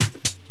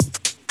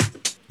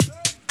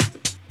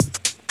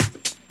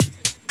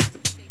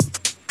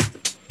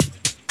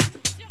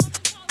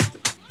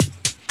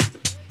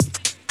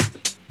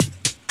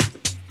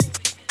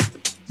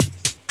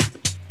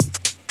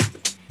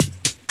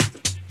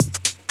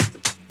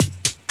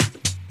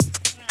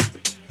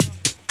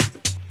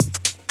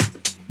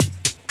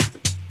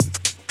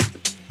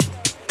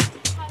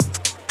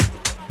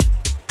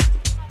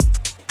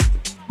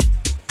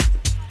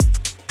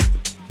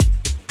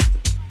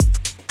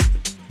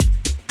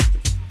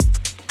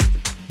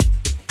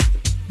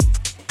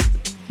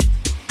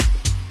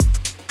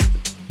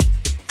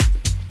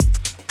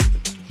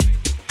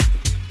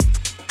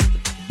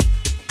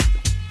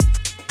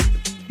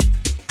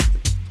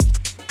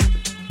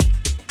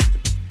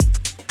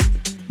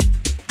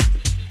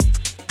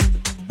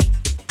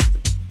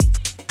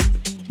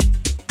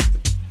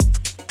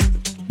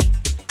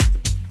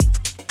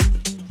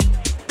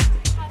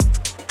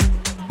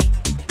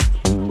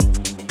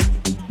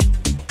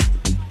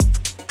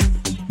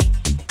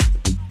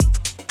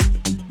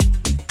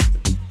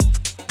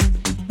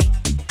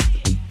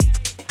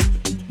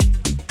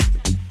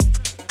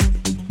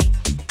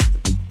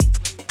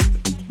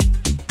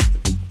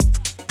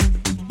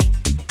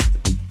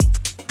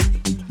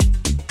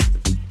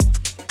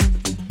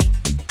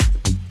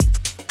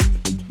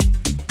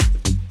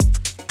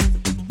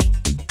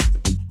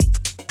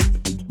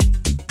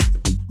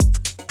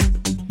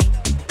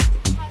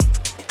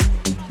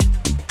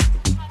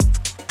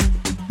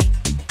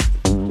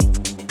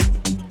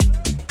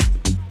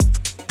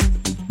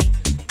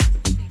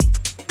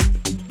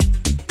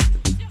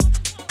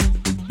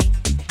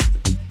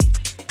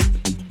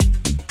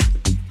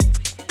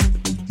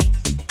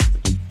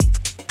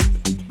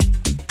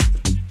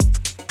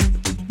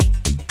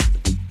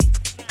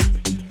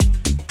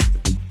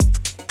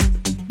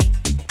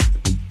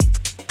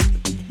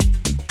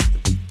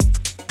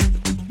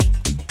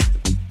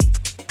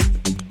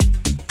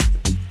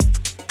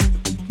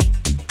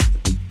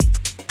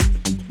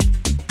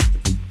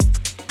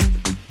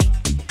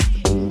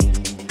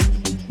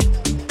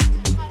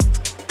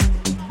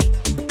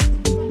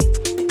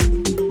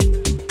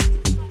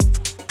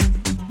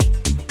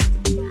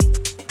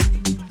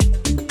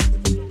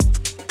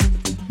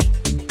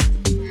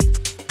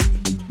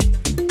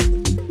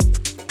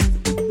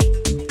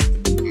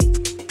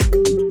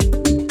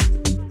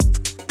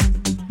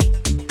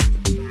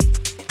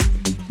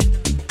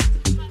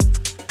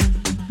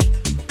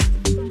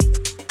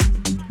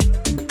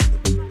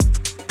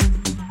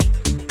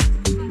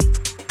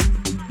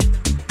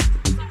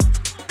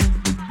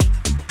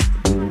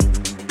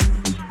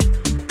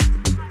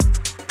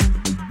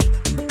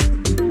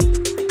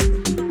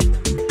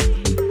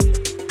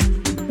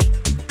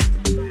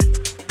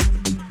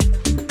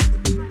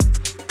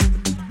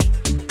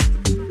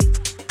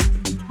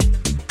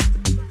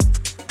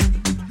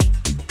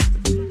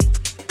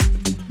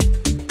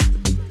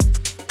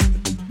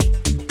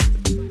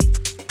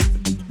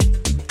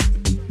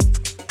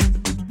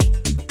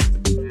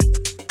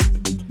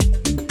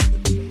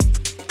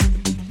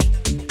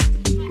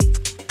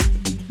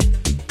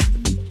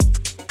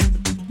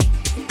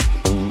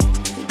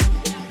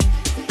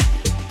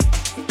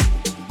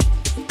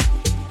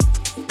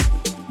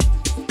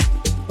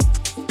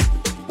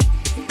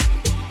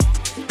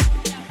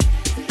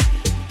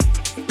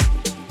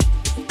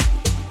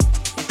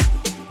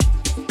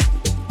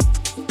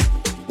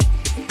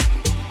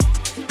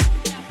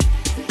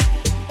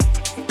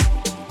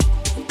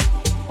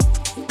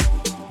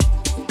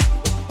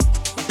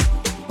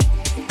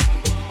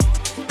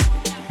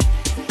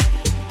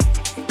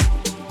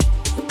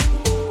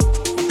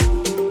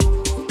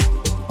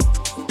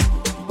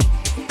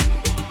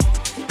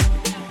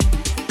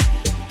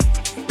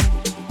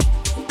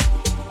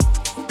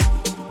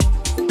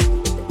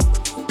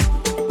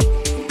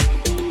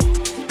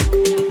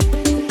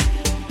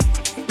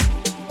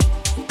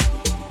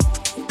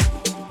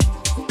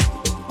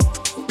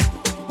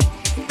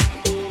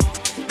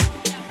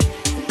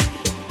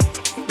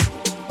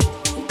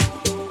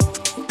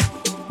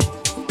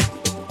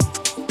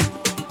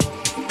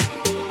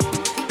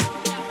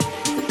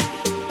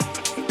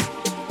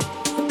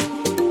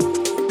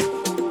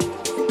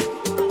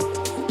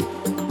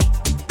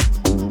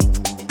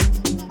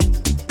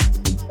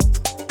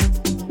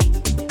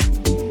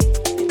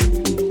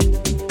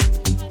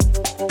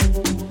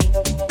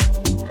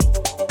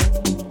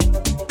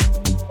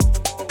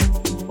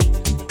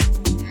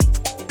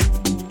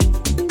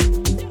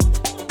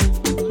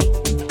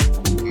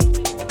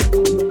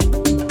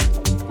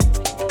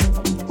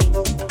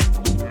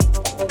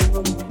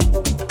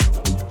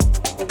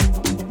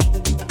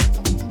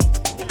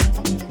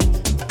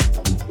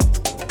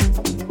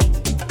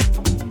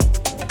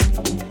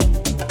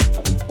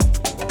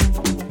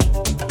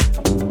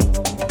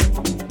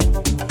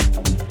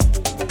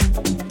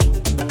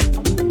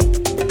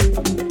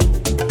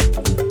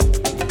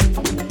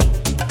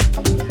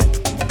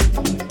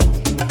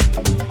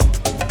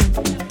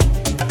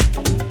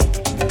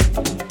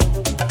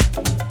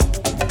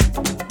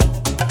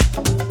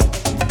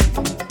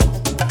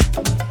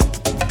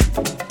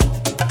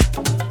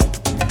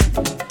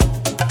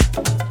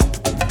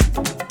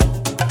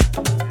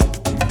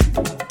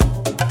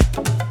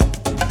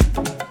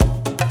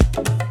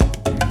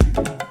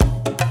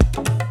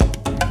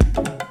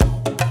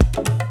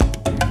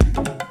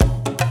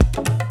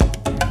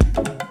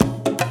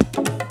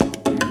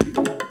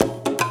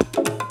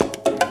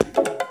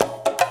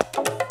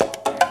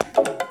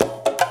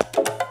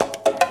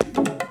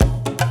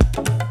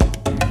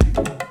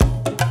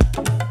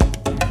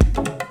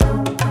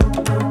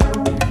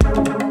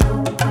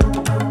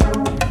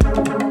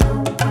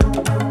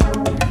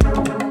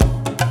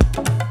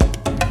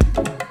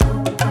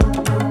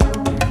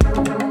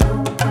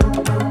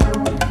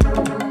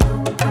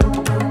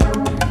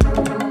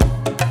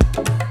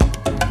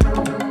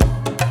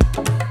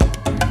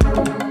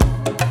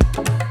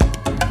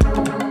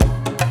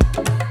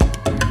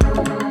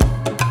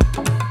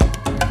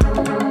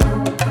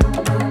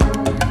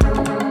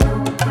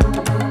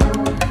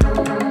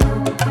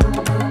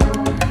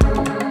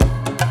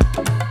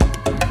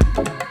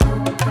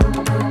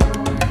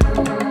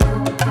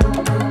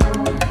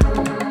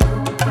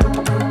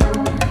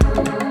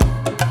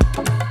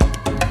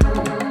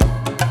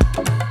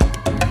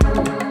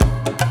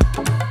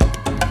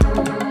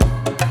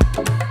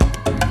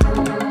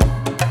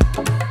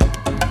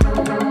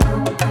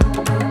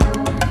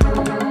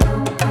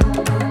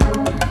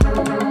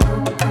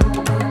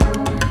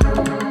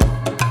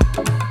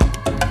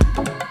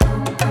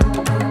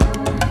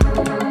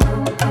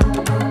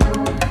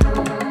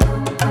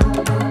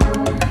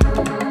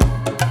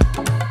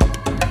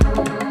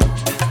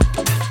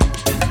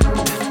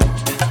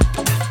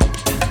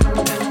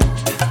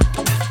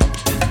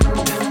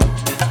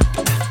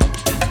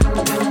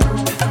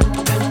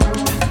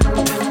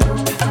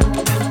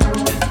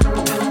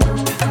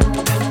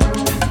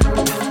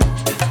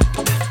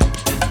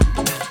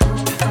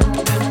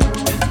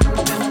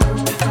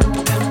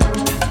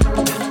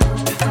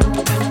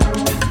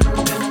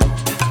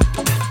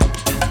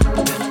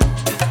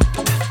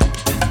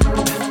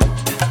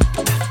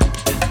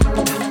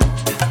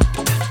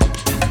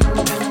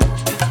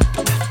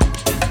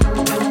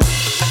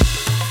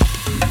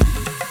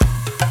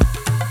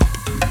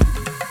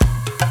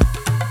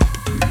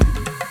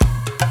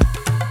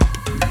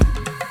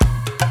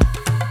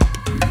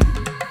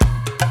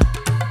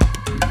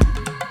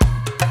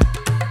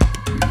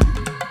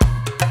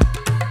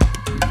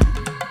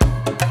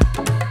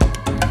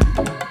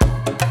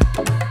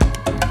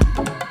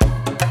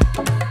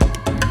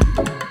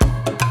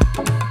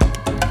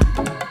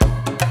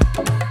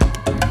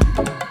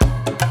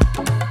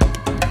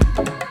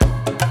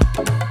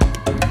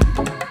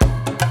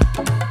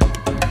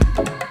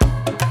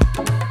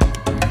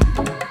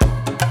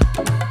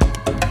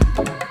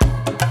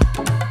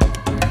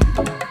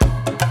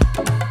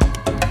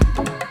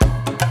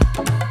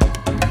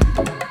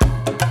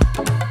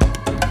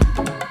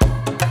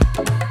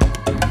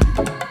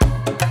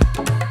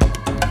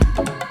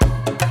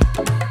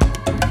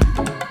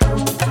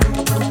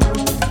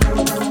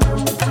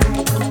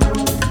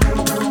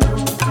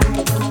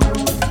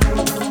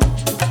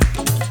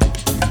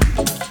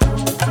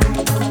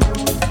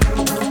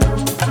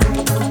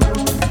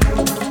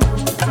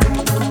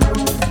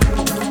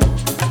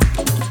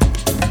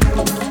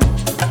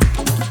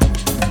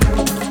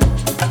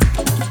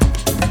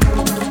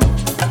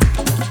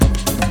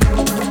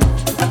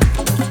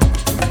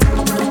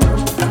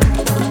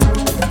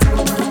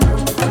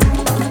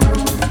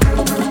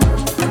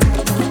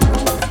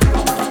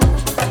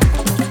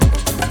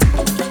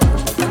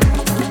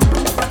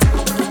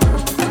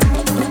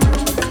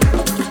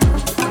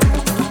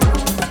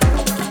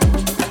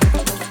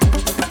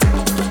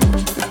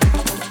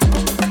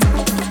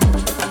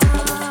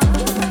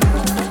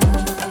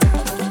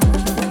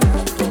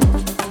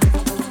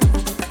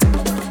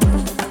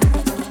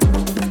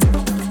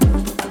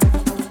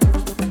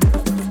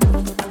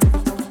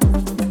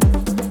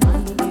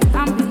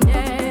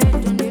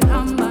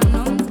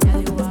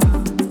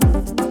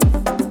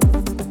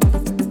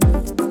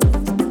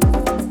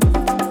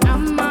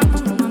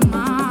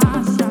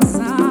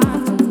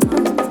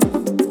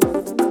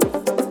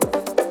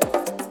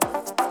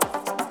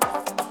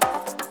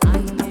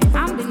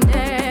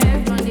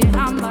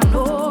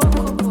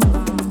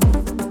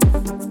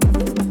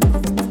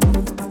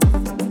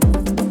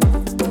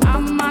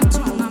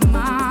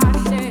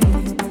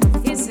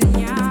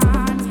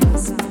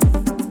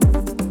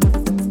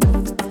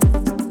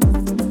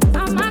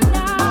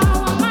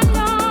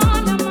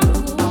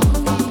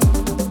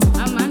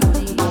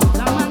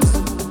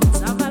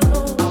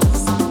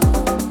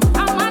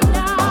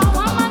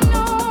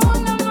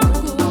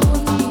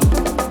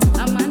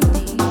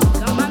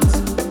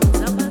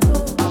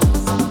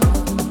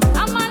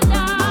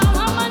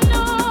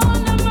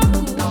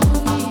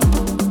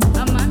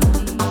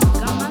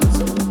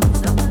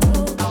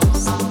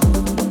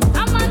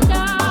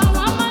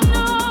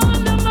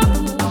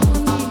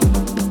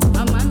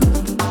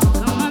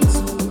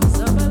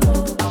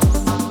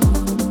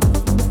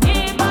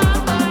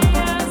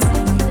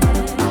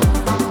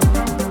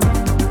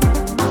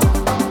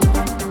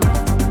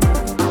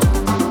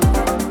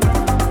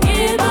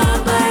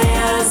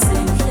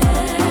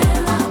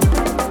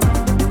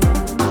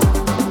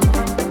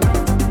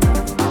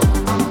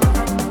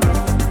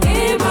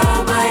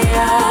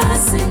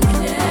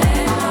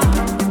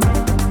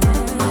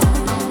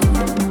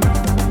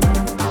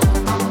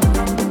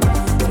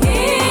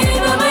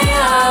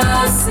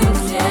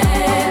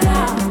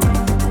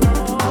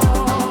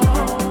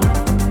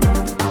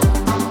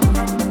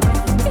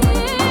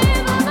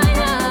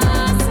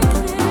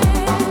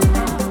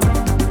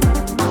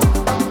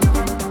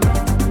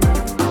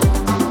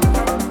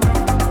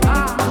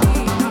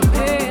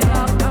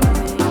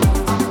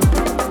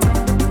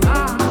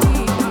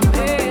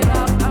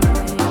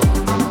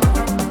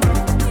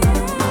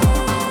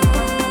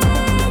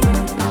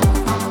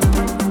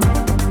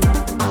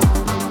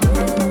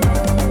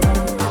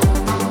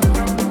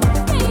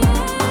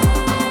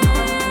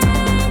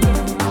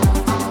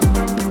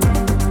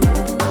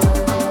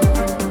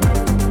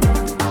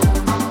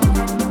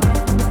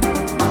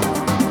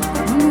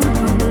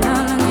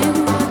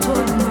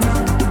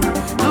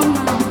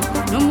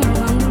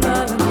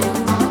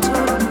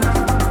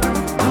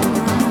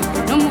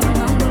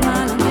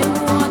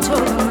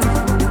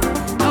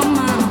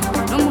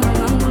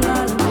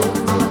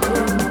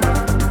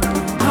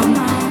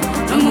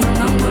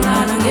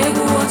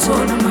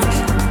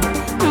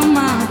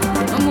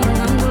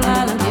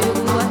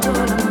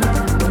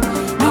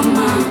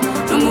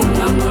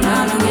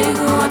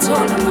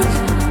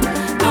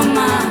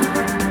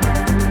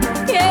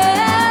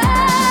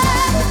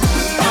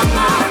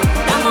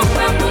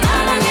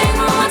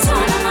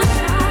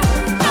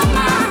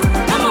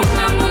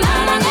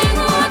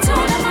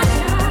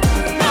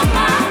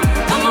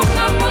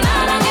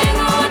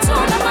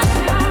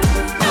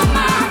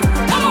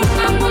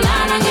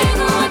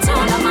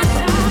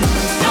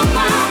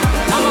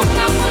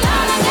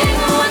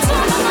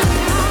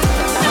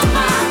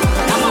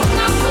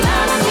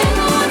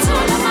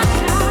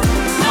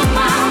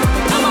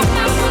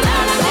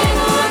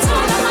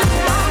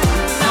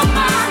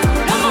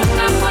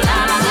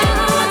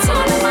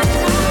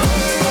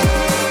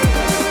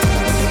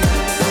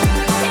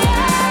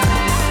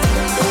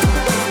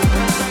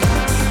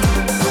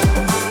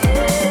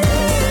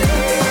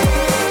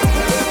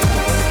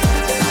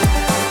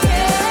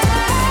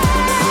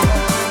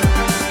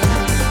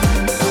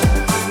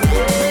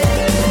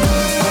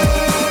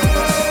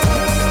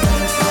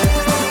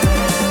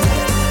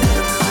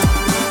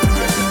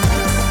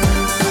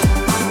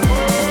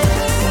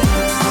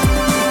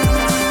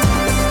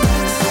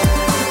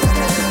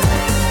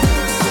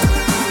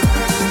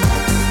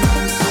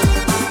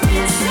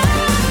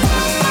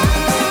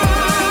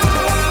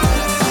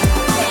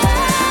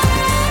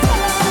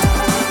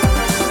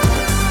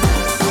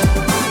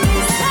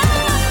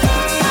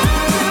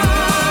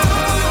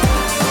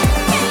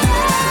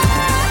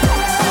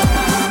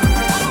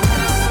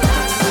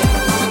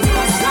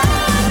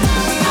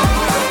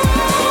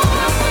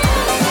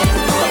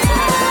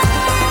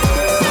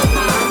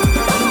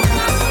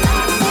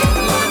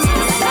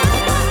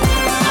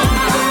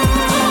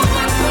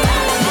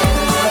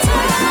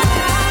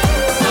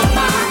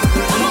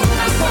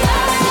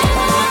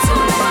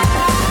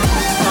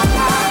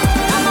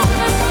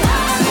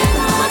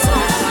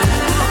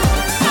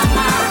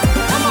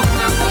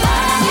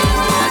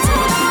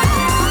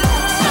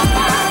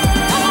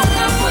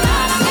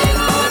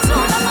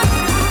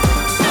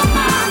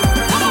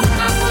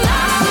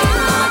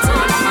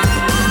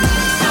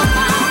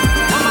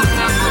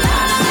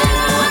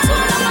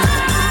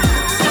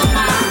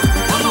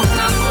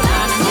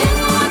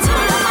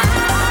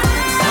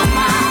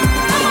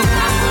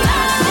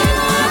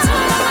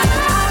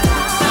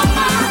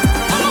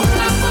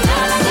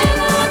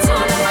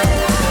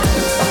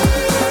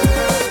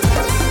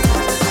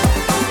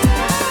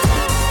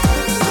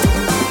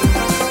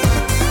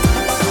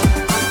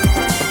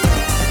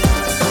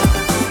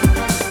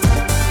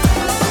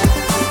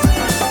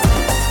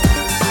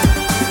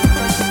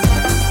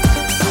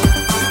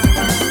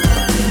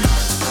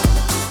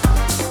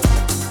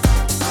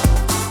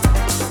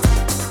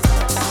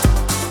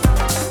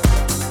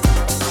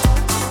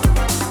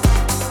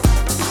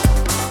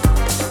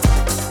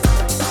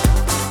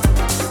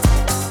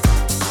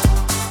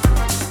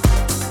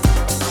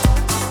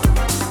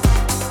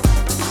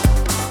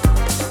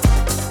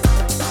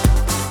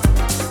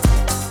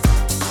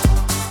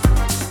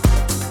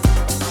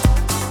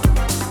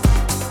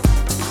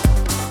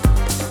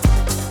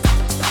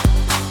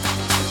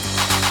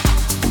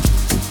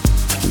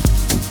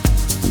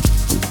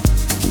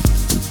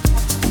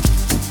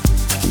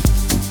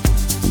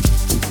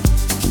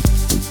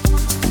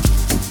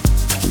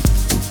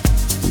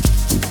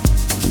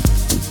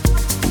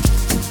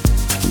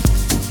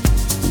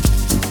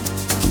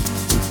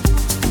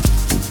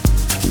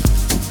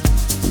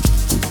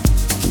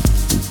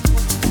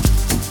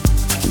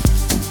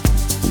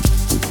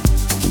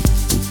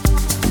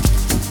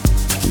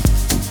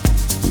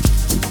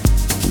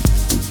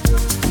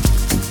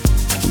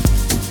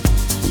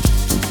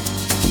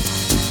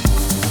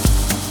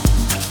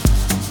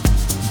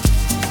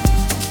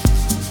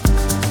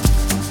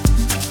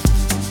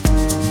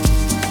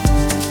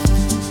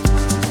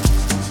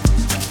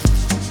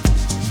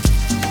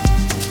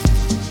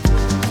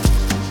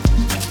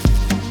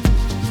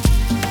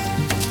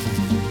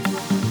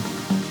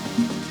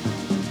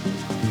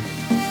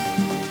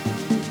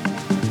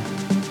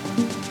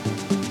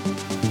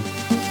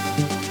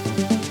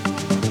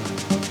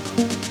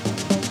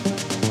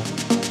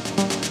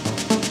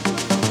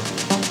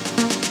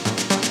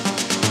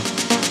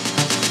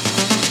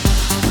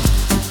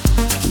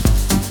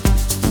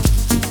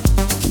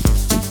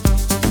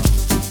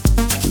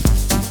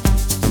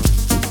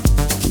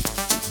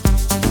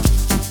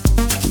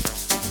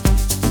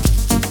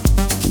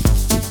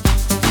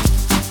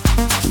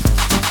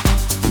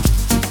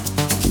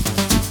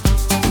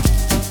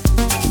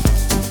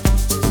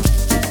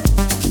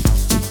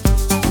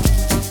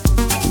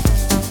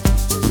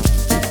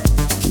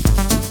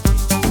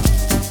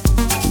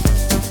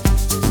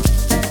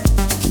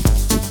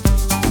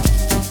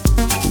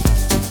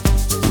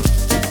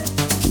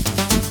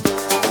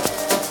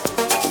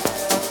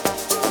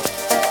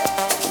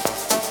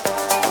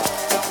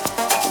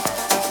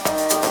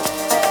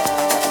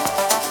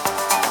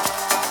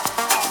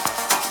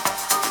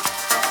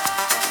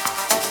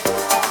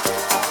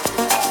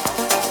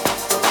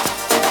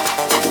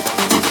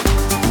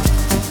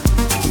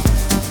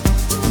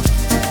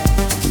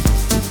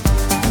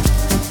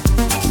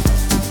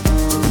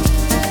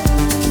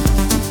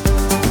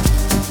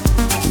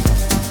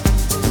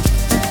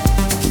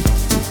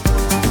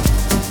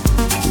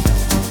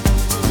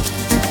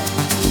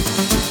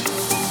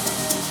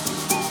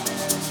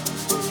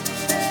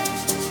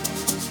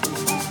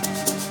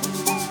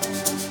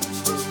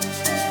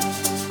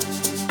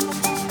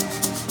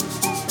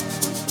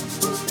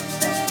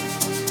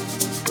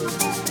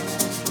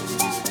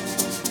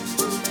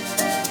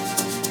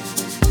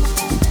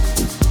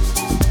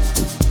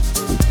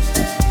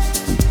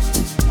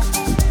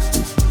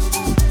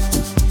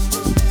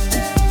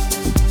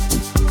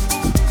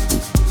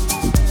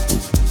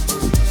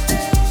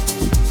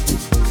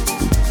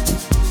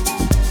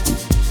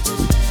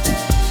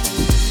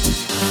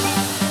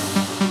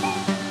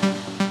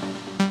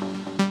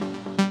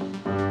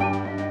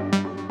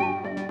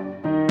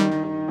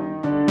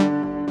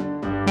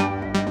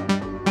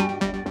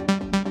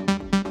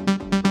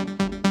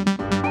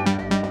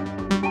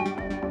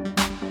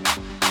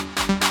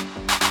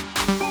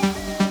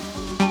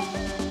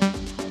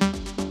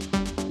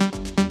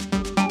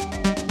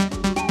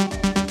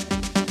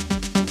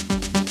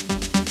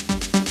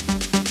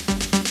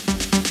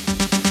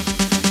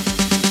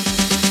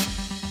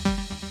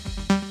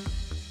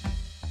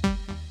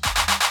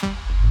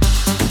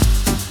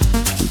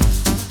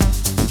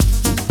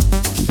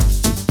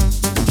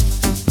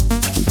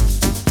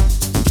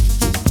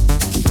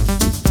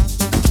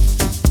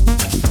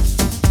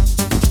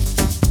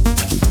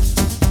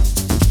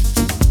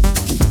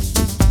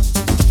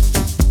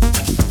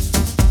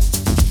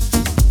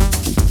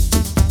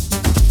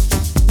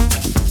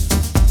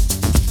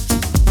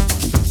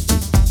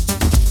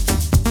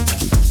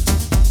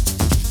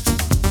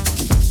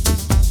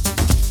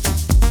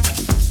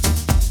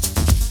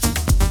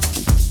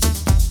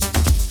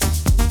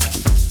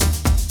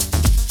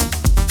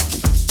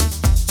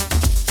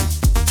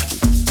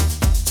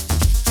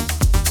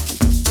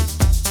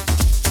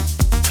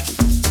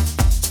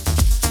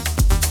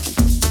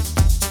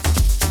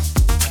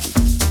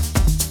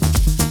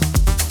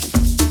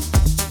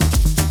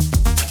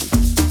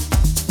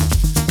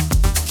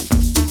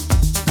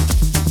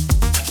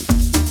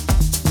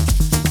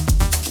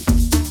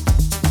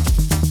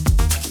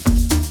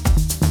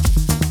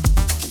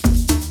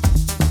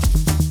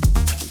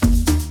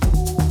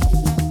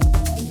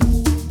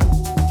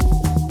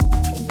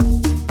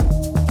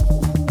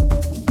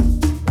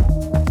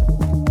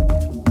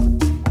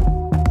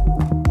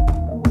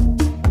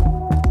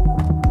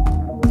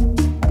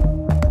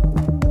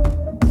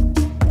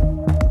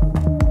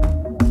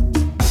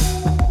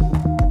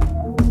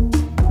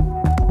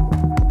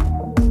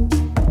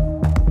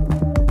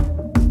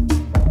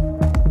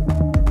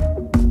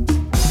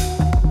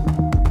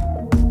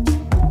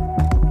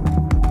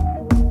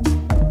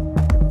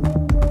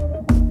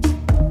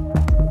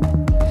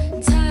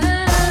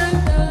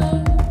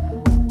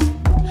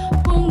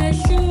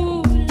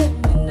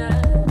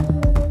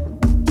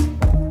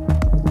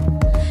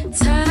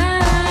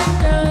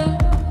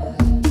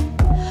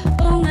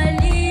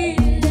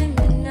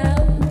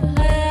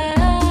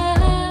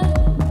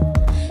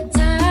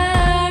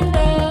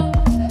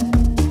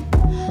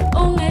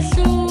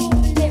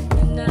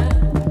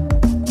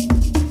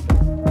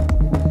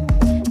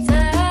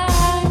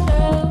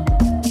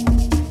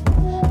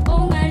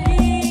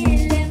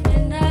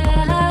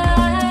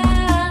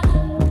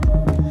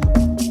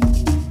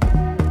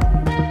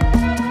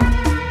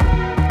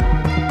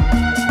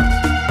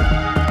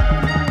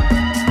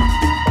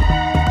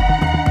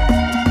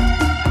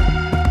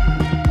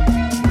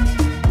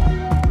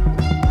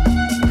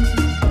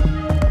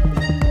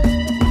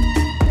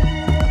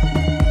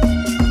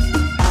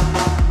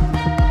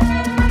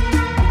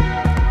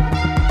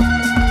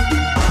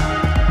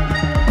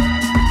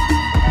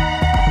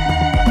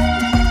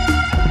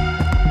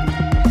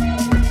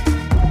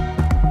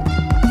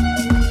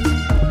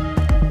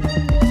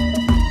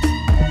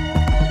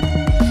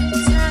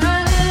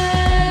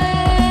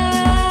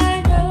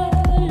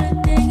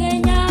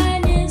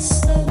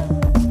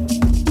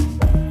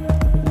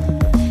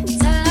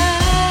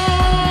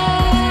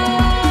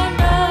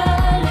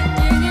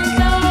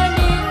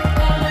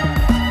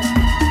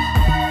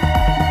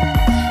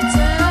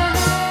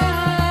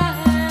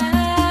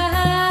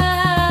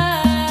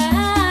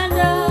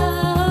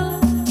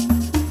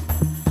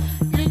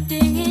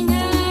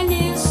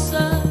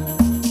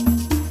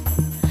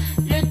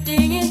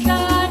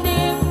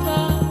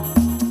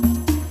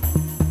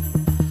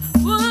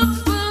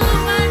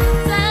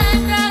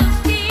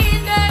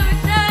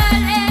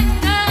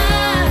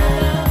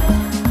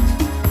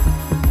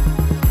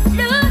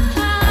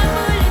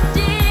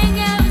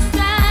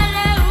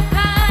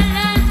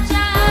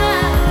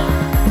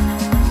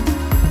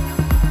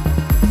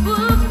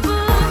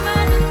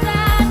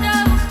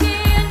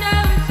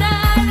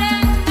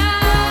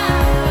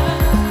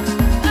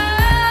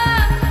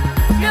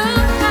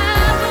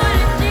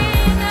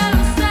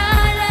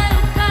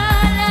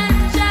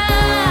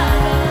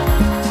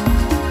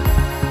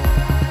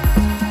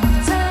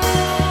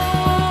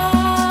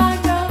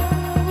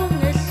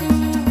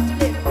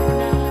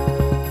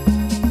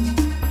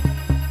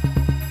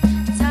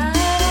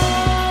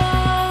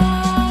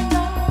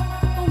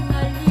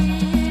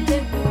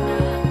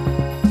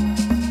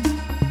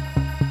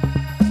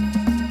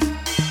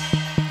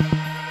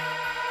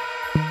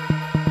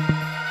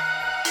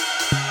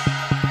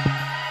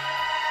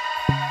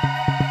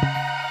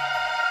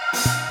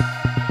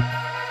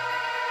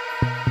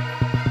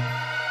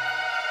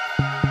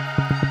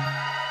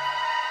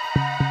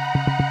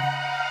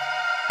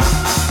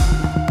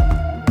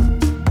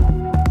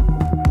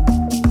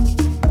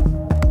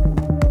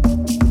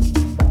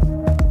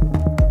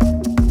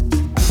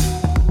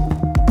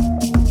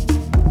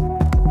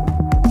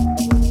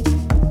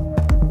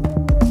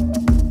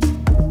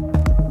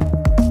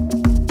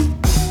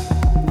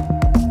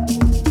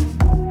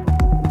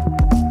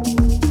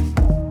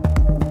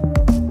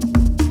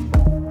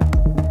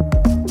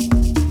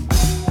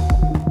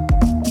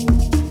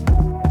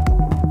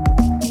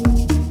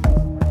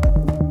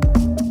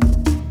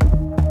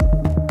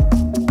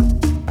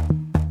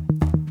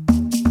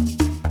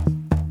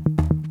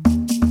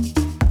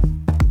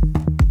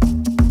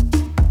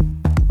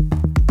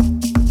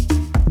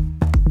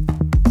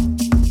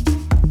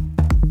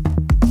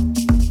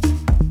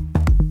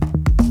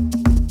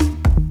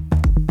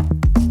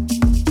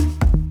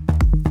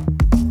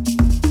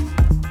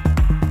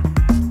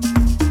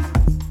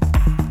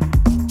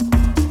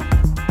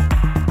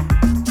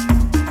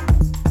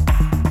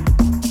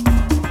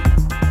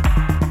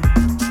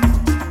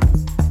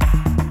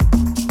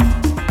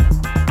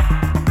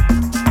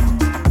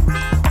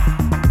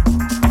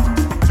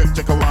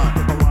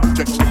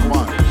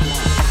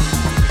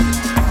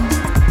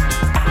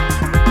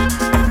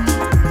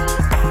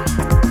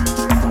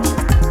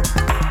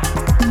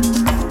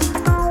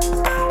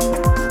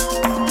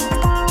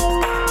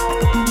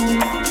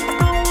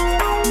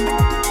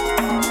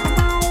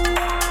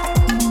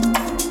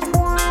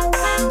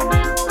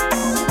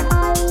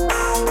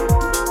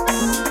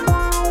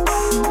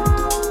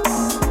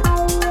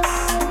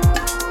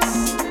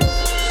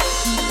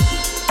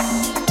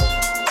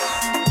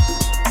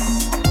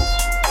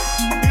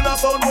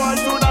sound boy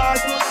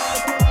tonight.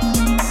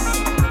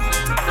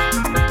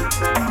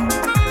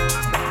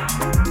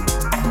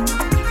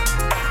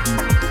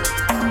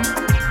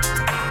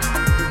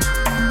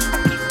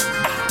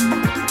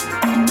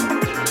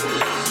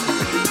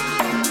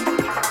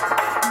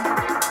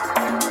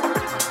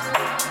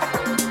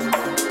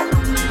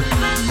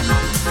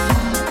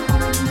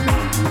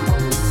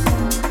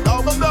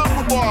 Now come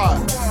down,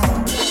 boy.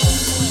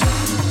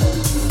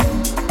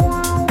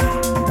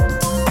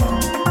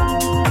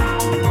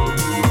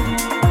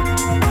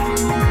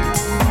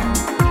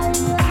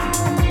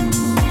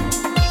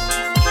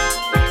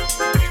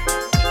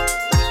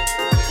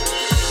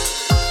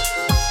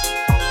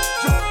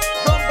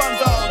 Jump and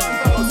down.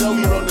 That's how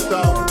we run the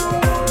town.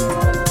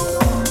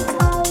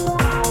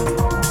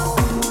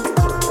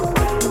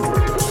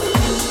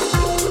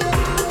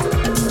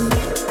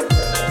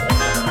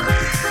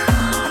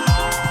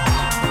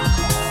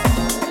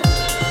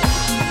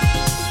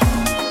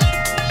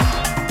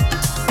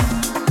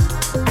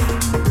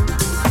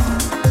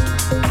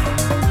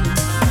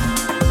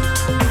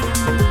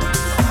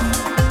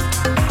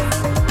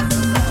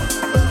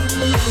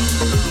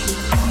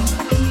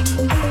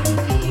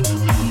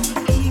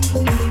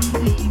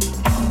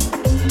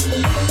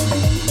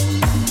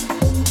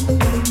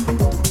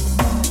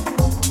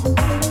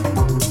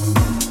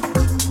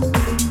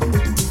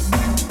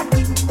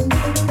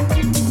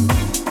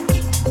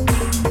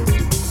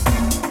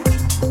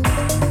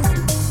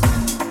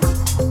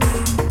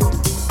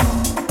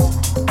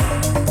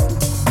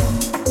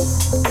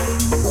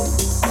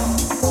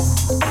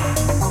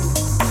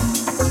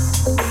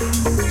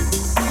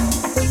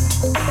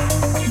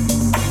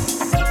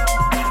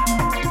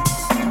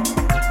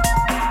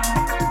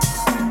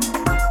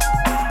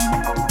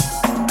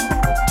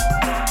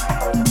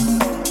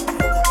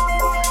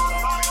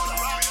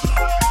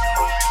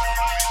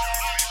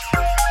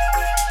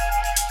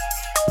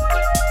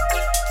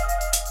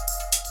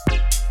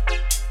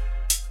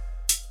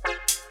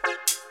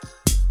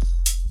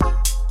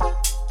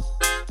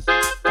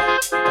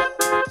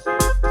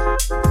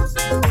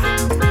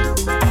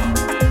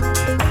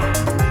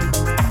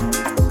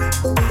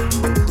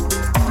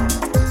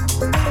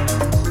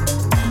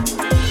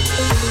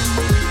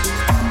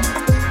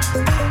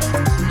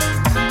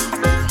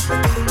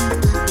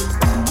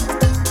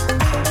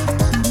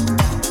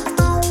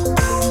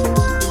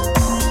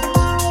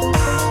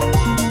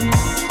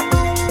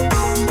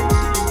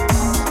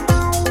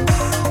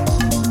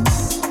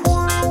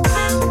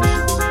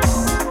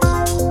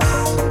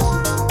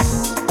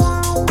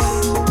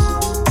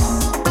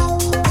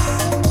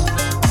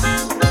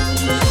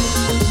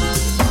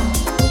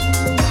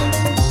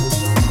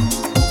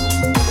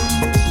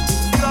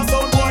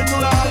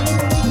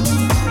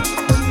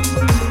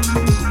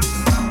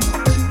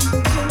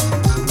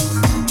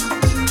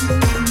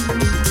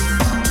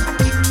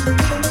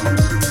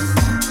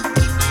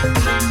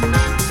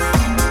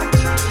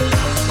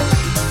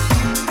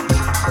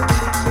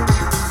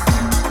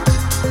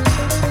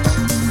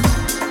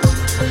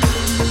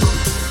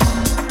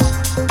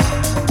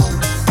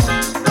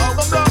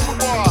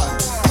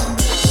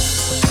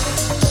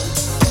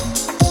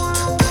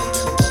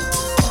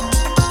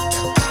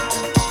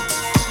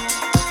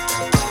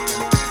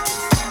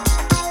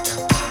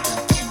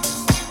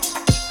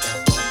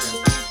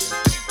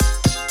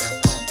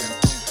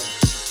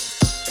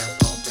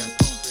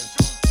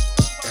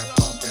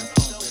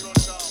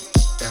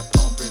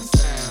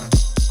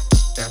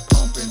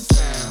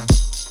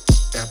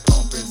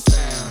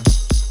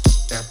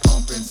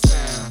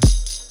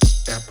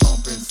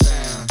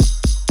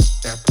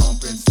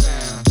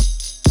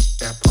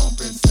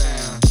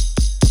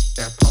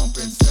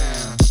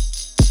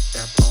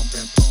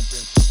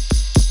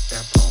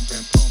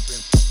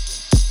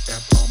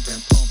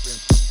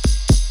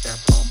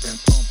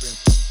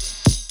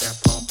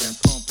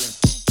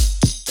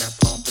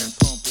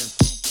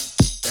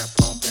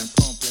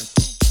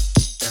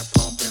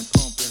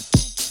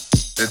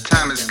 The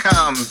time has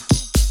come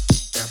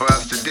for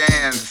us to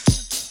dance.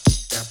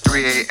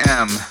 3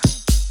 a.m.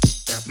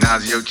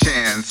 Now's your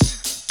chance.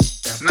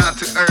 It's not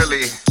too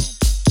early.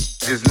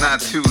 It's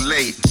not too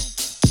late.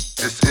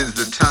 This is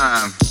the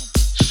time.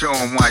 Show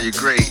 'em why you're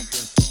great.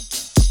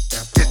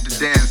 Hit the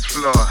dance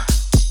floor.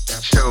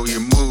 Show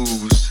your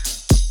moves.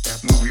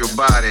 Move your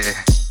body.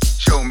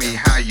 Show me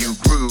how you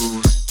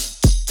groove.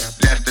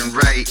 Left and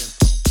right.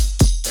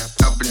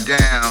 Up and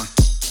down.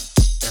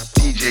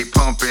 DJ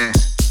pumping.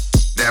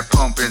 That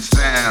pumping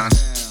sound.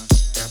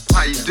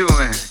 How you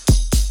doing?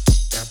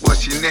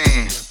 What's your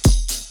name?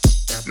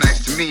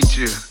 Nice to meet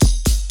you.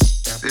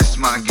 This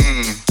my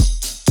game.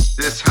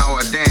 This how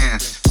I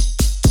dance.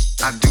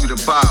 I do the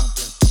bop.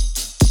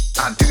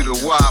 I do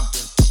the wop.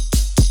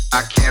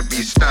 I can't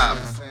be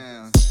stopped.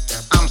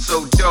 I'm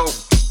so dope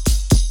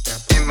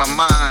in my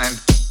mind.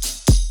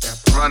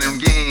 Running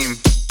game.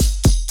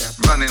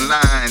 Running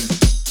lines.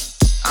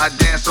 I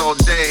dance all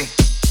day.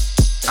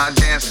 I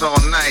dance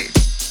all night.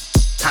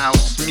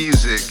 House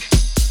music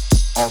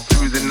all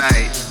through the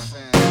night.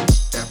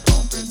 That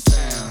pumping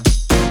sound.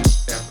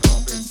 That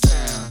pumping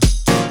sound.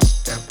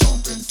 That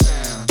pumping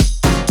sound.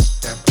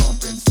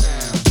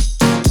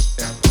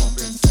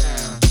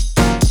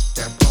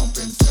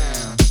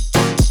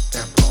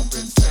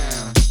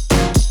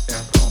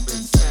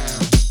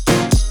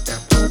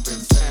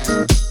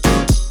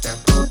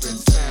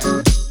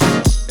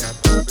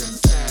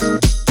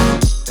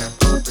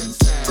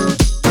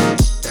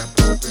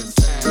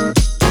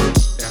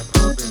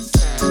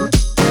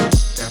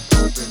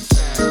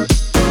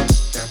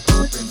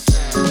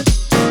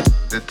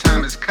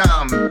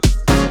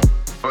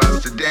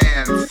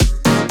 dance.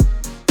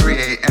 3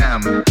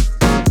 a.m.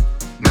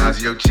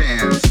 Now's your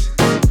chance.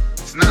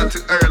 It's not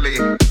too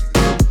early.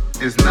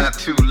 It's not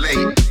too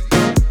late.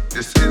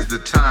 This is the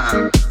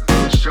time.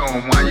 Show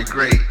 'em why you're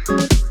great.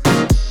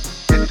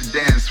 Hit the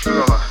dance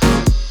floor.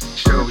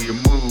 Show your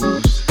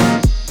moves.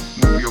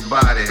 Move your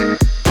body.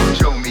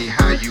 Show me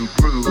how you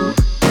groove.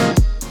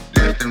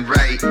 Left and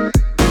right.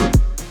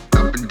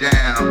 Up and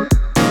down.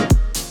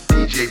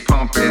 DJ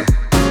pumping.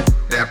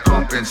 That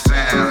pumping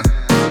sound.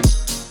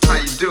 How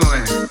you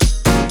doing?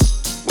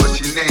 What's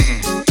your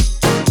name?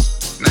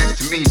 Nice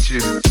to meet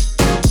you.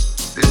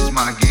 This is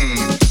my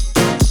game.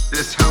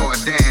 This how I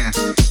dance.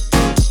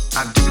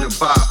 I do the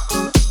bop.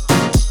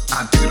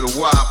 I do the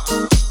wop.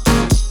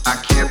 I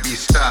can't be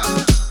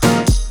stopped.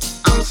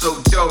 I'm so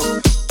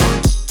dope.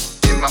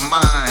 In my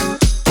mind.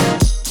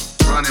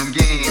 Running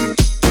game.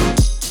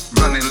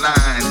 Running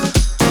lines.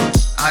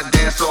 I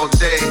dance all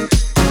day.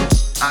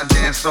 I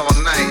dance all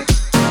night.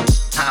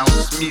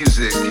 House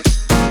music.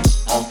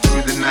 All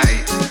through the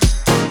night.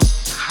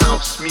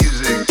 House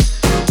music.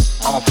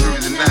 All through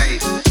the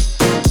night.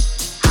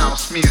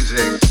 House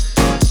music.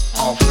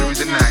 All through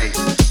the night.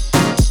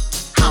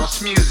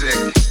 House music.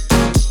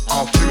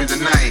 All through the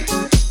night.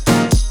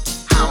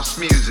 House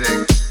music.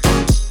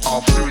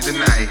 All through the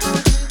night.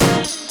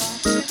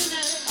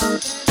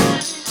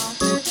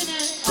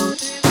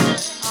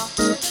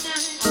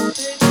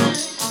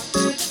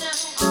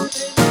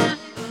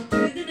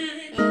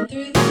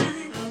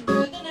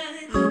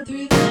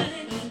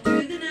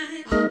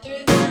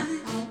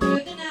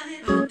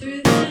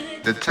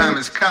 The time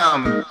has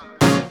come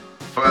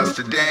for us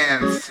to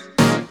dance.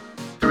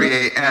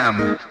 3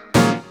 a.m.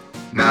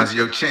 Now's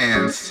your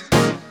chance.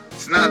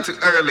 It's not too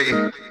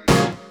early.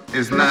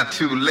 It's not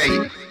too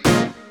late.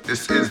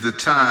 This is the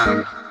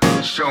time.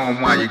 Show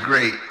 'em why you're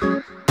great.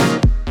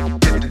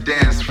 Hit the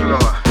dance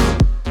floor.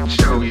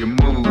 Show your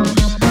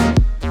moves.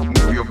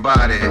 Move your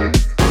body.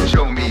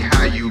 Show me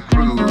how you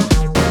groove.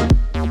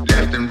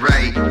 Left and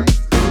right.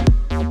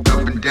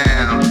 Up and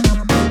down.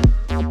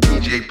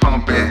 DJ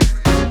pumping.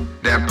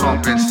 That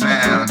pumping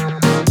sound.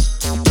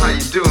 How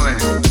you doing?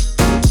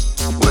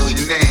 What's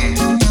your name?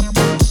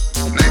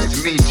 Nice to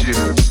meet you.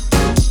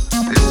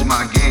 This is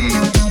my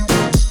game.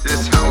 This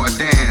is how I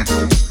dance.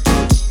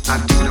 I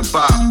do the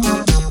bop.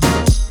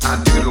 I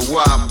do the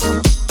wop.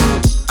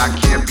 I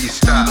can't be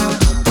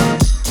stopped.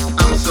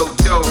 I'm so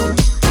dope.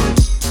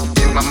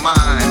 In my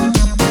mind.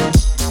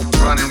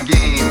 Running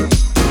game.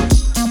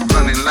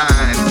 Running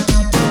lines.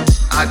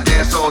 I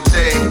dance all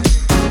day.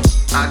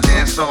 I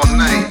dance all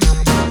night.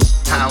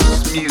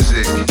 House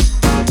music,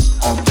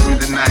 all through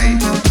the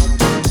night.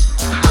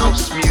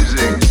 House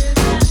music,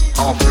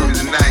 all through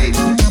the night.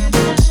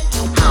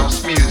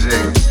 House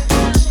music,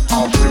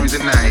 all through the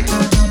night.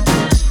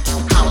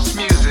 House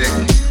music,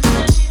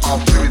 all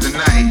through the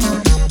night.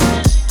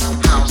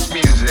 House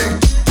music,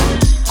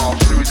 all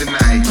through the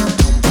night.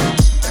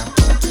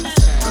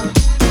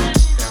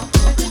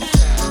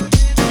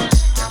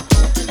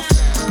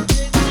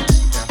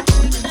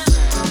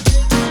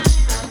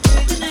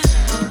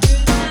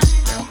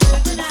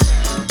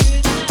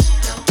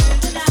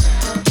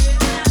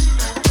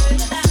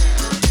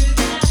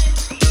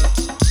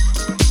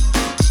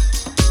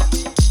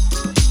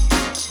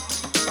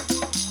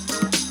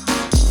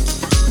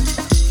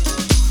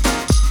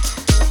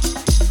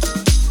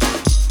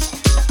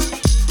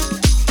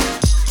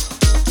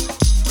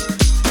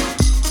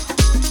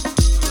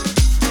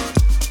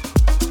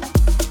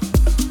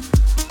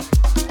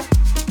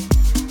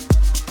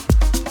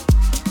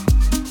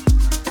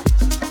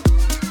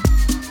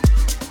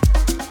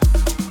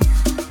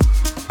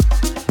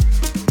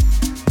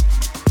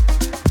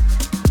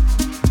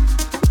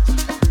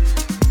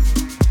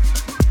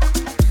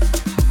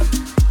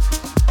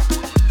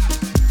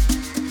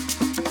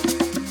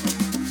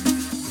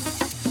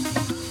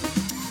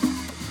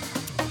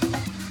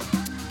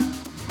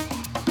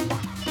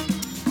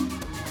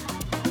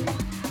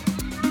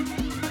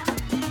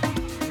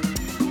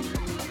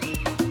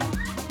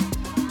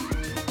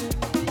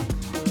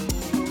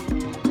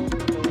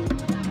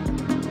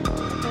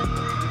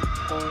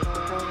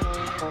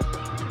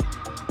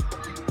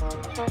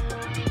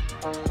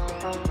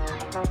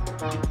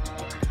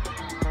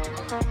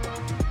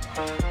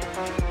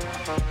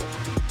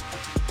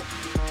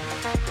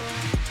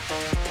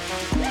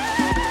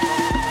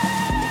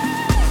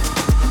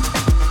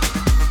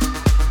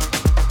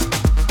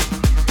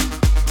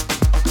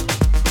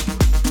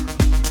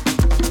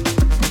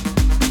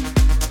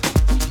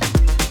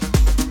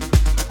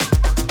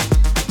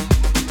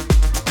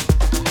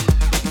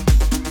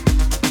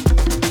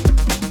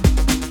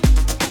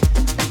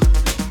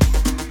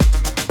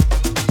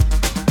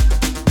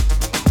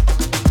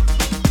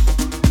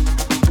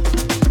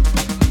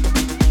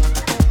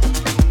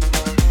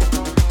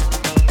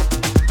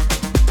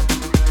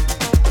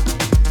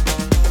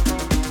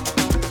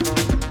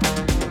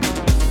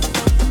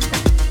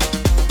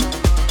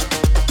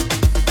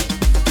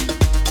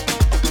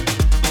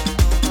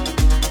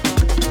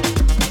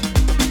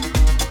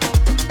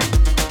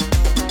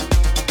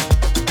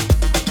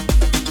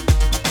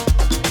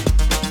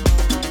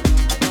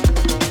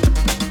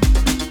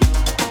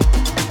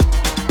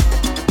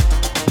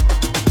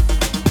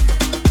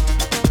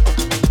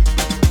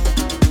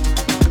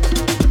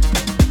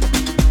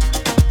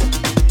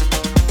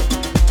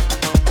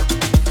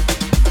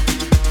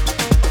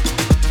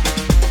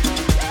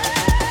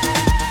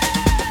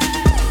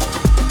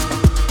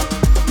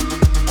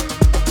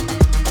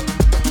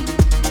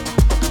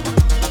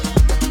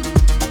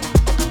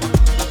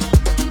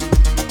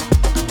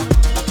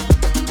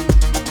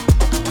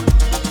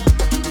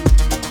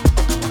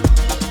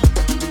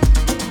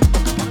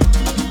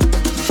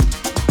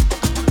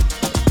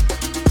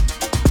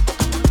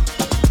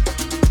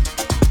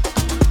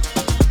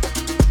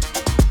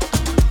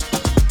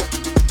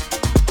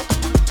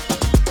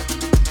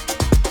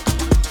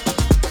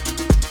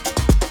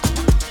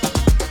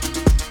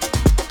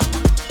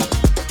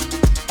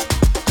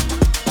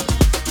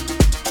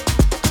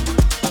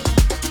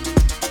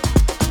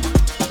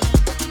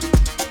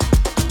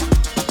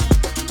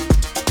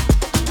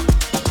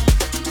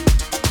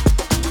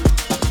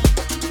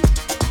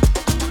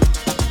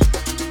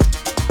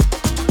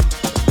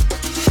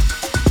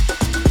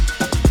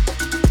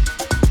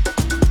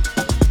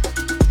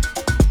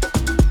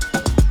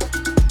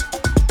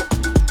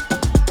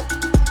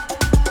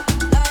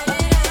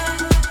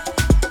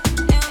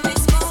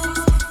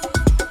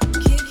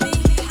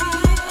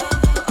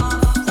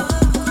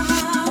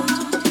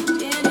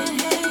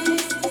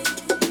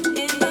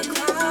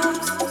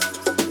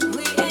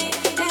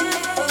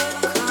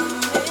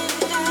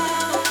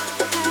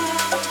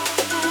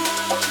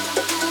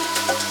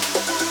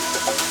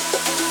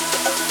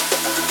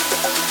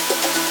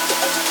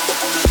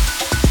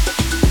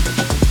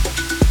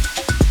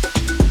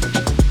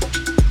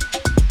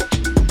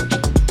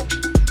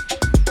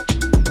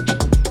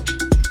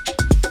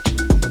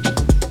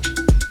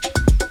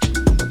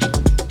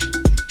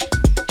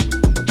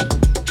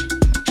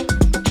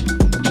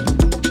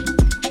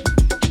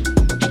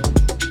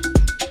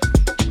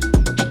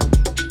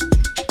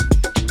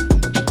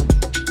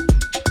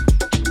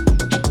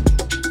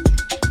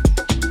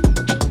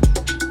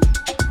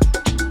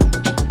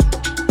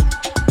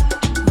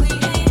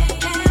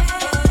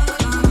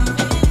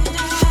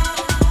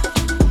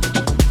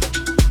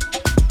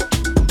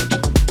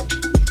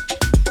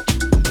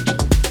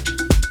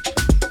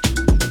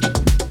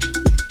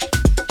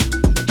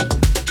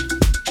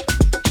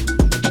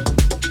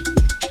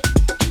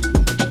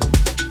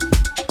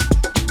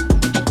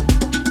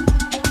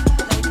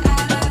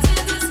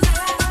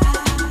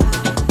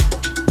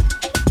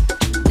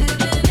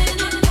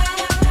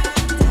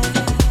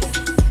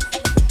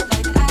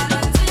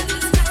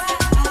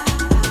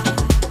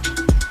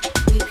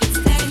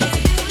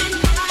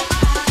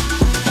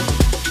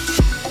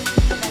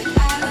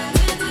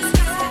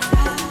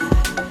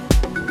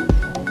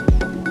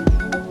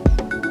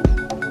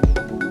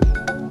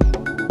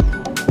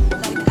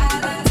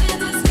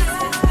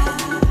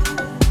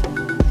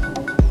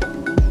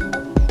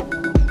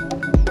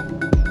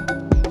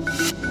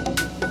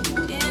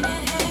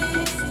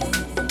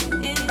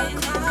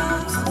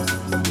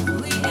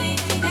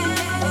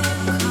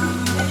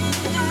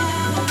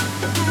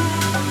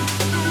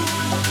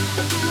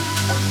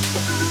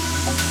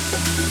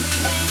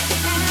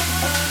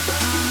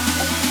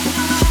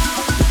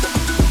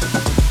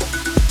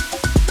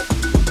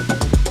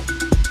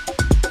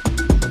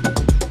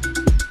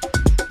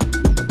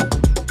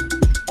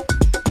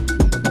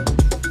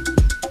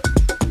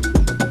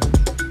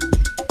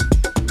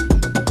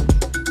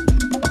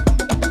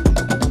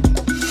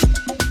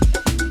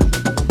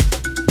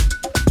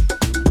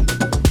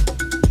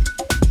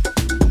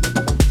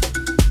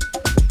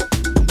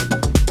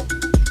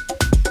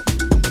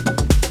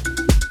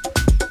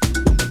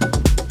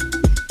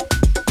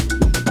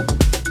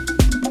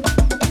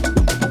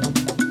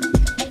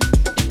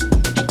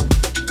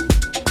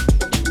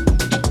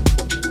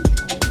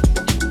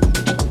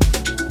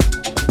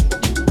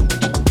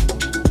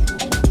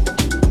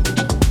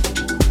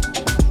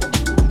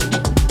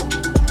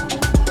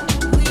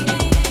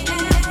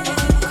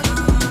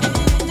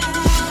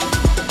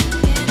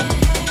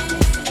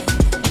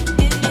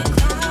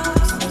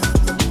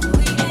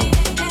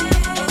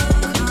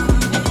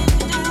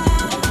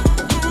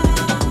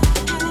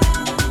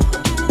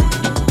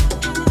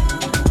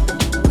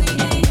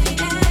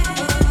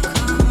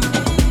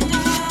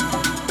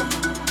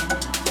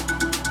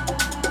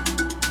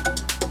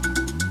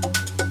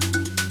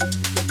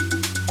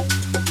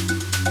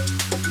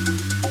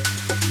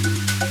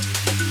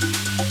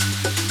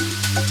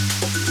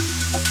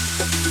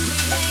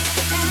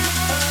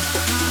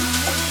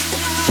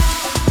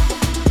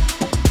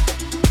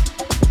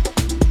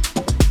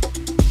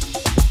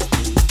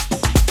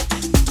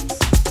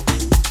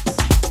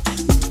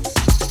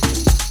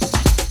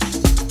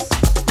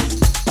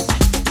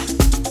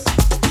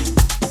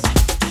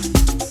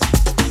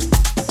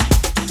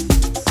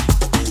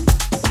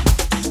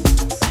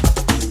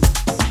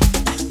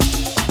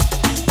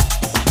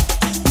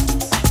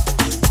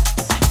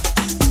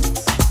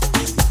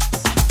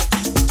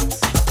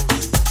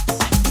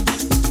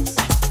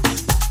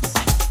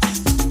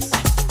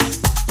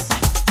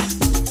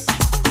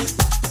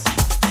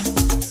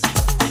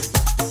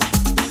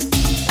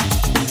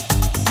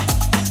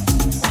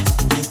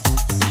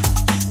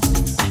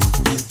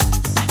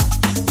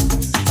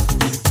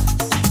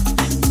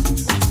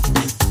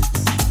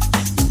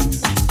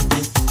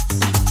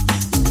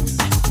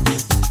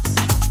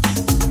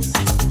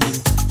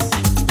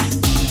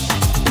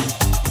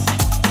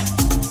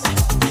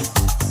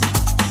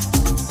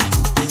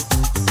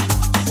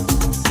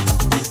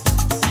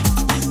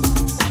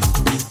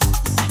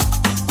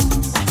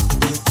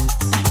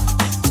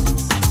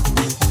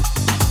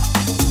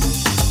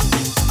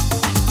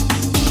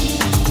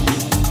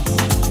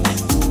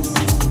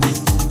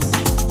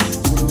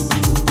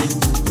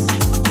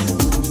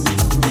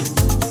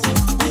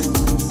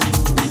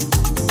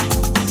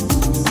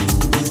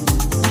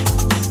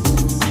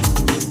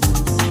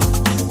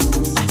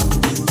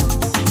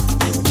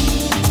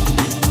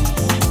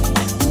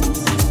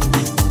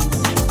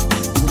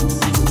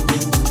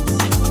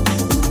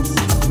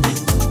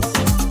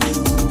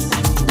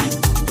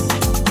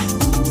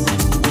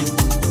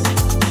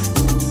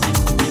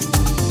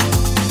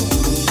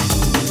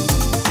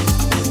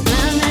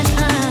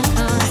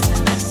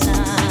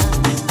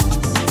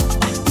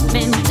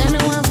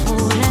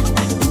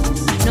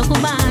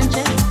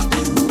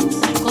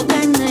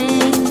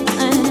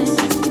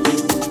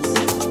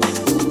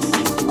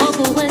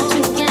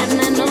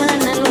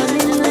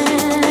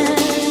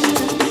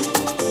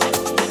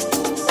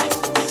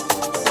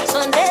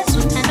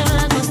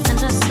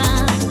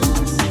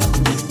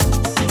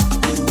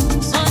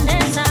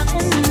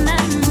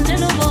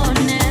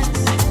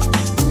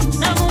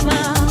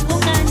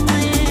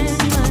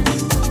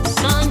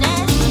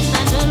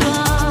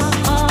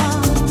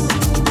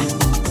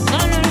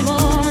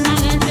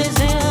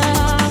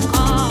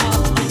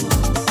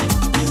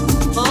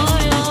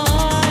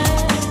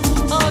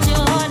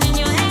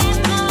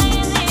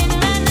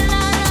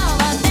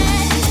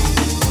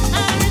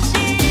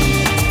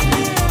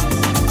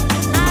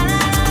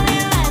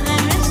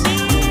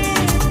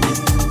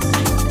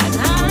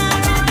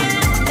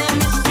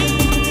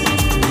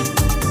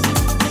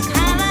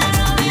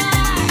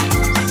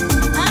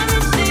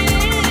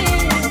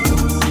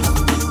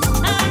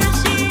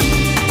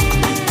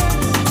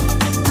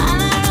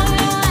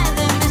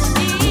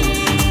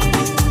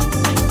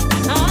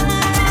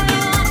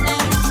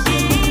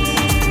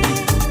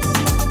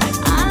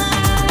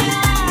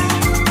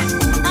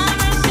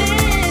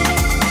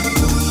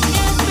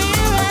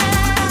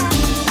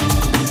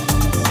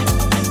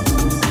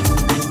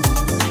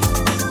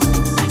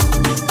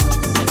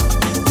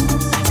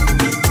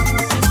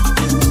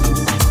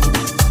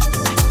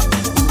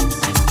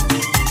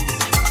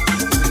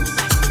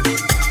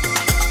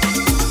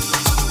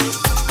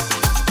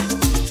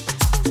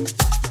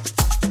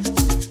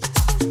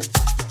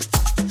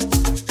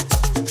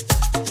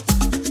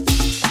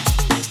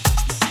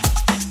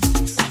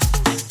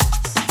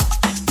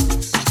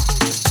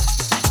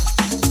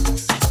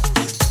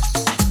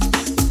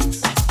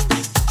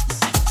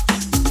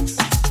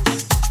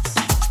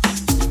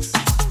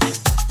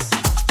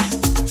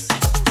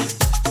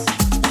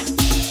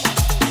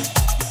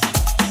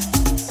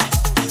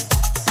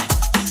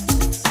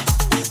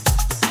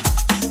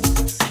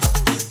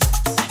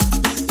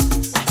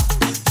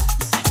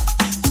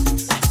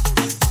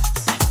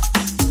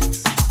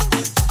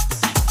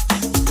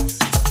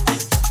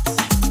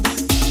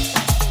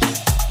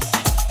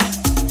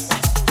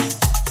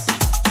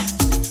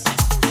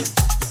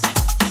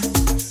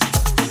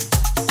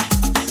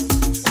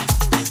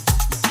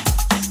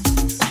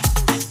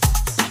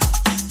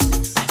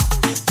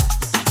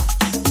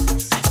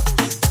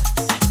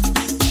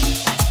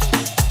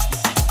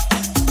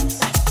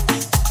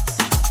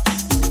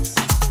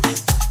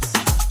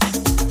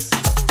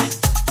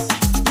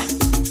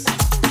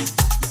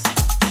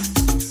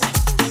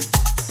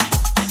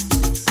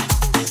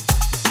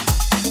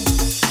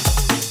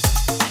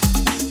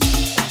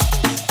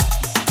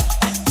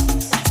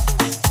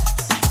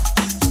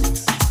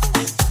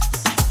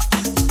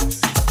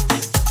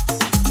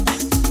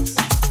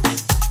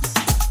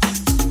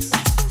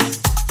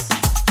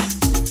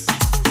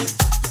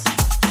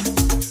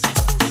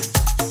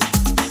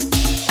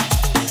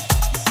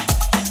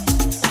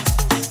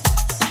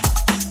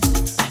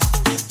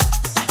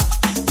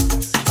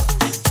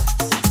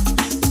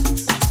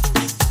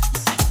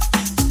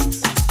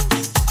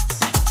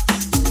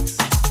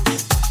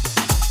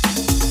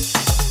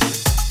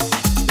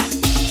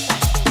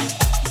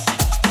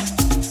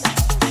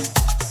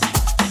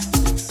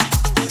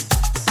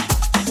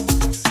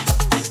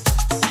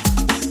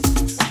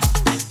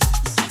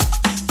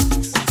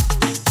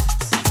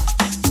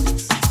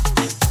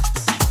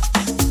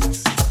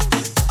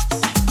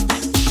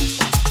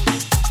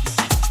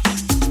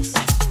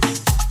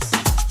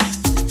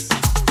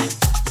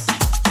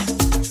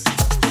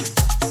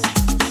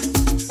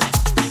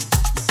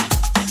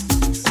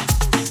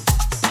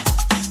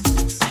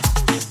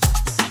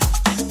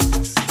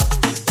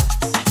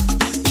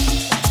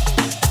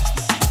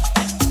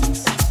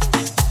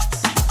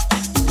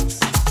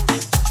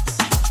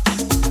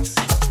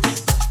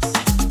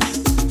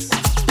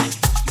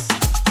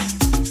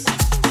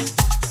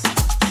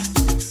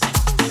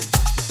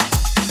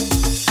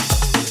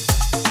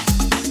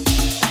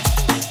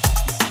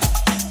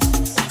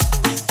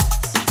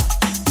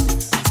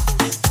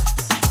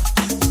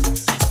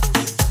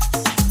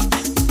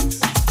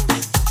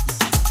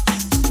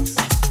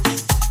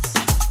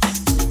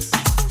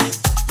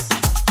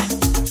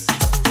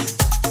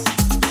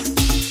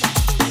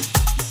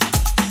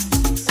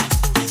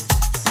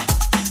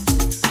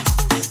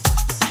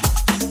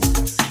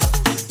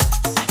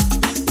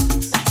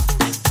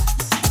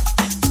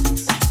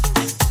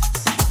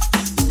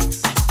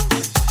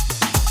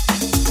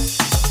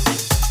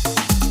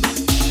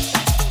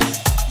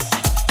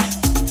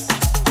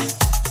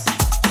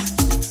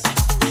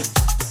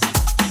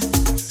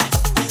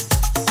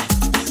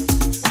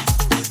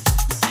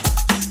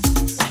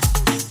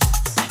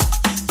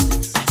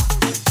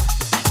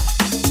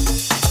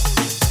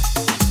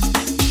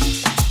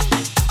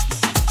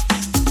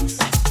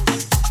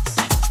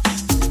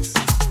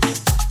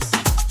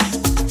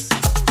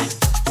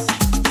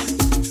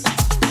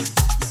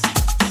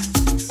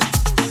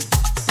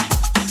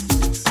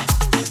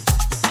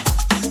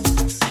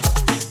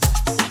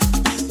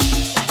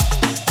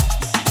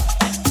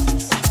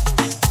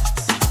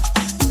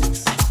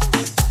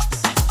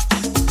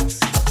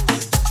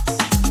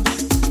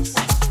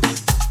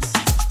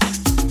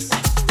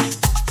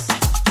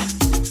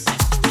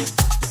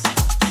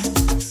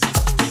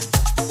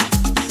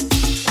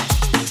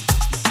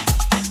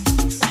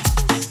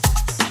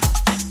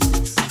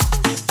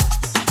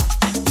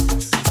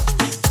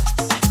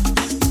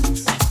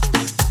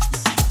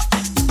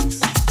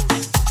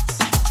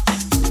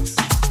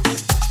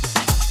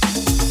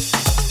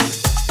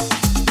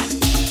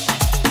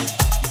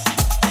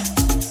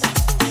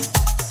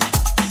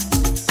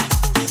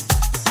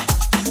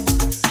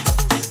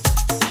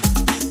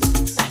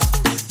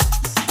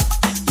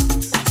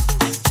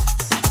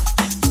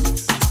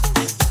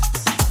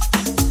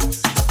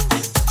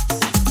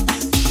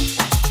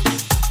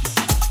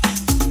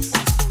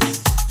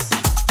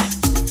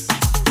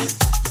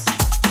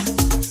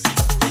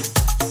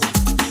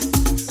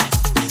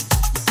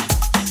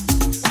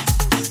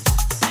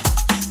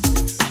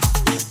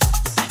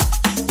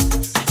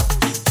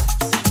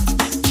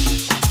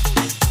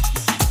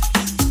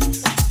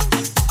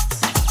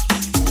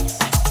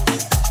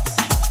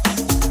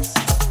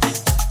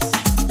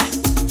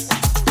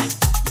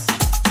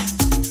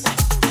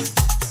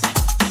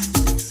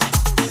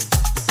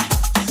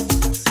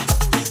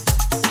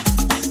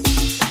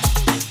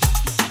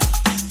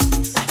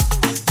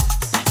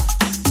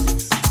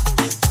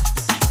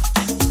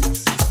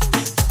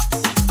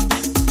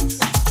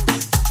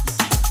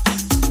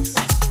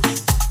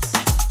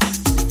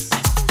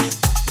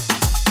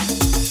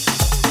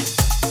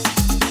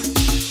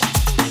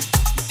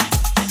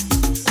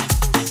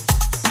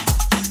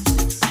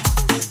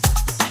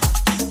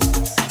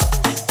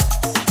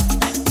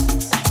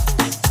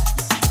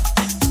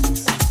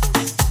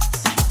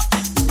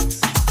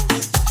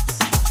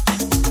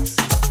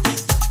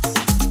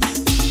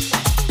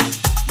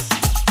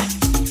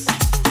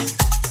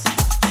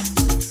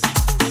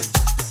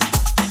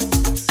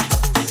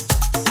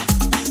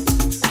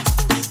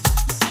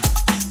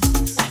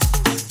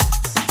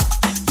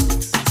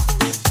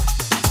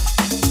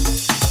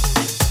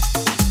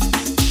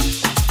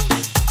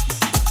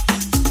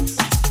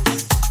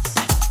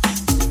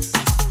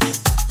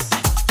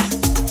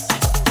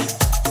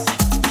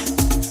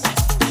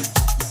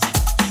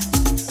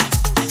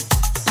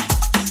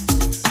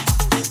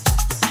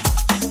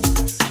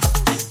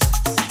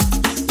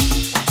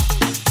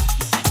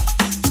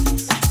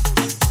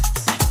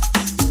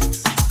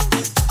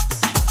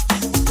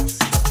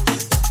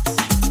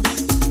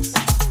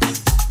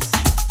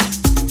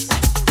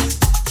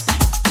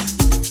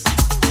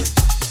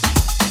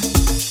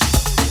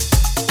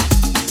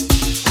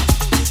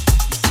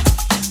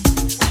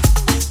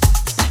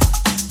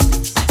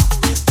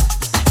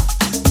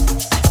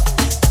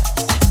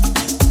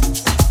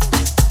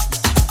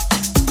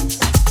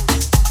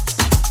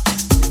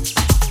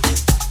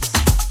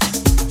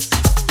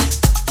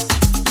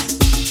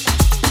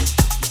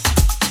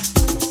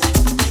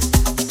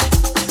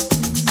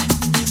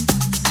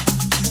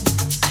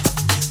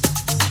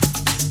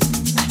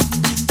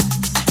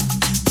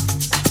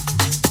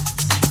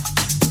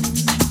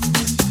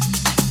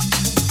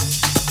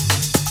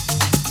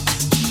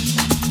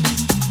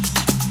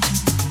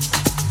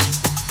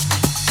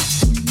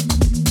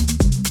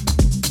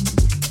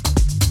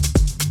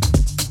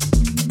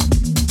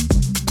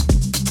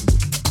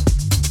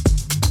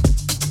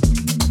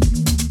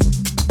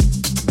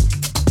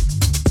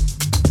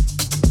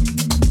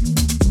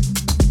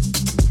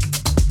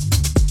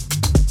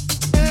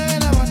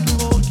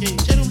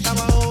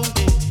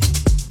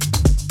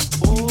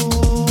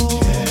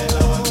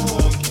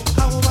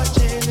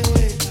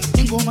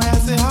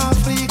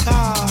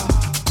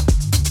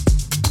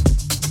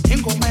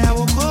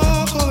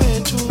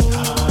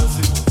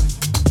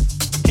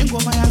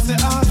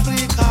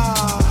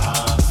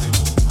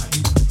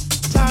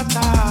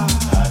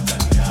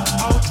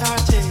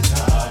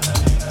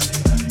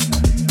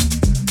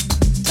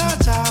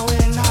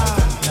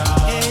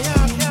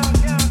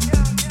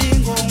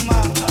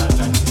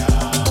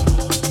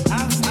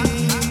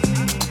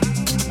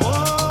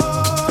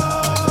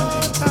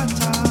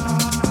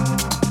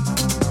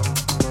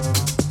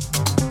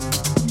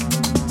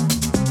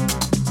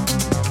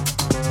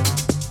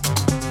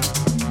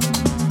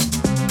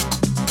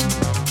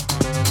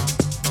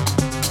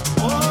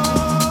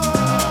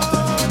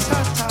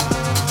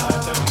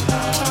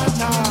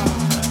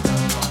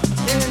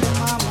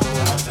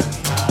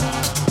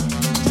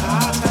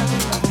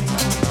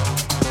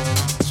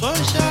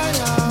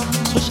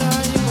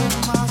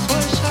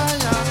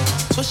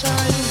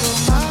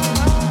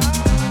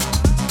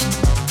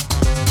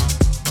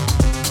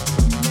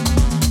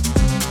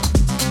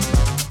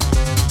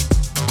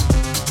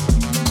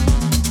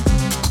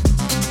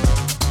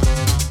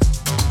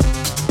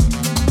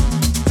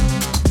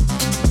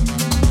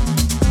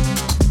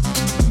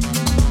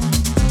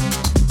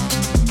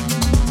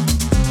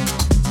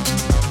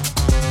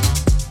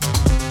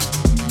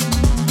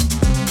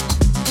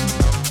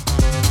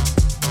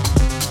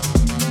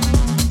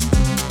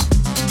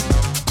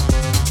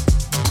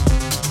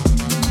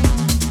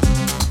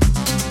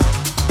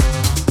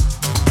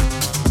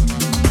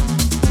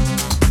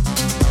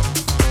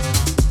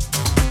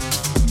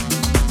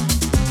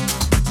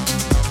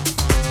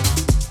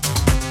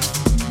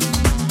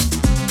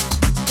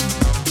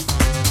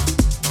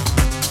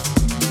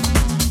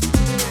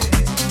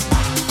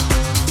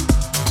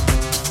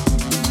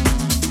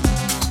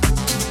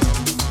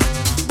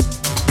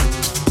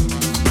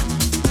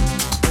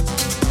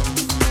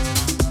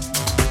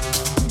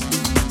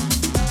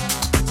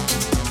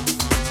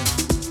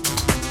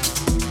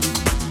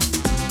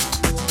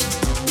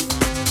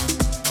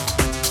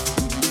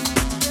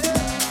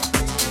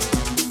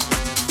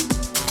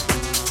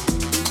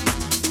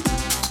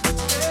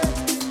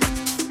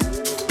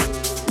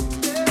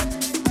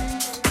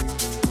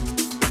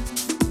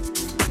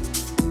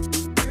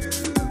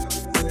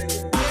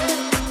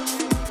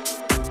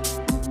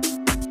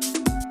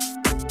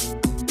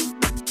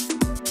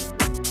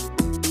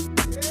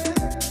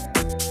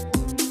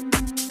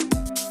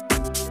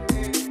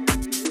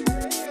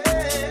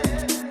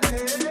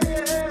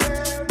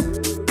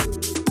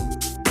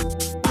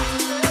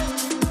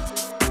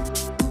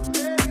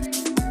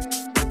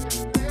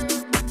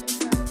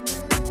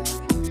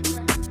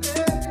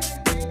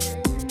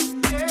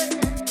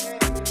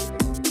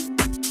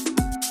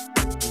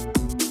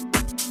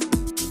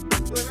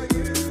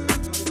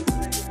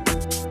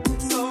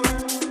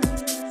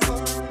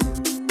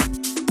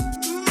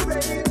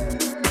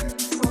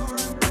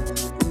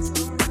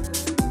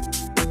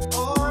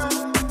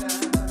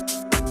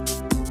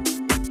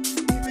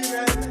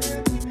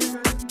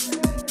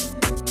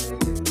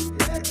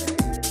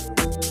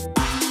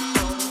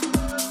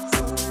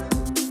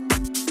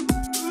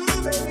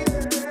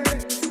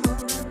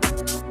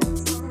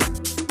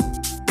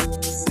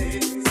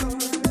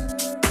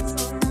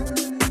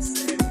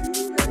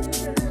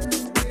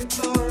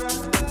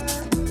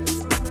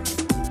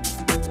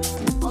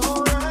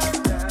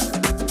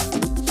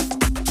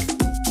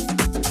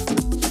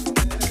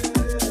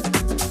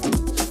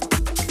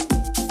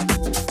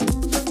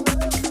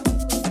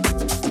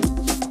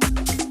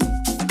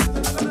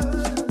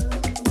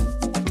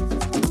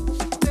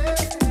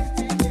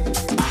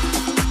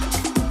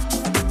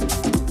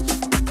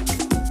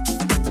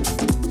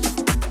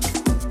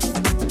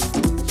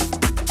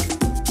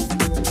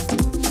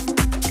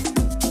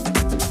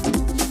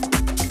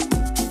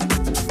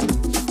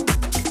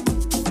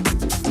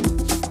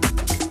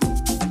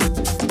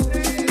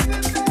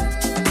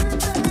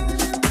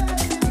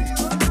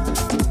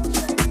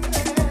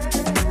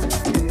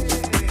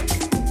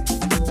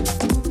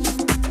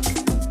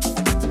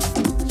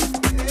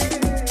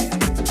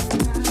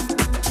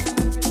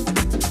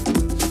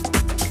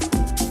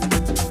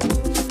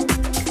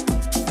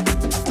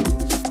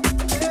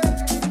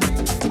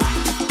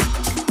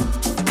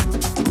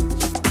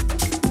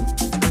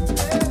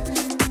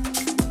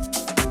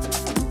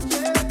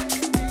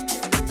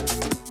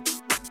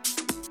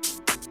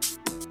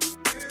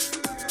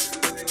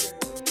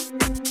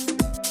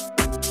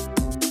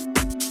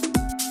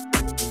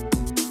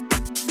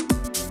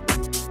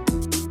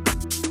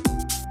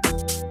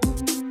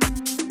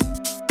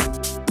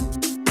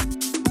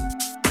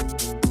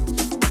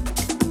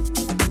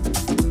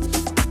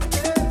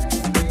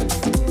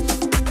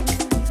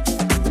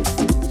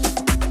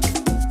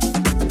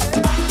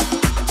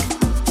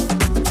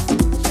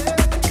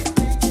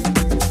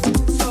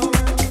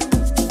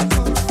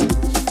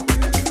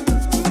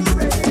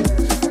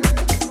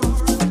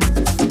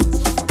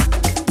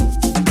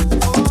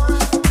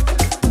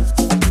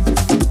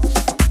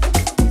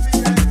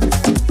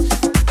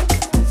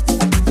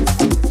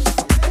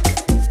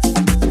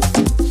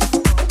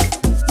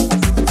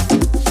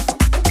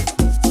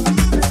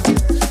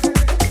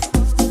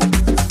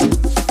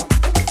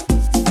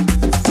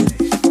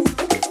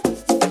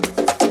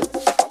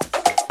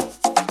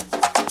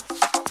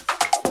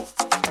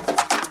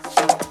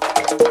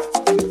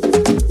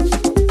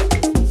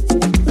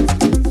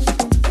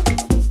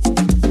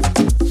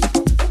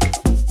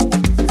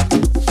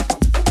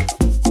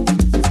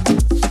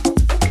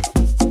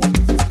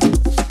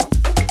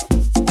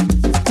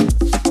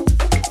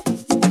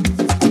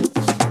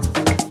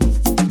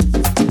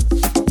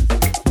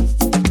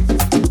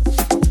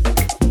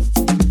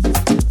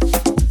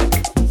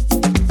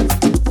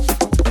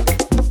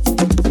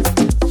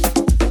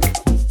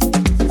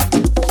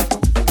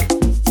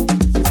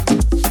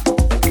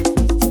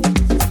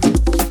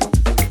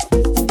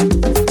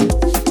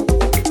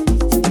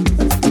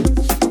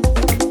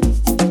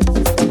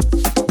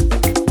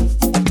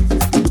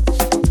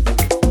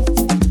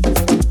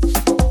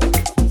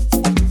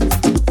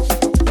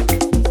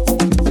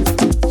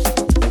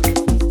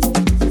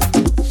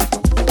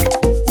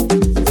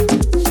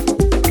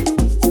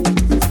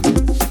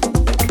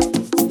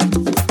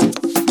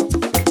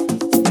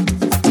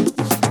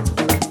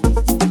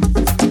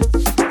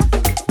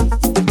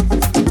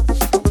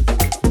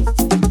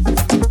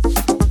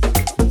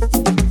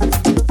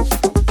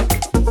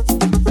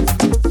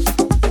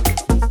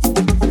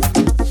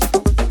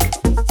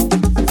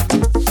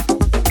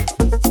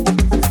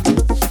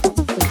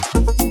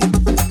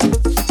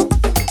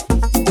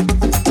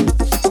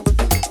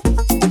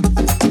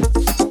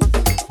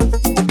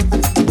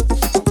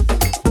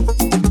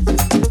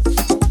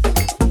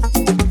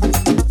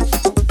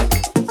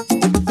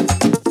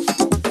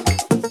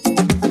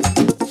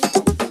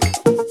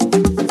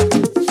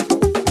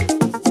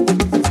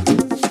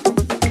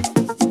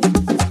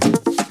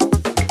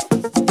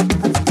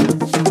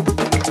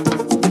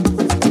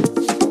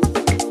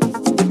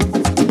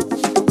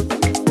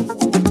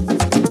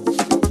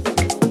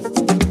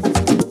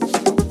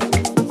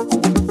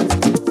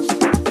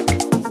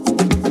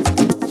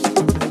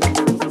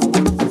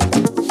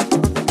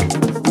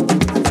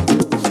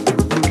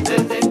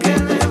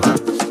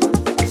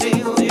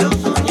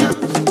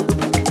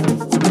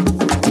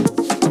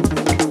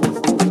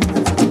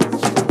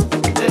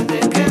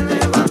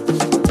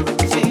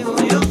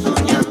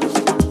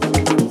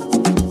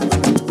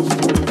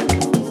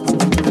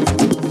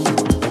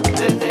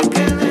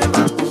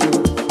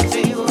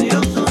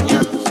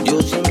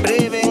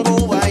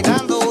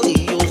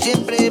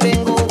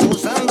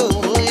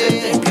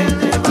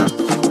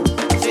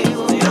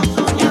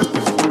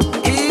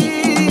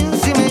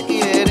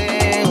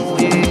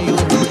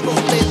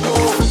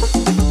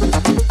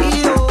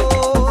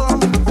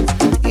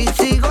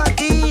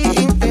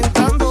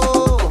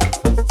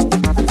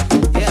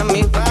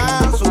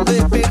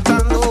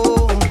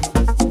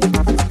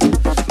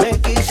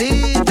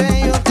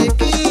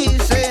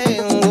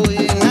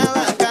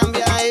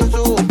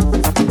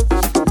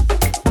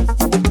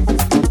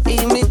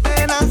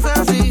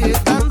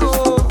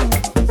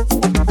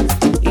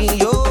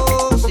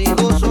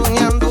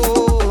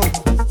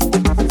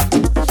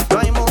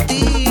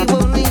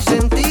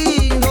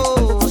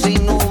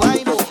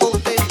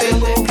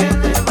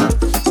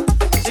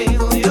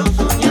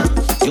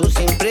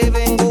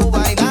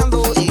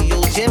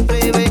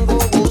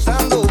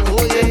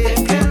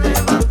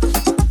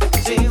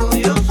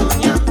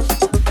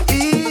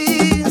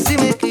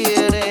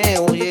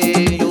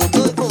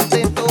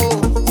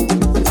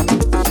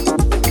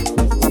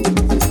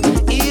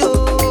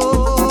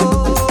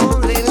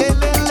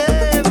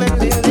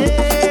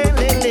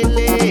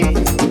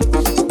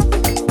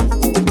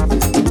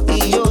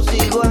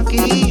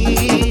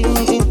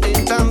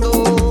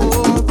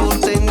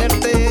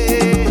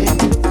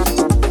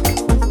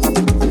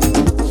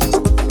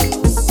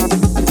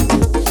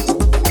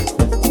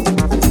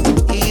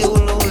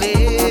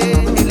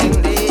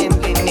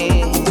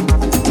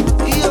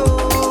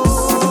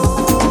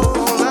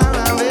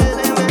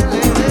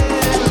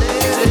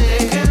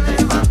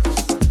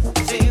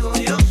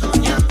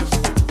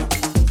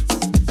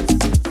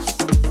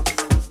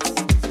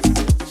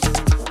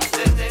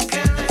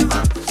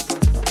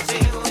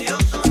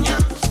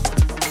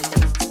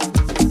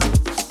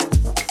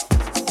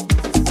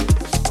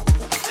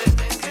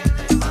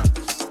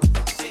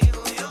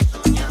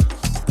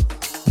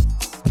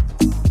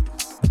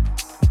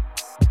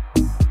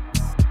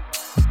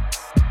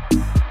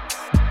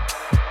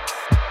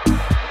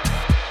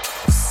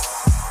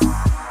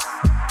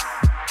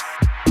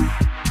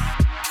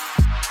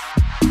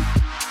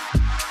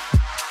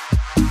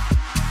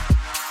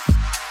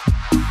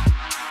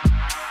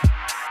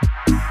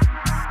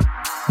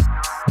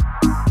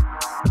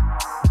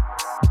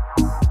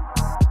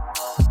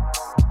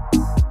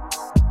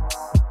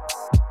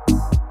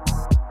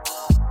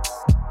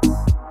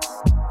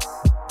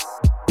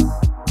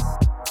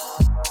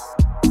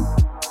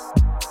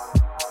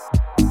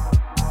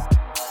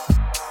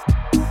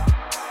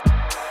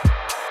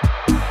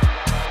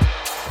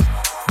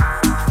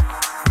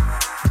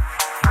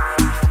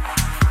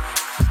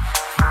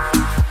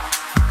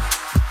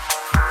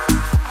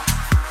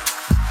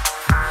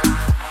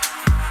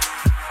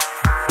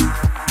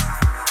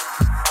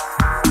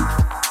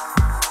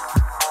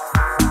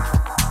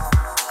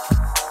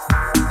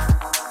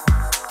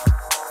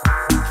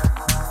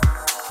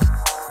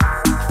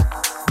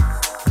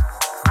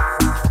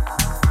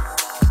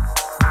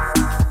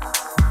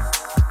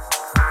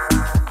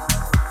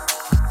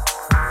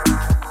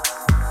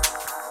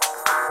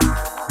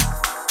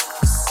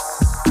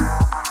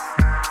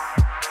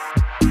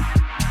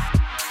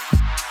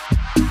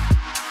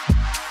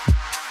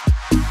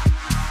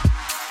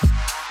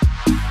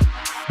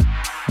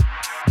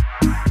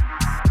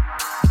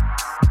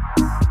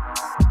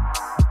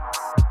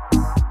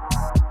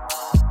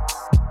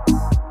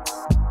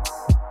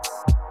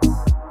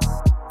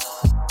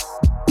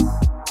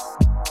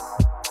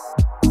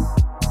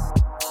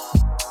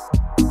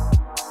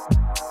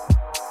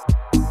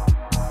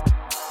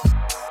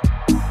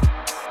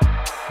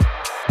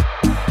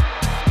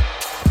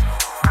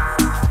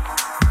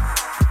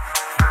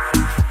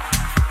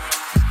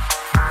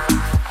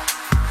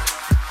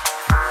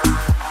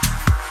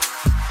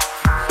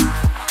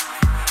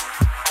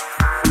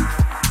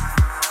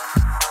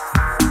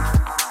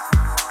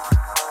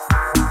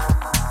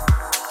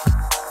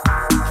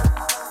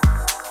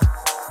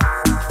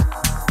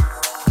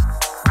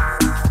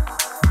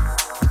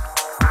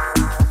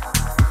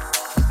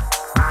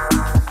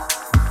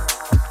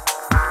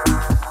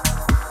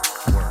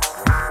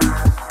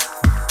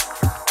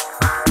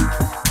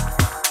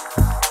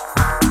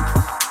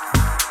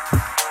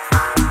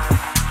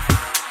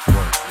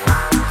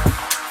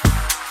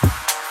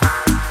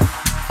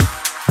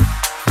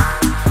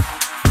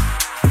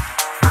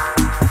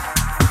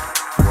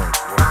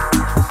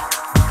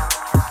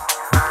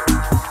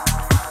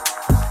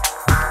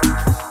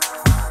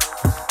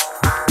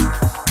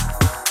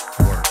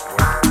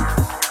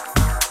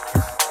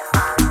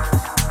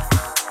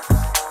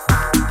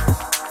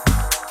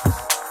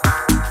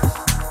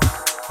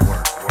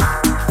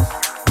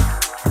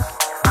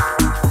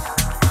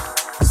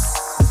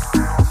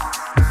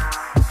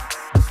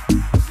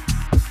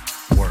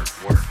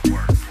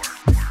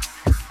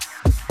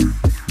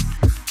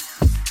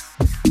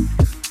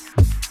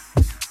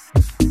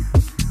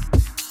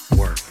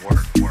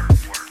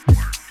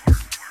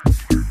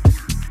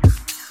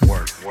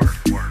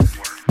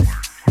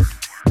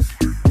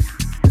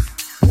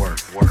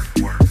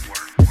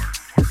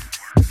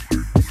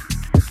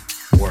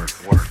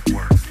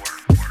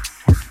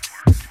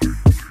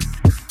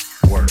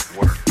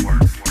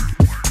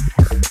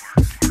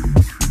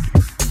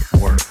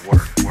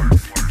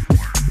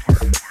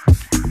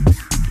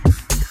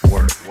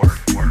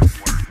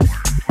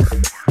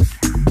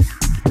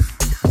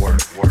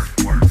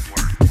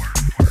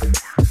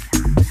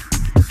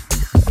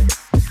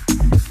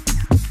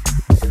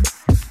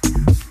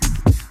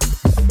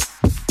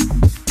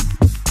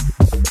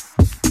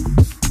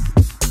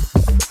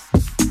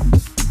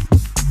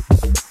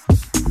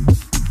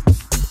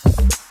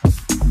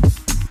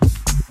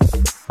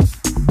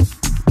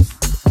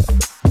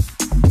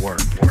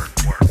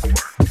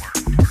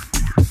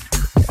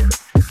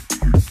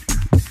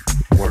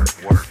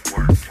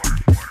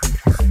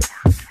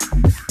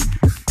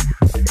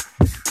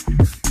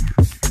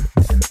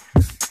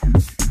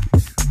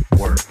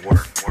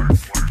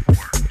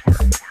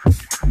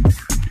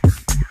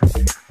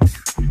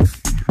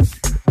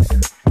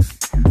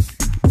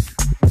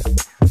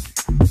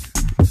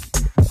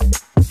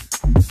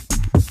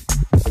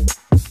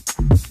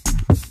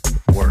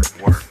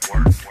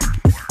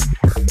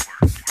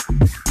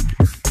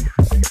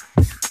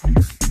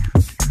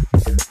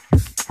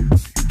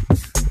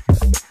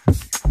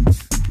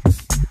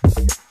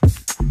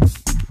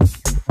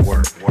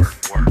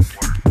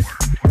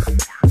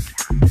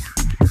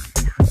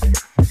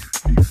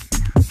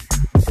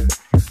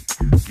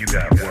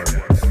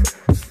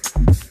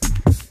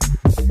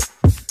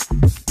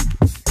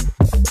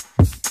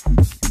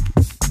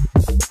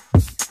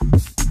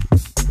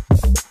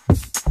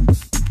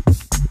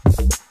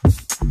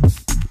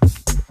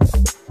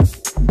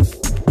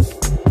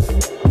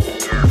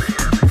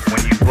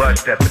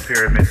 looked at the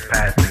pyramids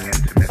passing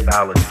into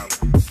mythology,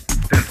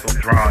 stenciled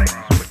drawings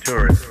for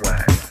tourist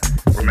flags,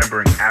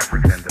 remembering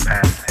Africa in the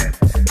past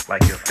tense,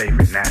 like your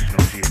favorite National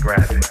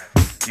Geographic.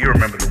 You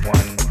remember the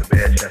one with the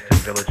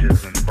bare-chested villages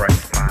and bright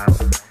smiles?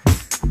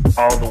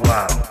 All the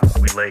while,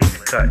 we laid in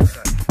the cut,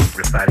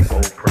 reciting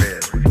old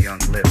prayers with young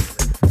lips.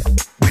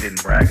 We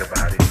didn't brag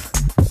about it.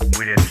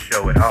 We didn't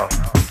show it off.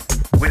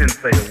 We didn't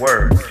say a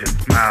word. We just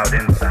smiled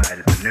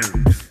inside at the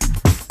news.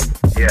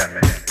 Yeah,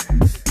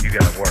 man, you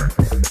gotta work.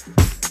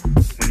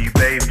 When you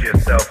bathed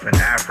yourself in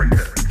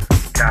Africa,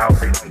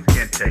 cowries and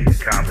kente and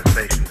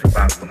conversations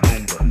about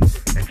Lumumba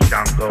and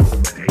Shango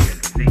and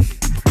ANC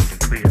and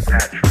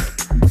Cleopatra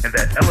and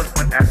that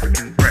eloquent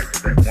African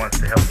prince that wants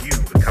to help you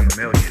become a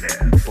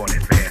millionaire for an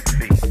advance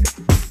fee.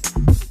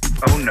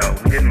 Oh no,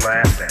 we didn't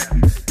laugh at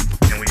you,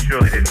 and we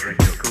surely didn't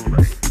drink your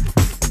Kool-Aid.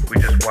 We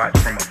just watched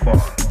from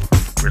afar,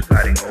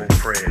 reciting old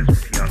prayers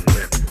with young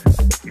lips.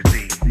 You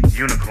see,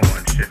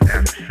 unicorns shouldn't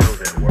have to show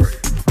their worth.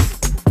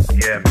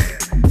 Yeah, man,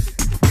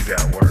 you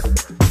got work.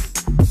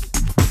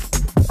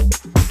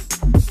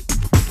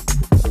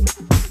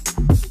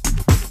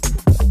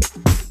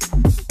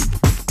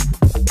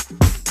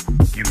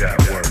 You got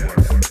work.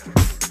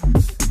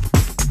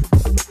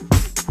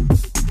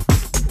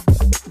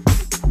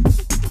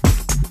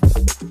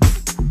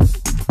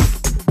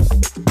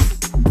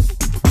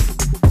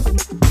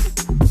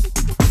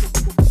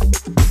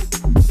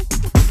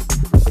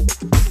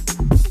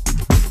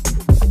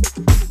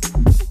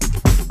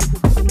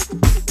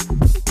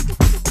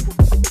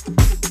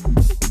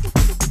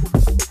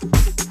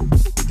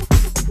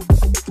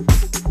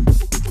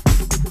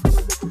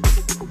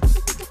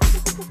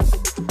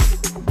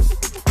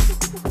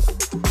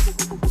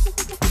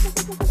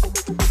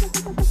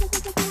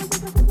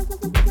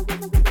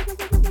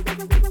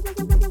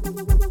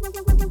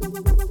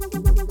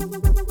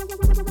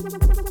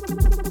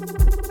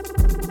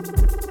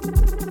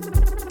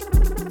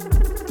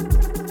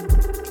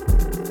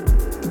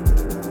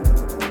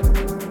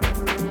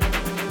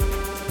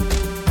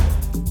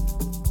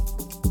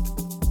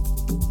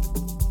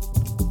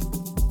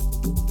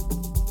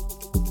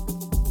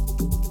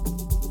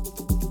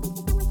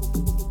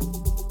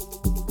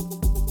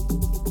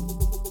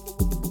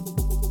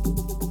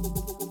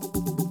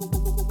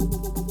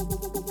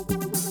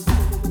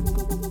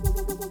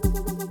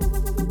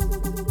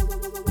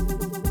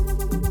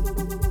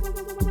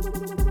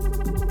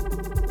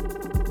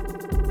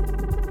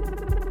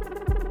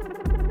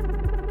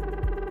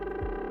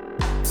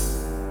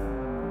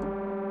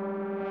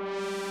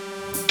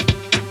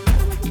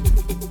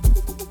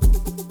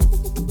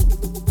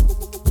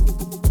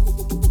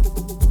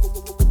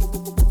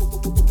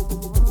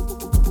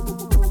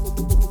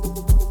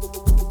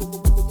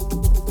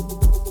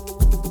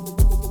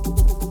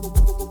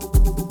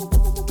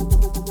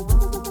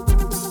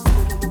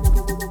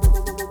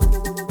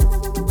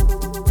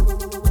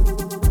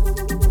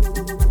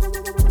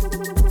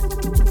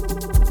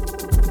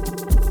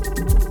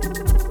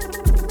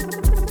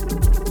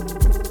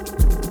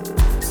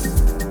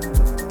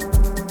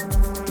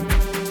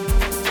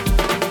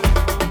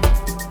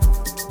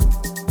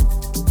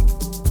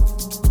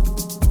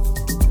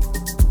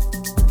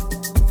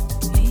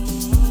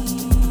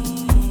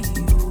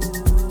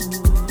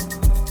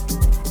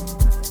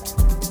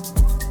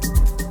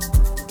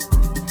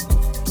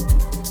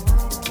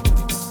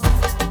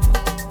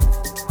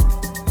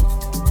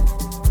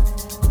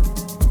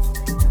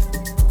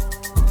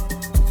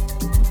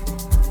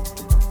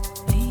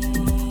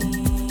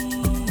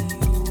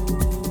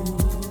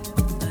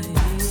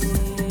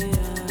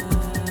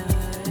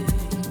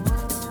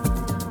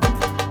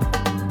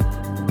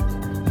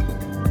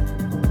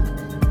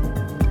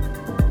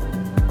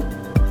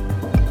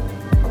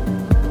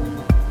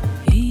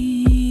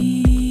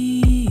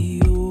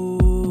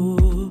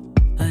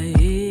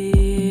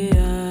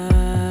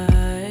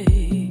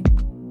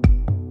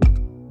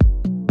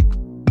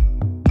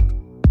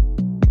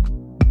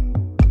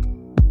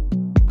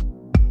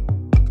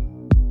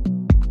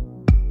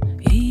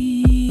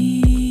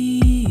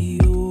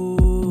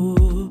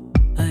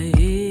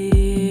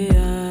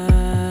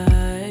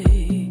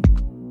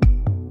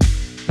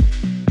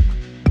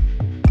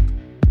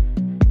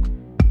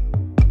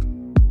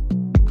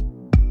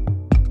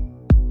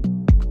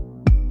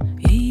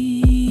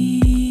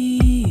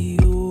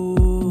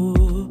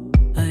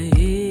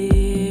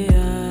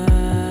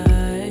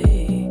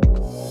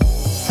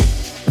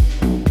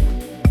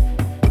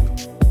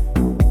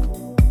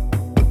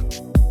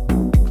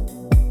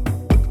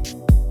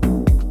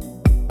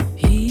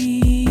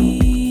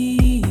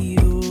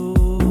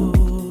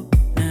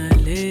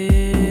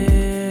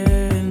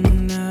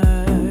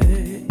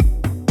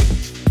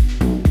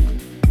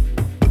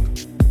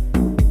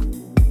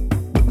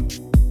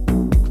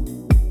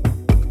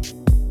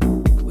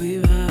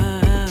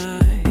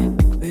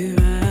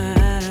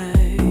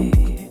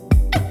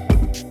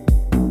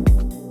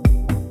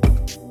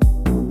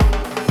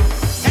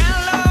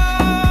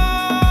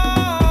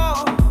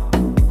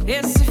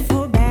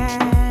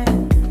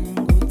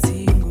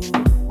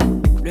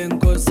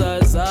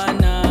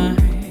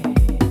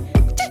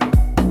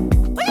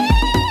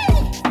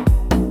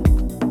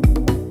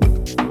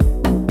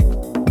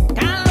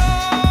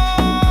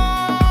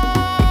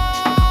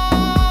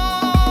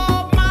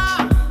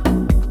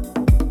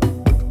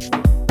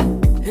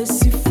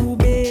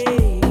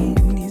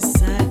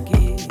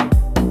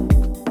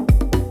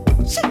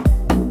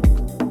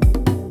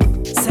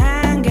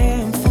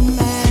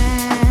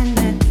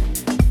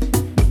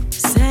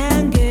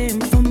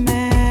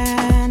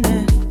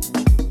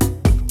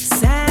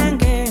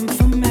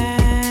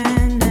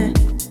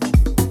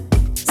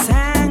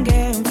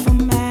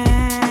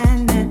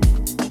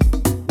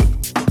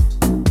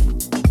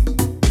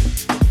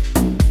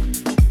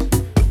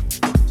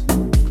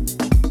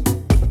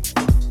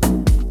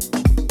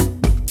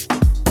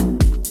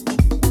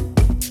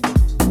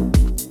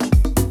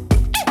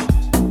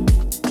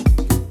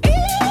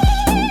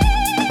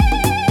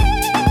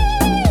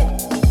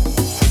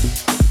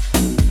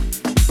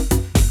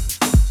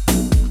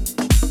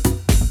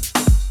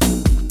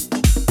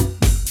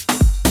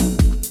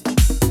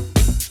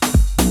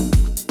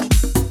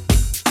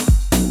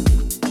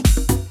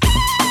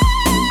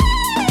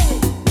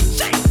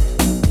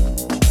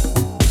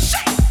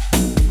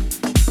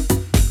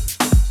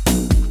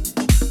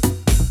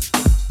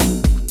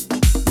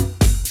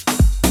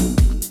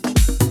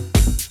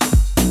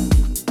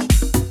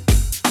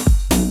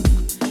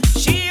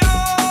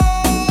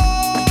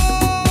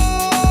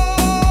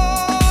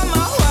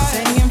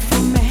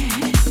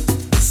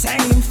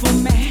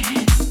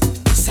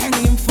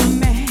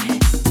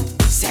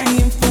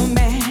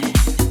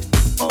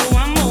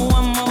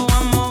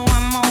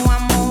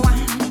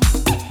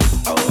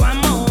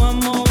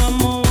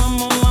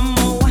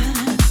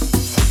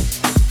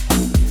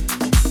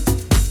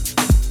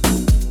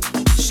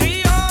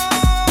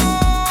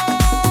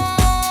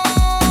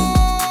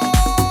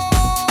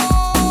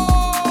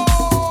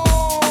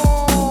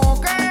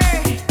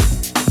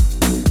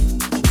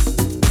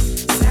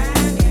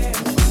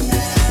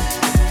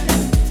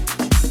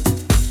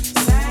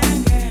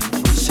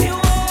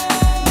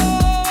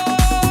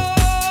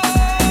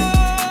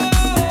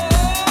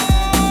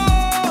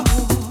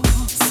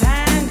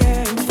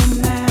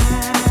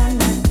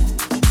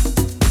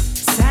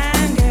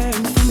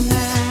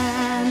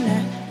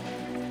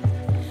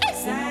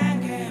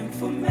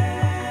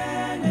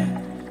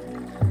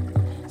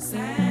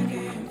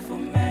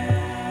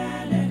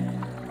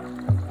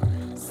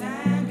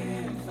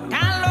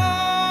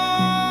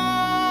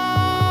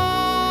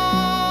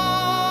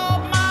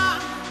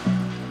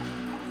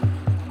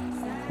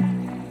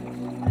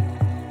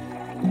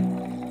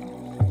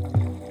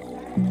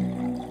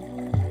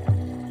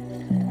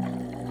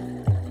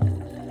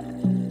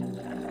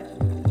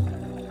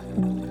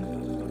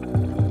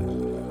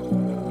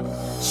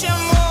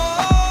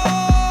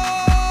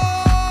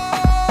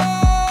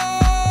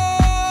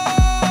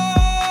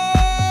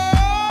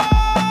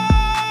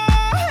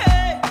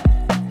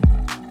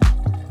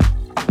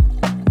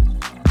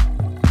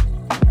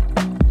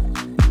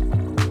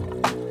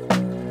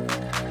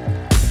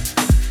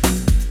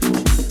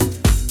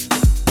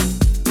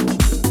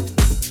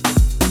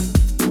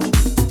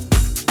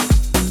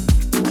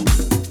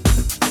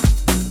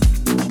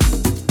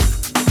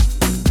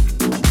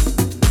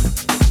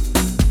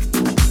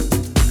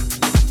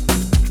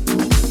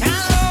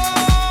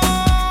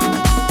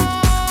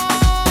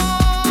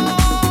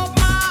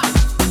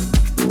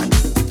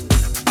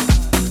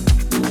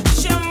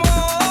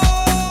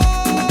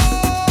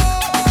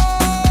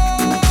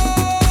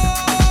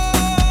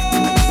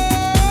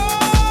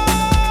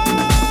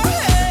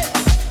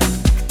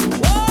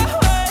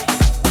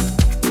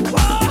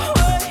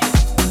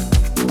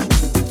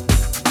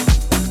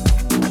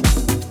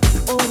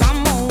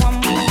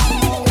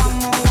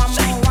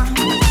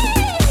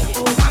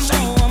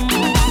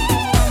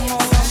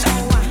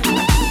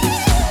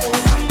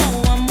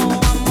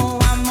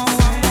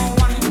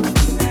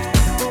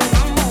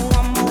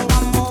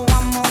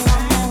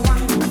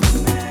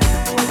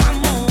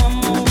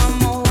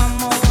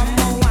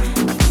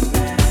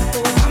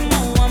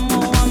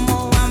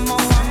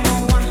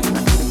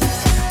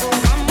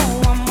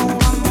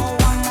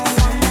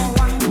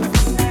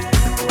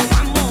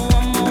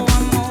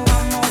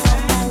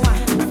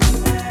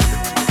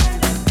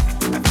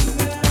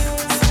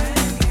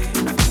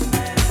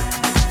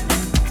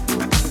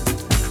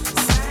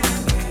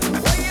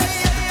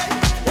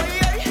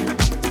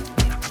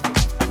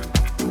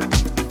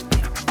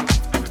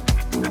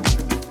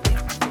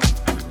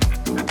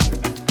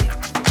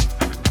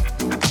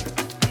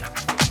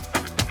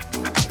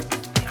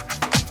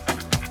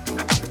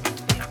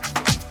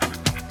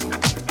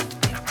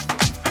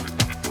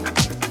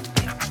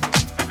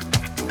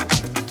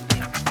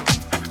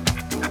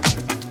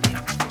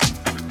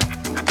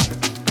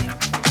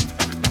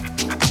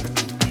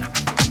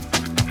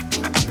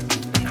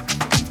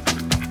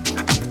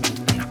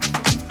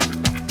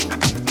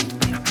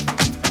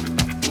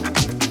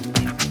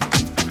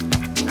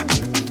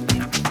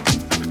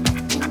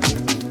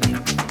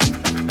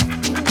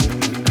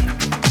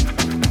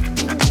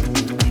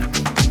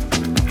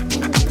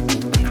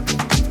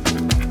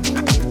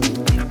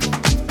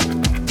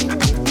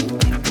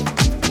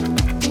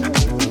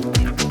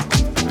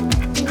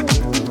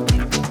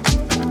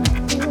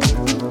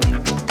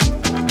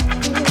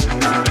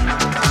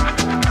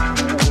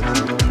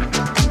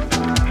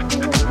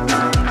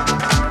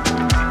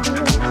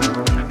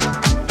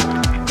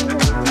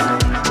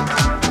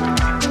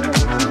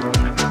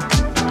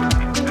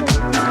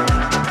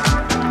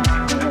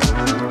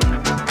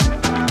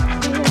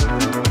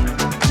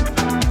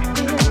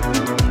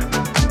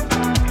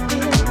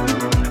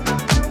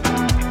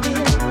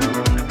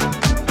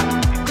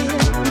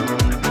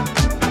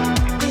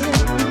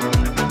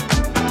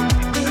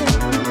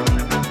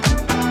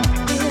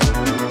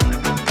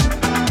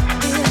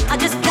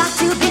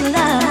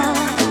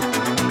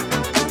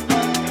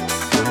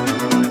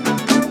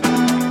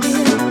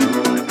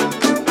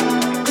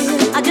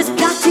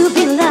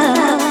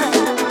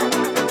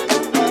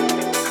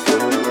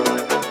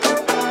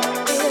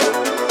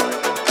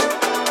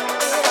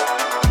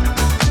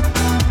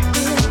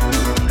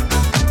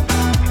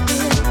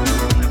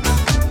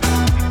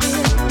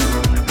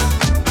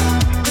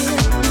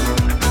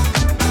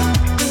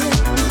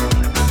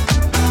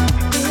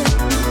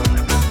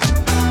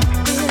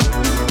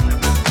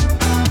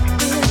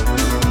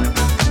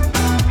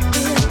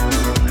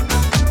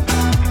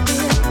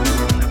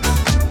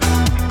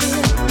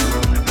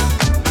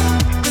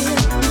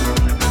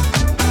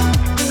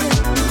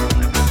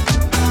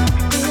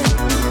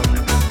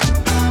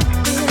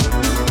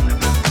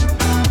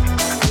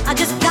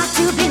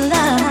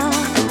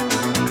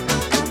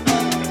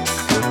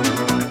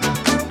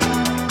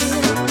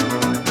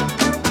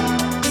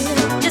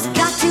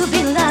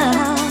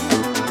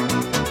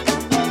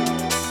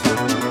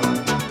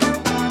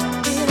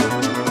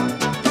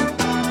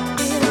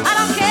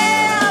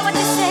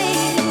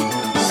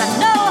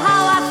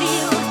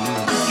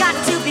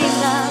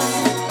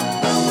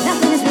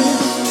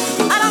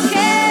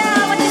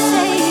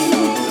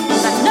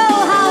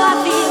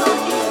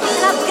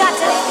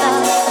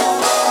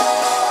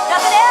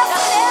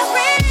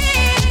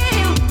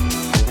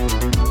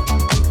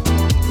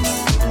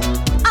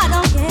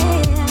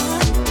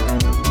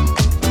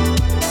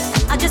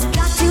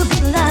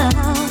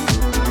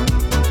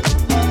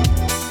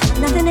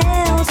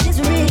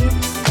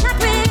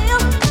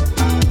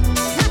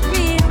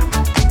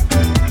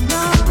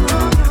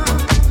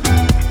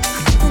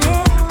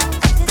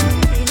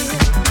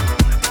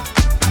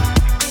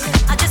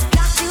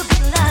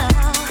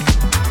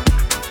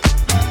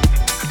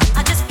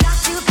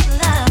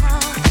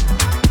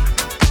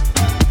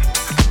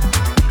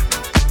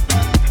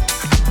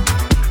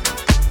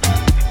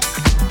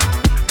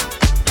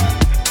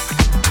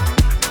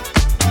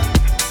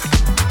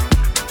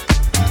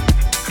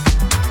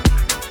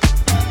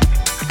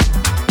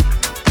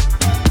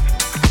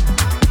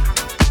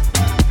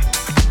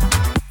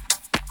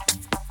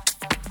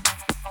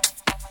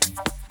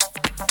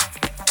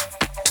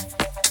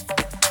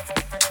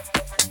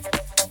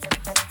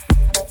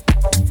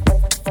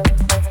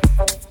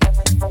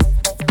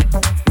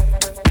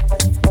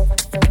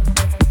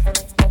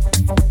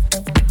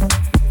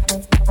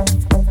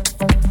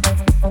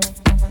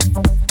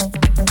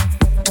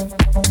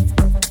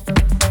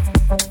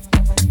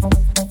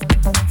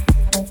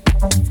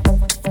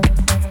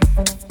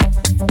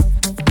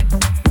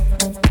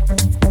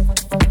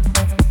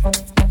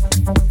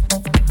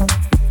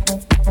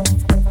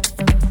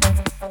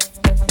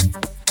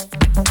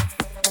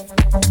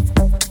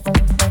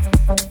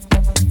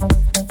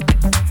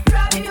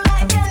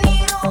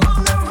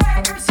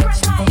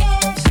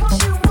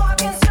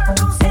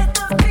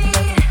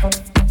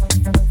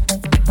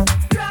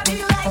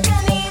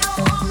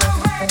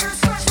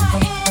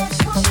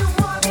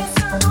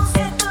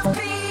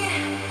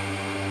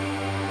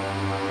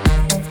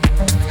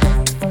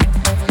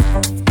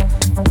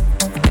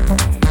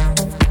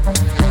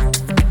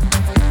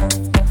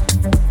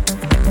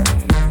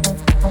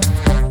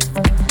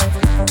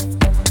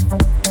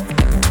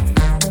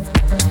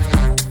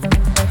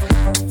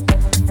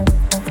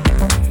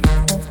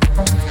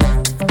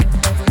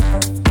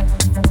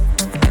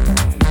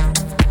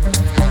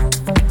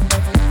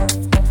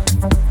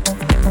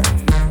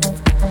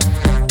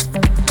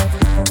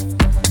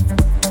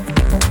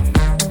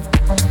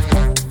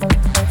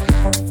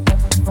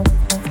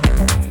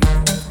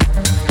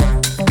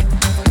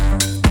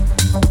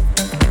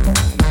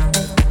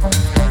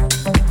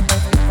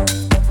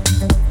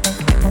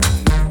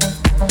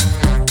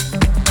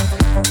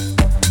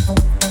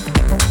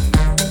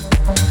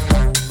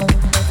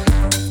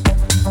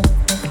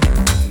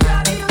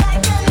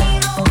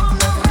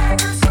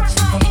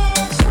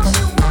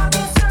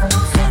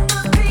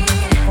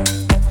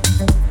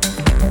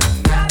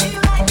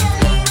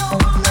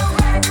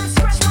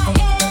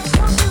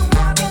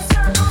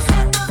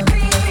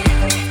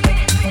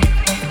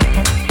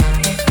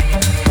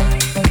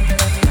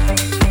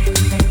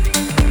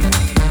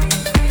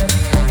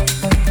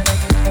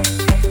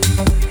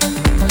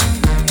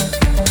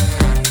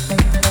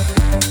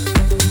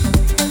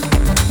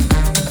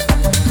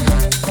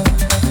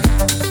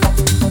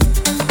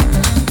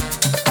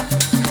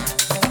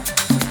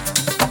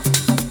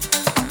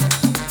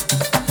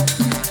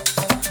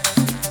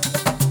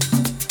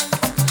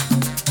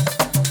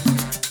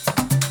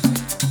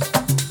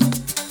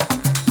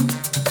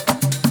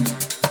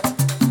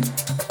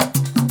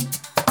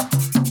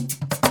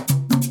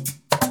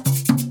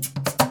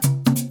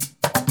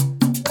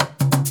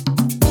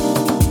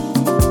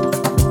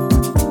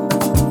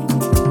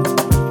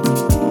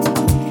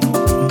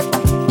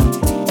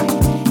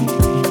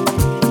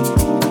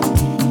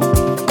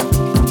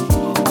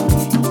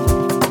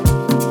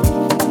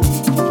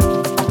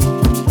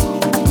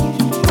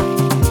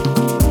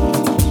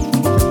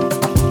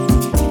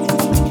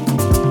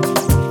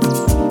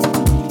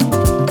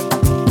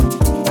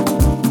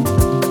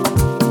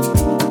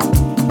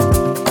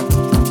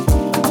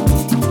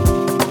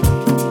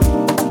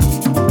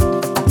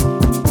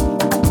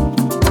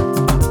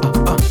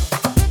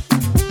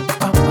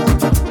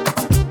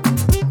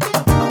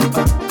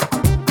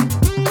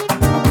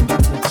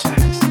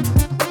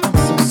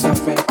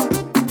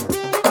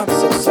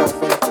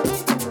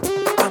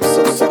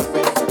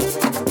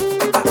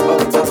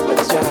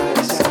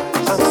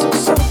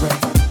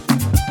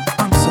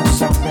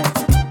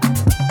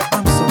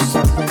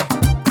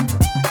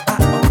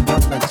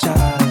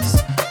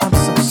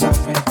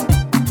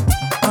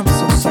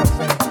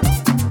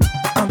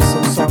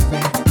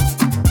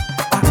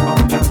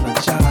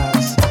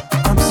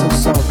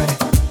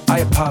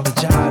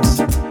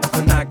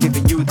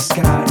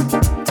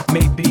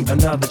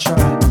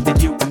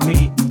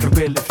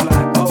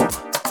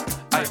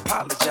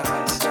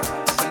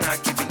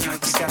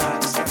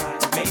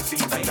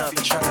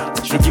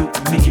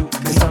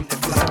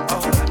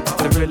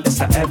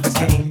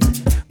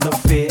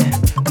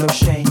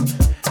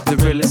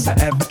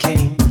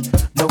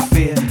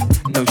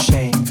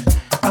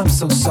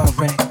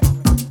 sorry.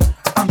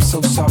 I'm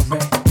so sorry.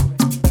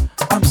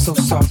 I'm so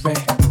sorry.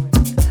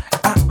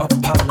 I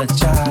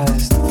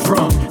apologize.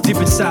 From deep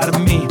inside of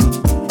me,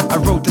 I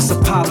wrote this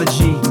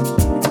apology.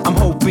 I'm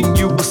hoping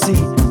you will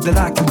see that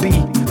I can be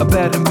a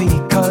better me.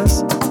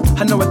 Cause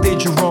I know I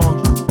did you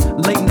wrong.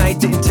 Late night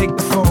didn't take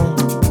the phone.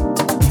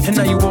 And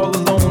now you all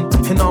alone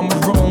and on my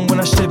room when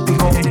I should be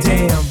home.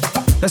 Damn,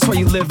 that's why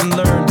you live and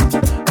learn.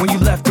 When you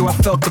left, though, I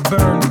felt the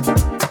burn.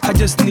 I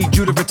just need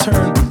you to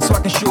return so I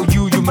can show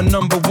you you're my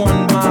number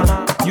one,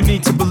 ma. You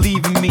need to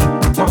believe in me.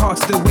 My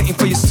heart's still waiting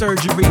for your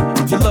surgery.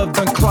 Your love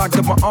done clogged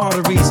up my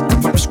arteries.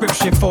 My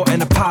prescription for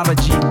an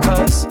apology.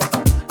 Cause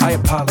I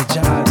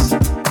apologize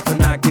for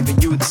not giving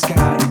you the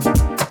sky.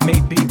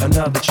 Maybe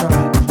another try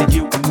that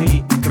you and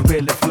me can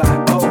really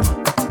fly. Oh,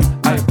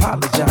 I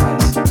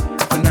apologize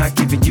for not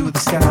giving you the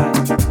sky.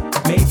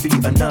 Maybe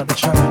another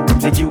try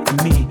that you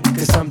and me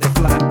can someday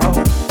fly.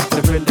 Oh,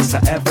 the realest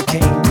I ever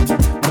came.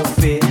 No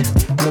fear,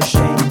 no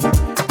shame.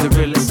 The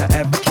realest I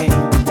ever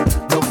came.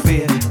 No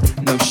fear,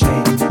 no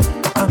shame.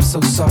 I'm so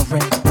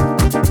sorry.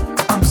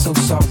 I'm so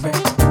sorry.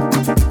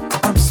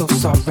 I'm so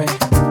sorry.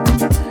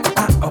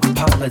 I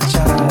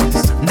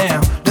apologize.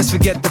 Now, let's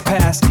forget the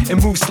past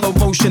and move slow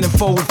motion and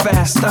forward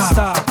fast.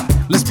 Stop.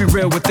 Let's be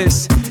real with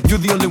this. You're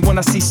the only one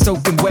I see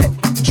soaking wet.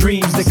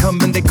 Dreams, they come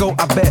and they go,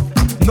 I bet.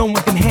 No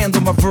one can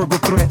handle my verbal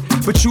threat.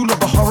 But you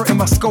love a horror in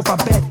my scope, I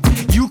bet.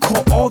 You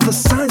caught all the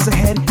signs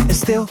ahead and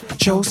still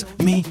chose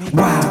me.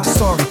 Wow,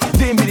 sorry,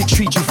 didn't mean to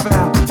treat you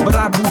foul. But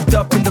I moved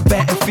up in the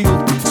batting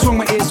field. Swung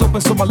my ears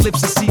open so my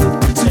lips are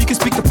sealed. So you can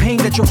speak the pain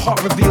that your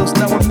heart reveals.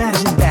 Now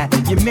imagine that,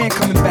 your man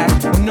coming back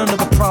with none of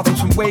the problems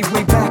from way,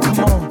 way back. Come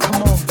on,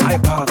 come on. I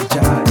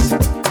apologize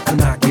for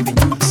not giving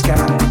you the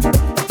sky.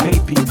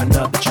 Maybe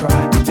another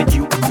try that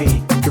you and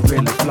me could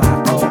really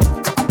fly. Oh,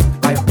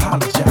 I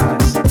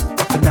apologize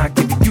for not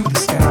giving you the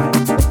sky.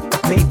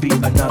 Maybe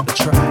another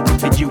try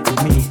that you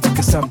and me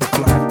could someday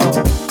fly.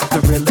 Oh, the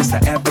realest I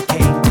ever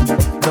came.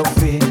 No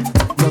fear,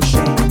 no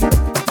shame.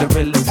 The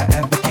realest I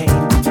ever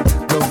came.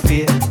 No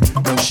fear,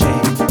 no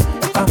shame.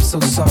 I'm so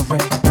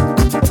sorry.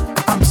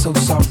 I'm so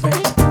sorry.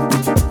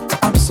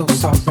 I'm so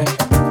sorry.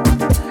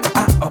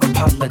 I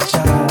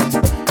apologize.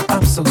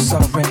 I'm so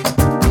sorry.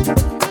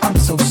 I'm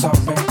so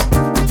sorry.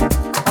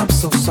 I'm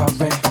so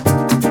sorry.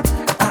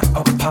 I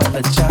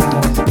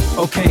apologize.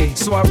 Okay,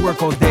 so I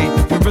work all day,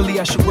 but really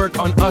I should work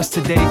on us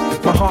today.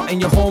 My heart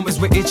and your home is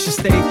where it should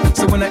stay.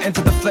 So when I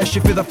enter the flesh,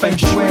 you feel the feng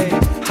shui.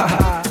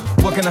 Haha,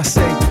 what can I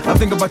say? I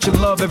think about your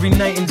love every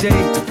night and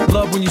day.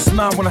 Love when you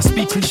smile, when I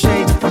speak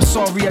cliche. I'm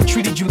sorry I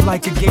treated you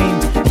like a game.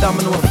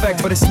 Domino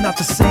effect, but it's not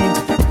the same.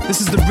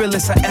 This is the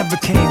realest I ever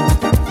came.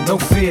 No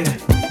fear,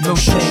 no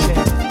shame.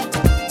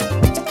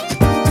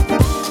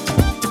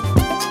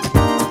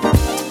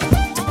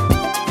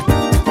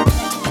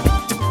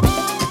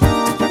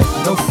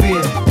 No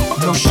fear,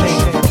 no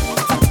shame.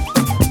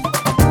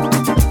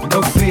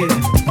 No fear,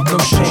 no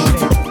shame.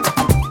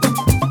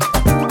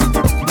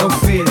 No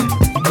fear,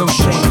 no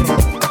shame.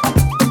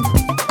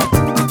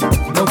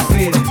 No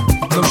fear,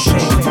 no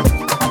shame.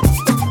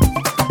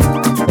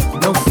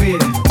 No fear,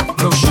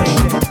 no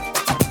shame.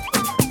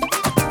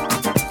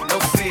 No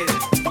fear,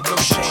 no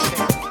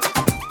shame.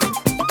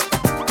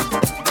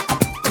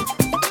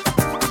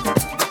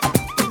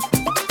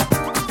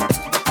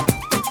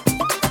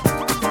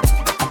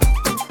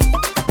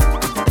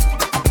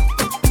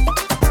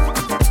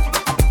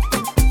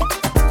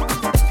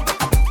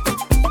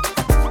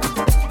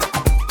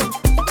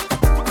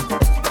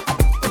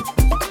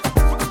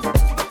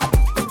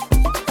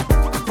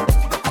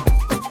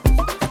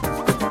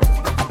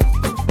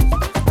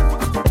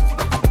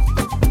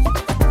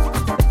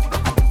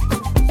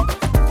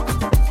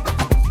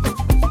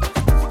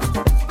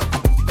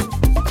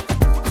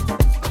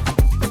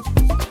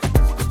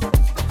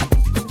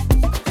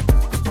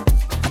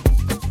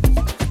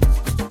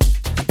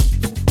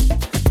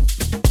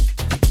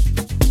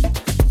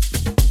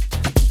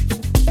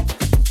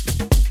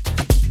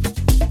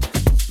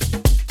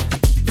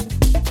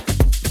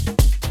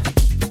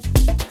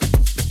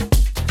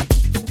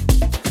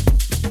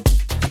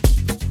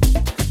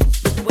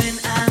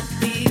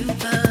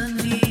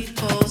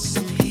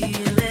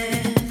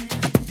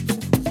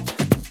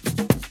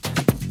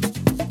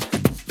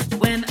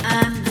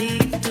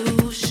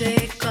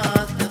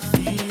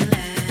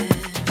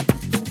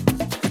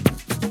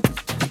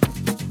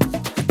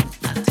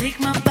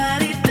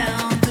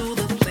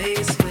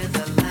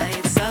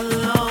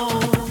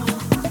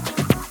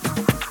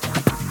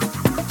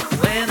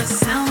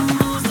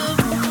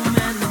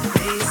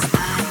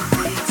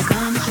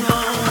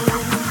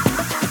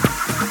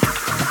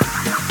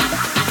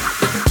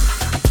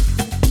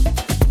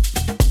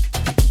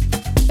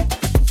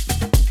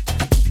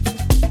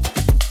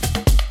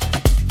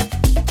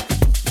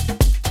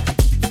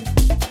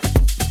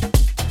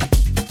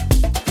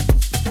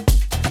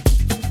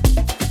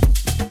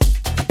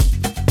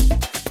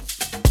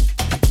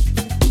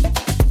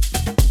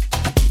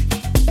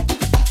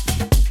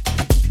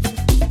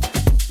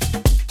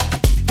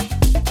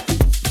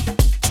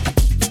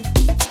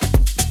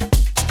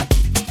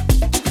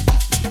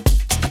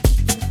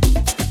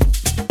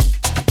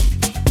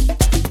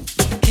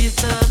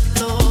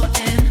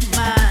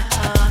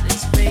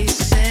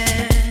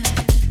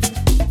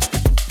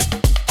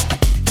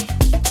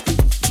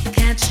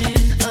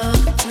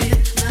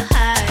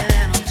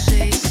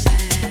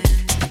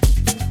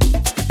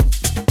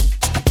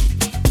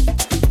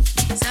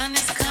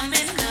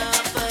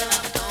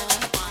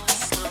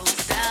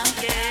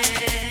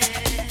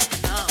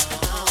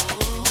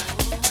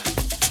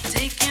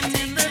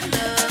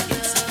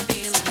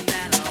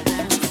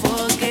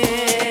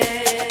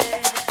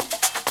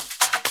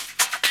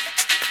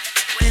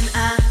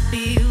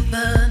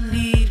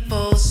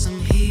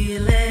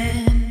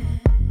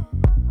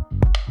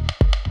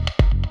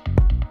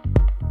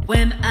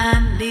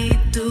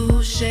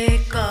 to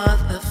shake off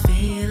the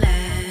feeling.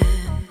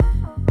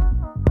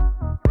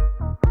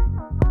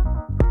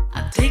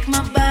 I take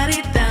my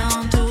body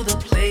down to the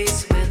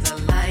place where the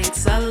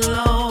lights are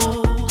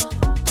low,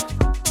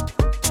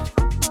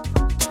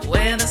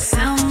 where the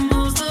sound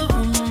moves the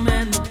room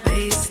and the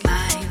bass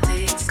line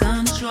takes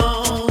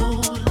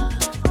control.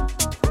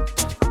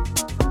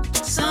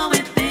 So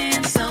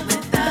within, so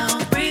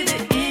without, breathe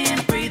it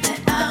in, breathe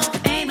it out.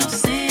 Ain't no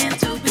sin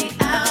to be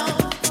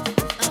out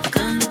of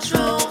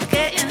control.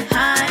 Getting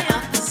high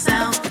off the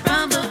sound.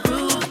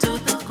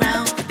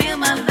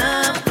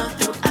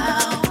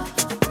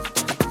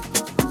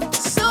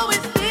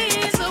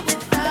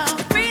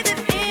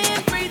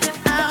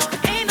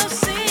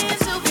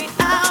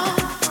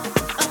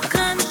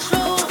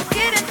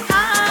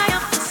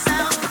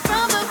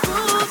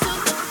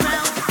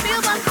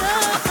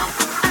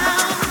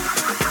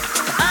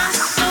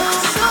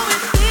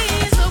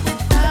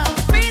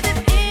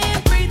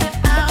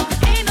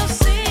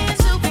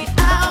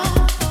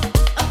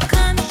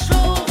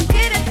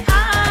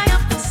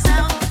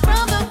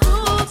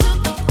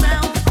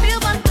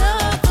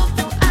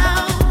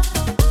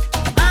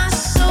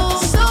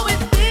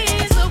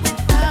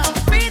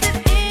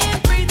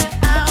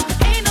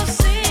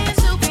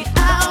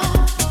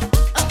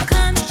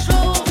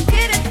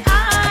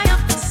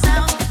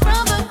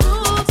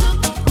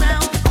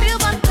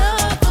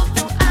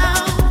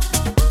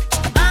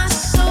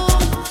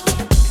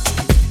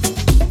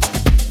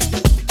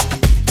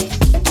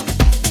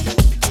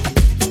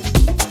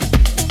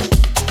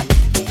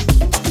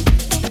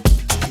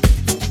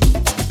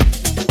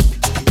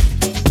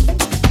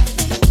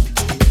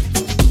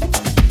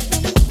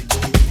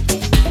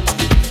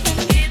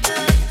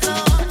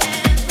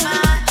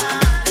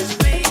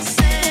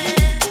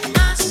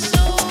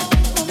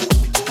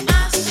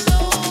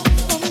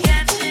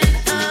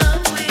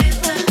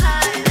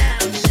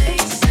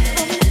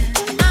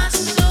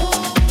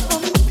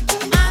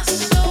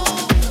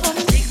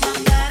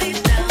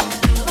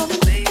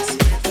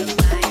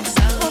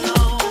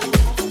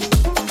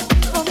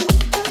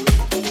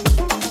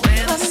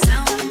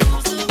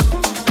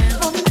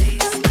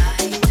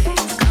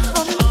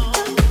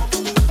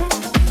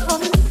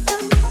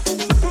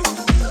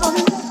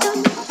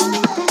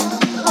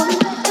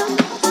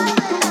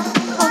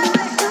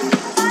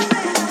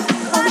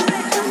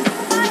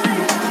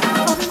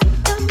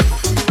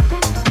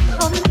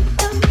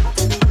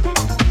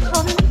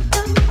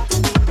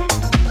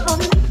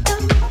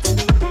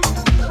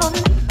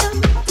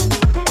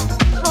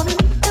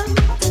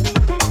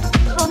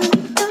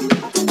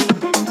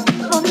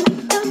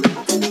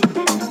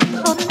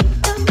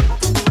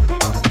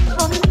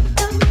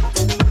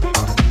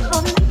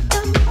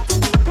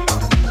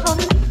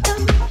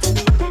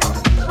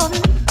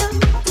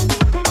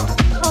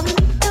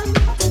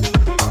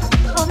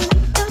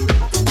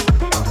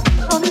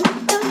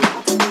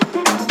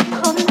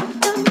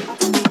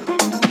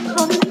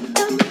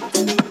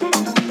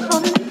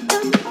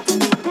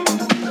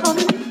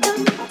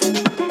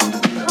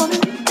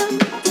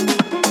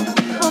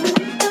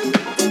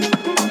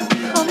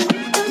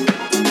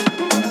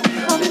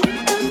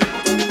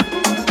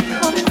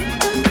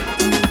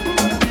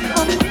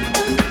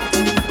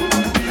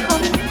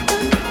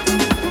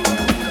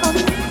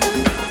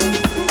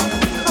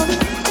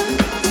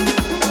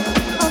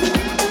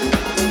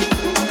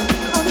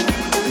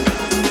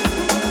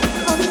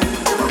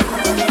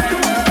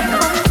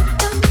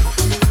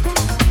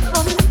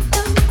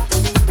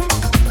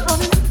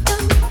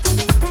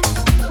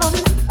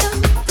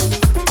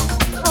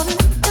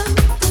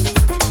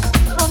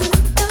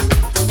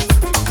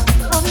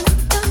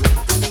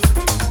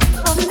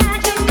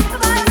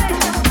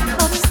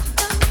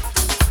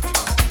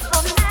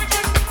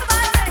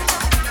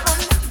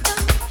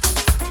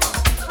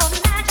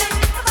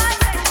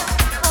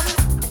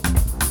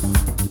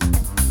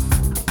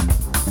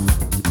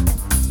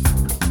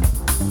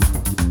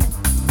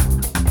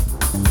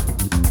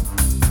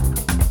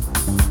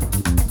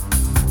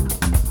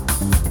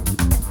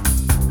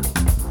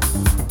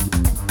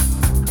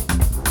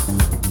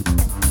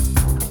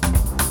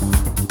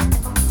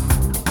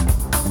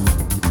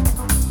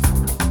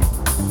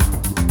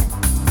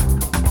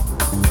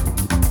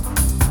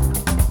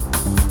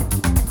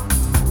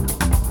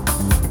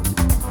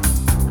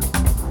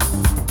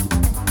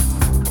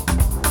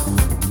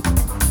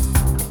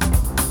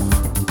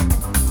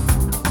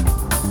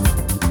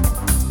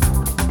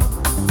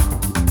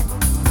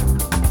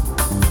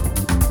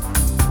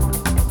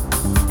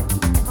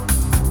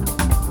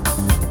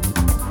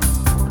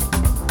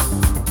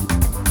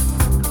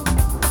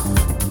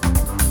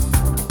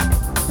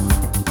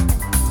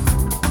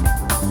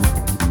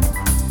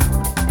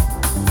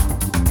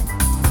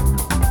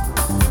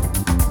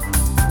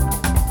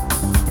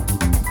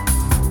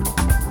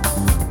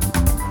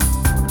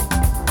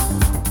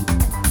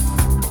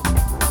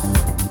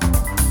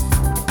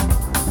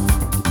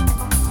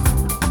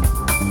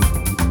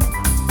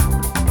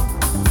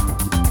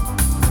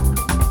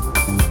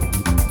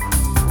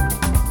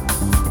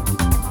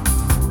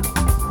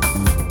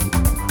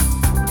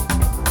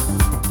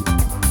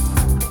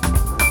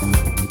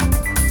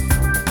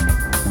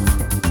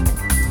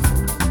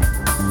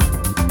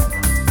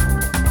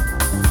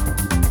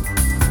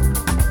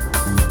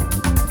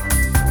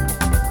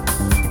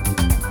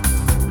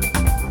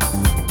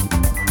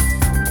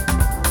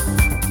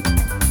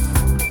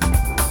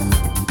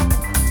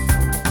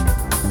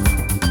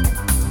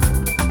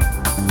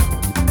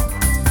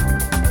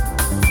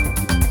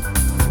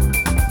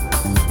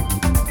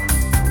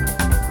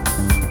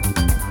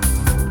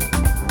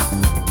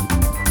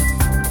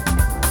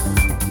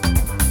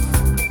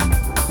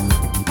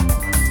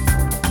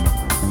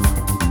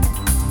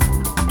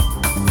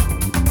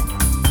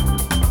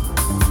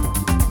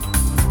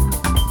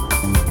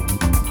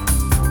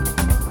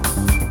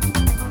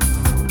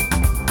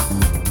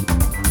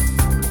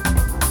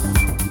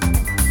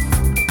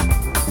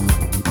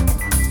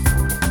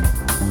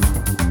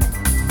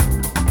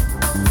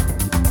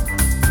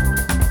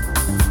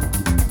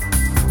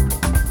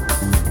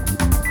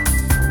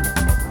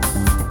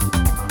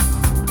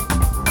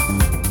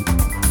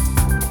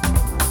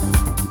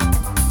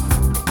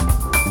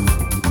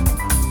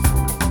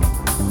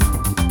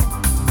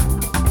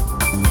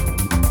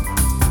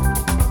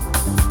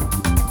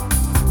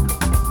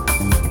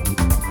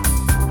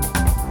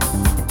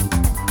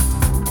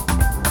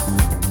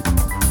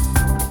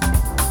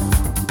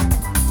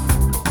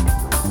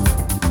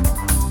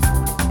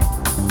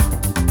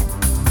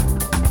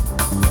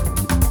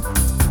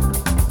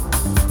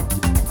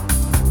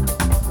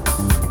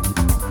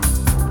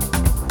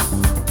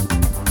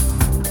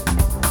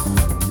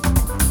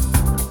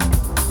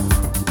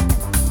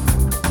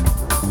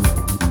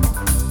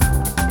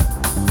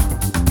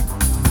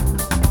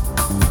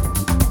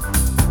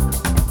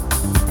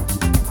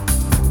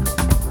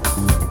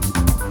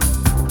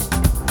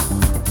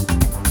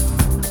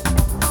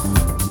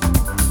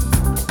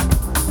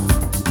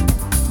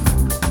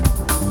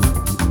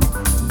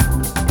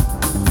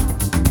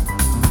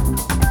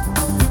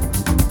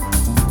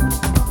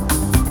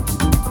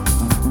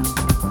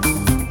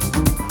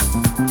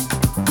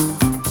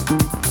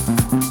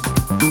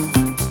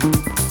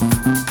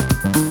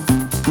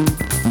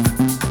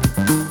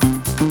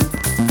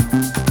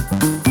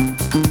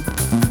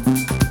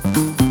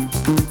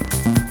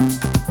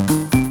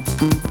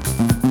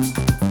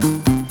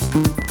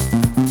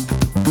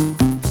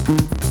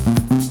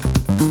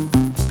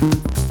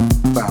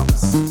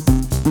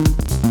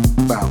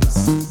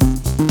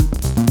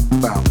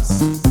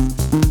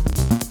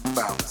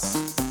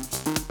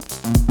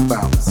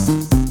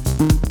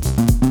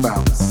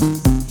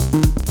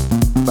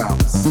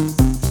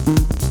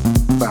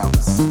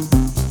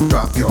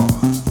 Drop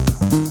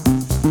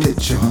your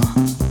picture.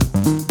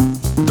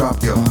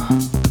 Drop your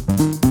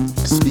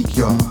speak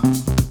your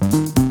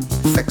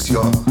flex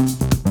your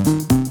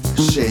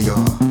share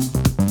your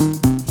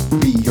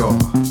be your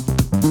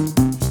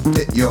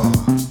hit your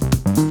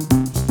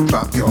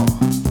drop your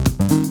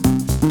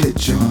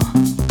picture.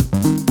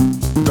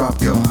 Drop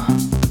your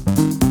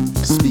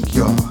speak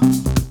your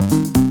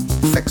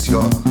flex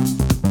your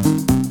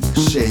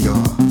share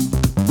your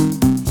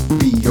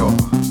be your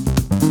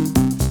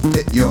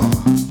hit your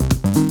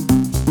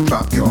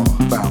drop your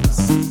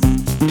bounce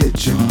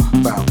hit your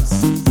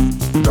bounce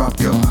drop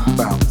your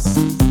bounce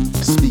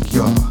speak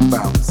your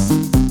bounce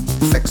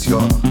flex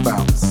your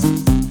bounce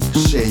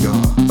share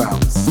your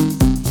bounce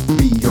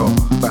be your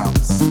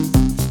bounce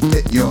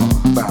hit your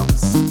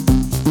bounce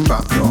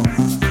drop your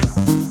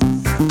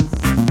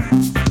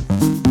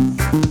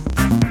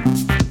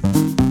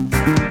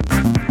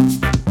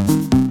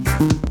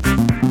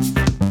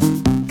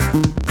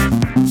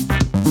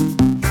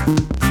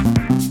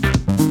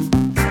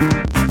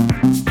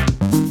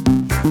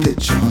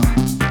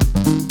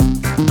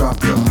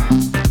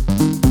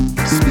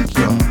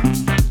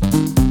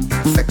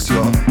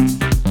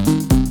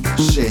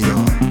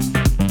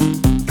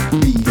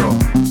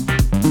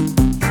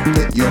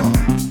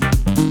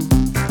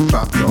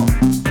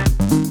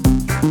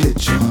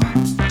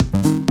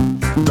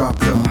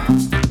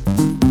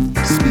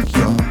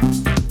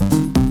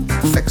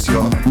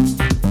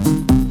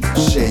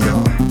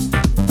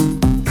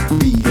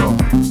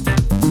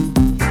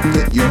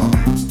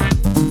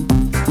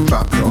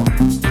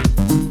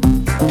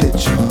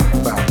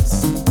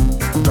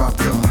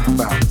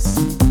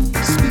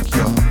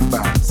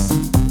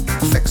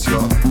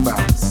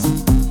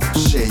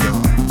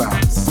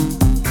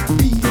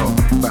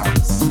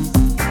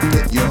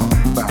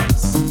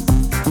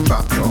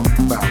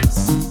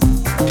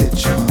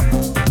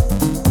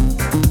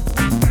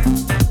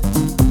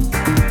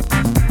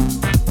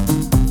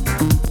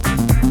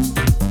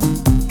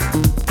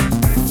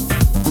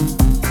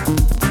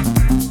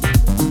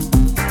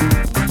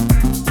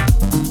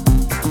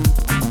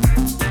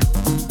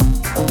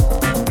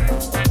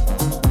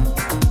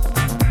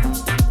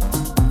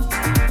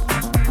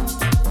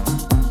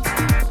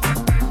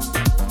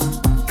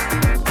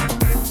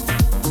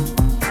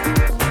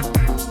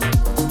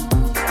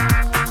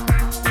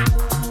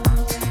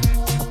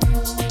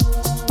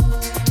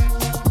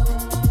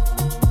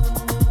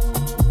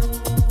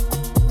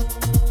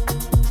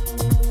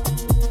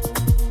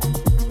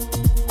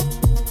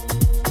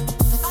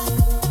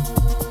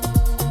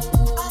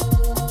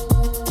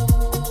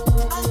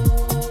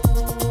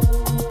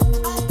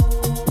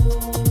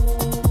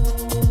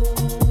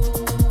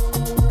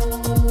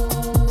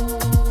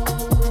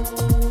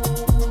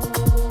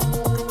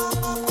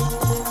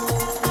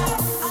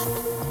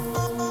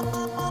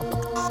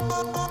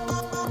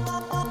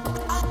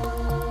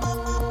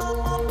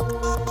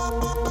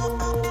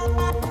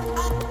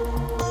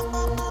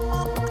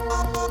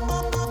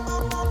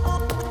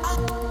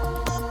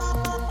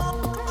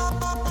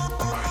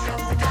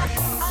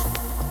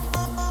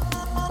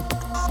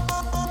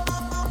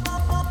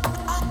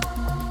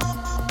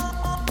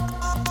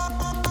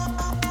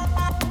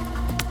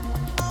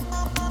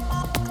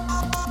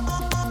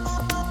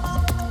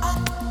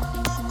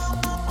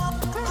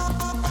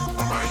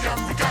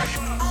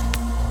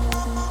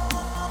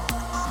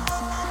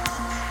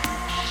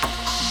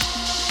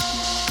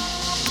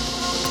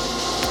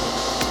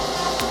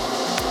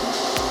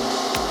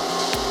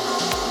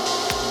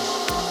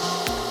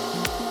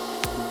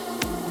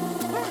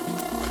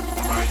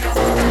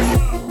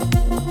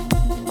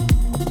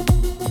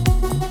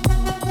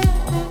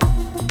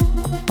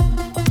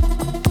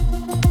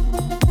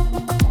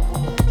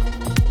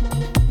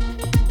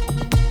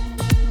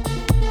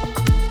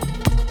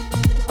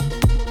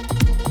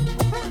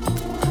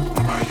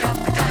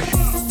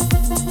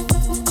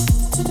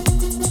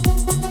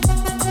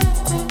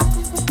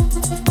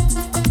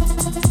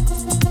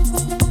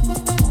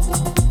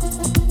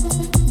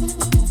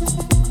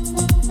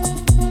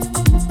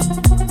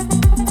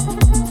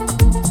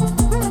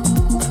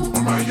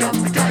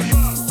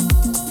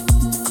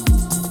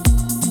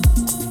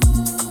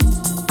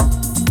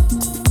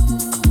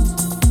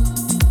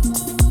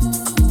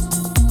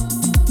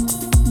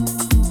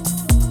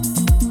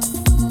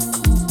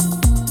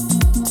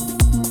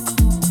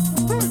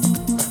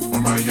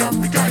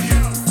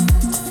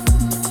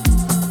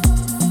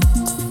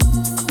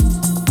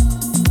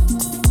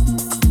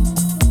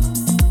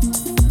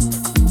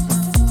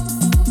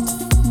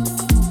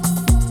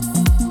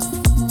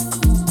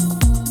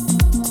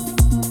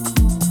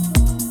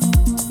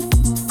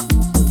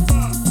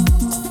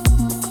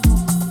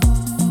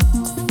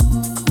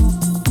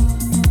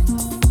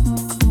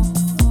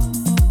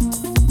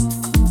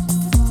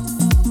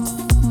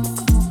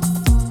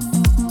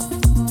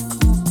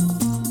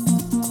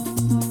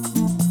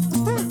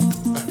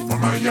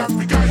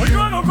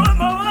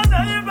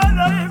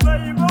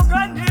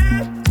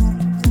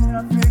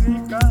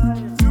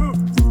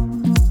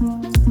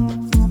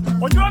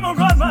Ojua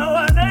mukama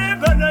wa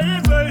naiba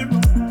naiba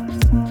iba,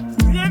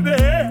 ibe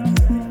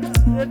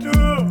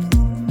yetu.